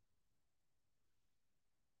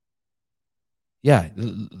 Yeah,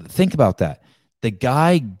 think about that. The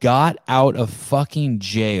guy got out of fucking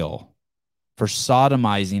jail for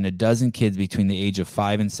sodomizing a dozen kids between the age of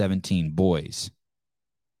 5 and 17, boys.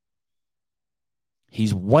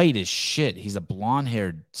 He's white as shit. He's a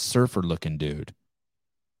blonde-haired surfer-looking dude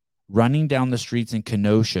running down the streets in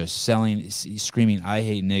Kenosha, screaming, "I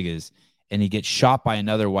hate niggas," and he gets shot by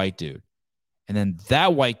another white dude. And then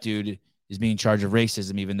that white dude is being charged of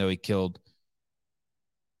racism, even though he killed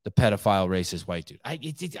the pedophile racist white dude.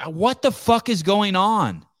 What the fuck is going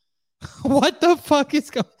on? What the fuck is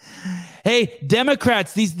going? Hey,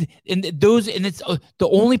 Democrats, it's the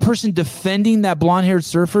only person defending that blonde-haired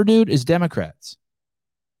surfer dude is Democrats.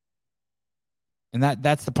 And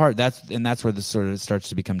that's the part that's where this sort of starts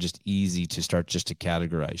to become just easy to start just to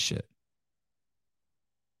categorize shit.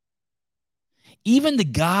 Even the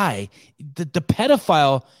guy, the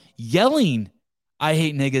pedophile yelling, "I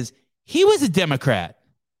hate niggas," he was a Democrat.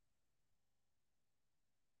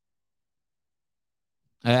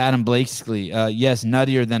 Adam Blakeslee, yes,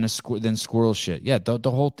 nuttier than squirrel shit. Yeah,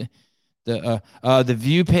 the whole thing. The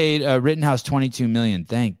View paid Rittenhouse $22 million.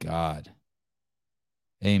 Thank God.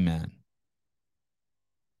 Amen.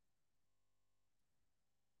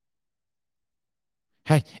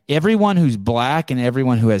 Hey, everyone who's black and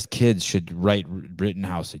everyone who has kids should write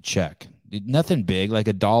Rittenhouse a check. Nothing big, like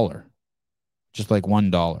 $1, just like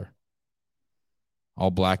 $1.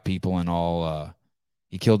 All black people and all.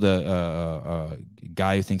 He killed a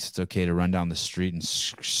guy who thinks it's okay to run down the street and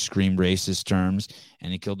scream racist terms,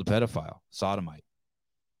 and he killed a pedophile, sodomite.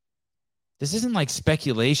 This isn't like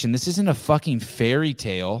speculation. This isn't a fucking fairy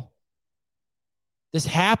tale. This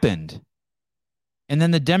happened. And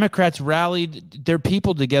then the Democrats rallied their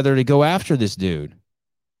people together to go after this dude.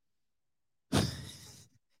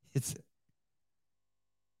 It's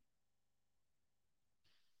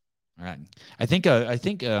all right. I think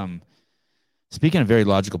speaking of very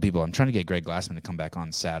logical people, I'm trying to get Greg Glassman to come back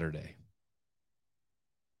on Saturday.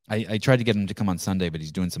 I tried to get him to come on Sunday, but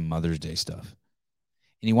he's doing some Mother's Day stuff.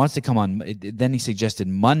 And he wants to come on. Then he suggested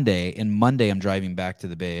Monday. And Monday, I'm driving back to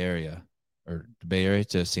the Bay Area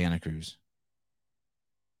to Santa Cruz.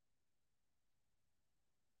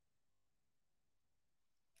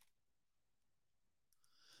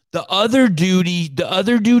 The other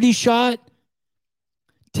duty shot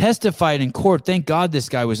testified in court. Thank God this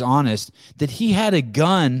guy was honest that he had a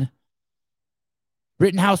gun.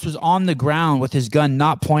 Rittenhouse was on the ground with his gun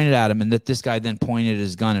not pointed at him, and that this guy then pointed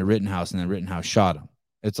his gun at Rittenhouse, and then Rittenhouse shot him.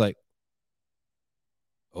 It's like,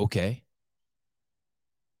 okay.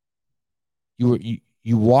 You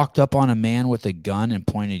walked up on a man with a gun and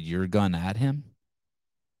pointed your gun at him?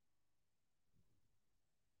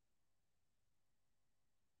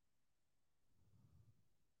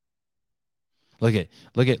 Look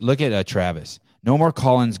at Travis. No more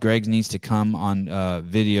Collins. Greg needs to come on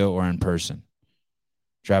video or in person.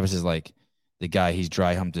 Travis is like the guy. He's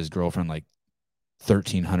dry humped his girlfriend like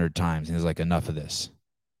 1,300 times, and he's like, enough of this.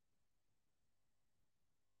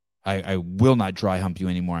 I will not dry hump you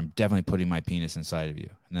anymore. I'm definitely putting my penis inside of you.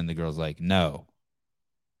 And then the girl's like, no.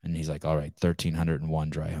 And he's like, all right, 1,301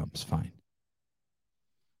 dry humps. Fine.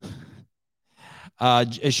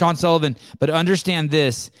 Sean Sullivan, but understand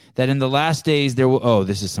this, that in the last days there will,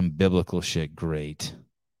 this is some biblical shit. Great.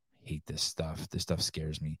 I hate this stuff. This stuff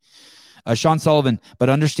scares me. Sean Sullivan,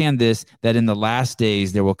 but understand this, that in the last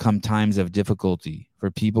days there will come times of difficulty,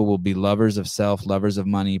 for people will be lovers of self, lovers of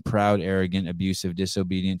money, proud, arrogant, abusive,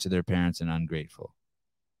 disobedient to their parents, and ungrateful.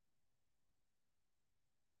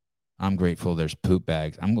 I'm grateful there's poop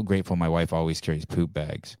bags. I'm grateful my wife always carries poop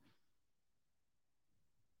bags.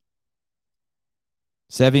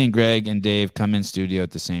 Sevi and Greg and Dave come in studio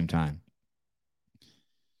at the same time.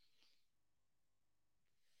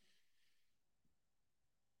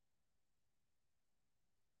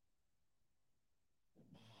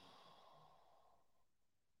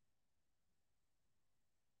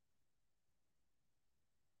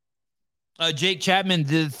 Jake Chapman,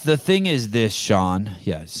 the thing is this, Sean.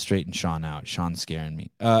 Yeah, straighten Sean out. Sean's scaring me.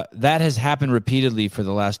 That has happened repeatedly for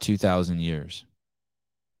the last 2,000 years.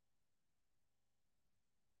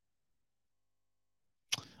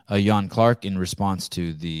 Jan Clark, in response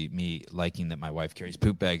to me liking that my wife carries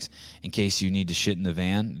poop bags in case you need to shit in the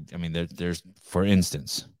van. I mean, there's for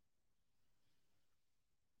instance.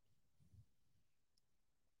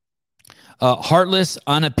 Heartless,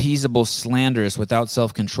 unappeasable, slanderous, without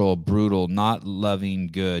self-control, brutal, not loving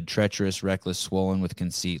good, treacherous, reckless, swollen with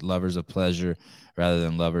conceit, lovers of pleasure rather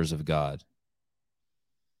than lovers of God.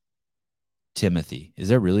 Timothy. Is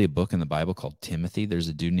there really a book in the Bible called Timothy? There's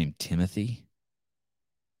a dude named Timothy.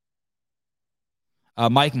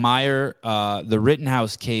 Mike Meyer, the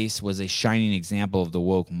Rittenhouse case was a shining example of the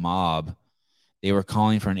woke mob. They were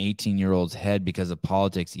calling for an 18-year-old's head because of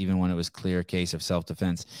politics, even when it was clear a case of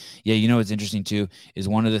self-defense. Yeah, you know what's interesting, too, is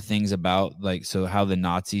one of the things about, how the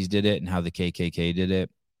Nazis did it and how the KKK did it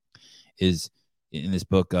is in this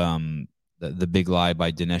book, The Big Lie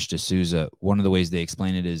by Dinesh D'Souza. One of the ways they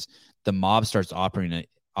explain it is the mob starts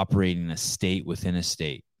operating a state within a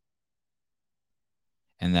state.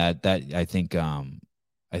 And that I think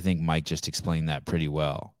Mike just explained that pretty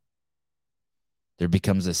well. There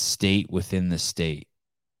becomes a state within the state.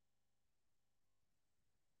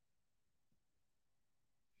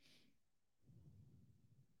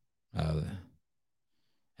 And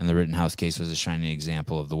the Rittenhouse case was a shining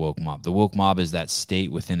example of the woke mob. The woke mob is that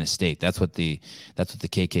state within a state. That's what the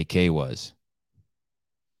KKK was.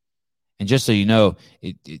 And just so you know,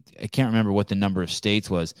 I can't remember what the number of states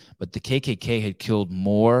was, but the KKK had killed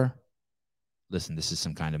more. Listen, this is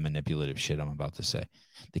some kind of manipulative shit I'm about to say.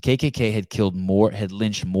 The KKK had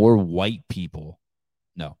lynched more white people.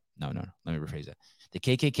 No. Let me rephrase that. The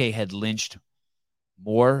KKK had lynched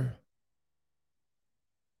more.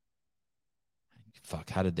 Fuck,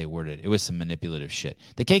 how did they word it? It was some manipulative shit.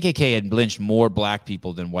 The KKK had lynched more black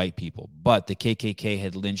people than white people, but the KKK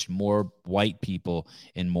had lynched more white people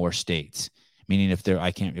in more states. Meaning if there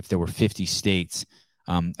were 50 states,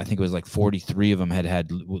 I think it was like 43 of them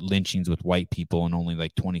had lynchings with white people, and only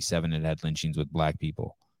like 27 had lynchings with black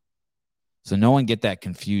people. So no one get that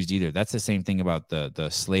confused either. That's the same thing about the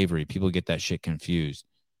slavery. People get that shit confused.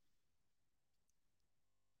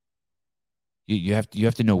 You have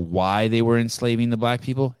to know why they were enslaving the black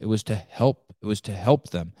people. It was to help. It was to help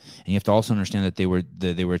them, and you have to also understand that they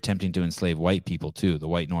were attempting to enslave white people too, the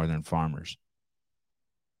white northern farmers.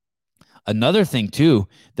 Another thing too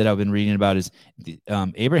that I've been reading about is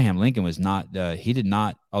Abraham Lincoln was not. He did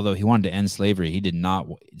not, although he wanted to end slavery, he did not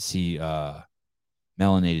see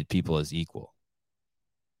melanated people as equal.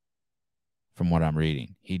 From what I'm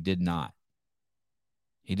reading, he did not.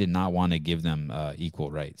 He did not want to give them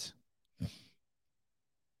equal rights.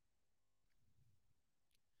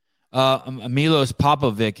 Milos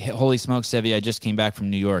Popovic, holy smokes, Sevi, I just came back from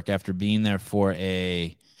New York after being there for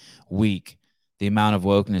a week. The amount of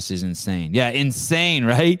wokeness is insane. Yeah, insane,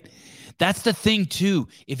 right? That's the thing too.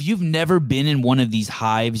 If you've never been in one of these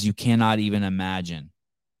hives, you cannot even imagine.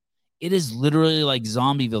 It is literally like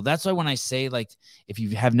Zombieville. That's why when I say, like, if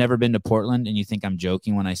you have never been to Portland and you think I'm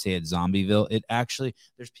joking when I say it's Zombieville, it actually,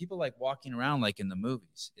 there's people like walking around like in the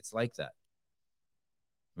movies. It's like that.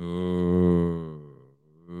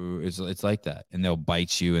 It's like that. And they'll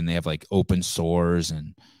bite you and they have like open sores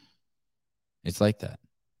and it's like that.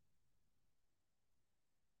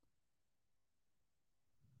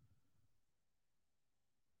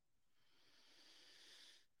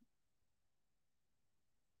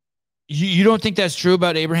 You don't think that's true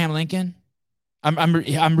about Abraham Lincoln? I'm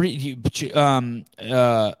reading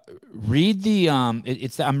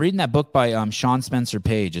that book by Sean Spencer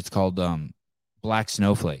Page. It's called Black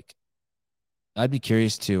Snowflake. I'd be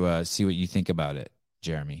curious to see what you think about it,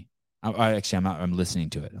 Jeremy. I'm listening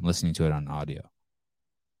to it. I'm listening to it on audio.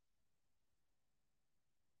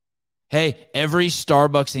 Hey, every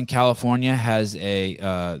Starbucks in California has a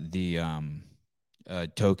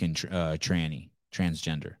token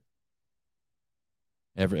transgender.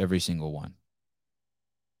 Every single one.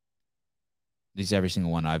 At least every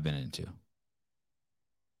single one I've been into.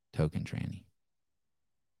 Token tranny.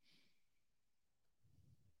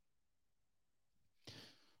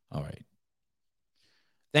 All right.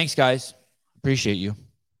 Thanks, guys. Appreciate you.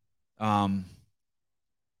 It's going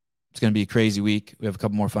to be a crazy week. We have a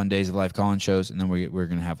couple more fun days of live call-in shows, and then we're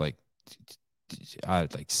going to have like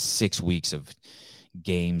 6 weeks of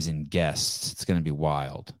games and guests. It's going to be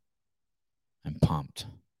wild. I'm pumped.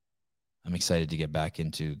 I'm excited to get back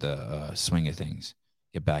into the swing of things,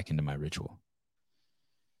 get back into my ritual.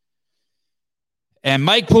 And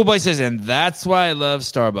Mike Poolboy says, and that's why I love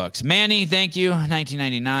Starbucks. Manny, thank you.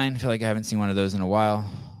 1999. I feel like I haven't seen one of those in a while.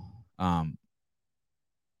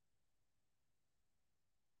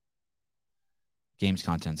 Games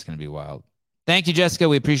content's going to be wild. Thank you, Jessica.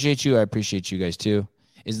 We appreciate you. I appreciate you guys too.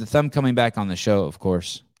 Is the thumb coming back on the show? Of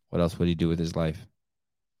course. What else would he do with his life?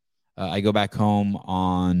 I go back home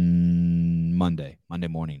on Monday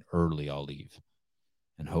morning early. I'll leave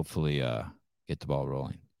and hopefully get the ball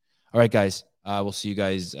rolling. All right, guys. We'll see you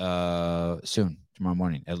guys soon tomorrow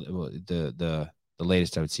morning. The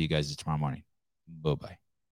latest I would see you guys is tomorrow morning. Bye-bye.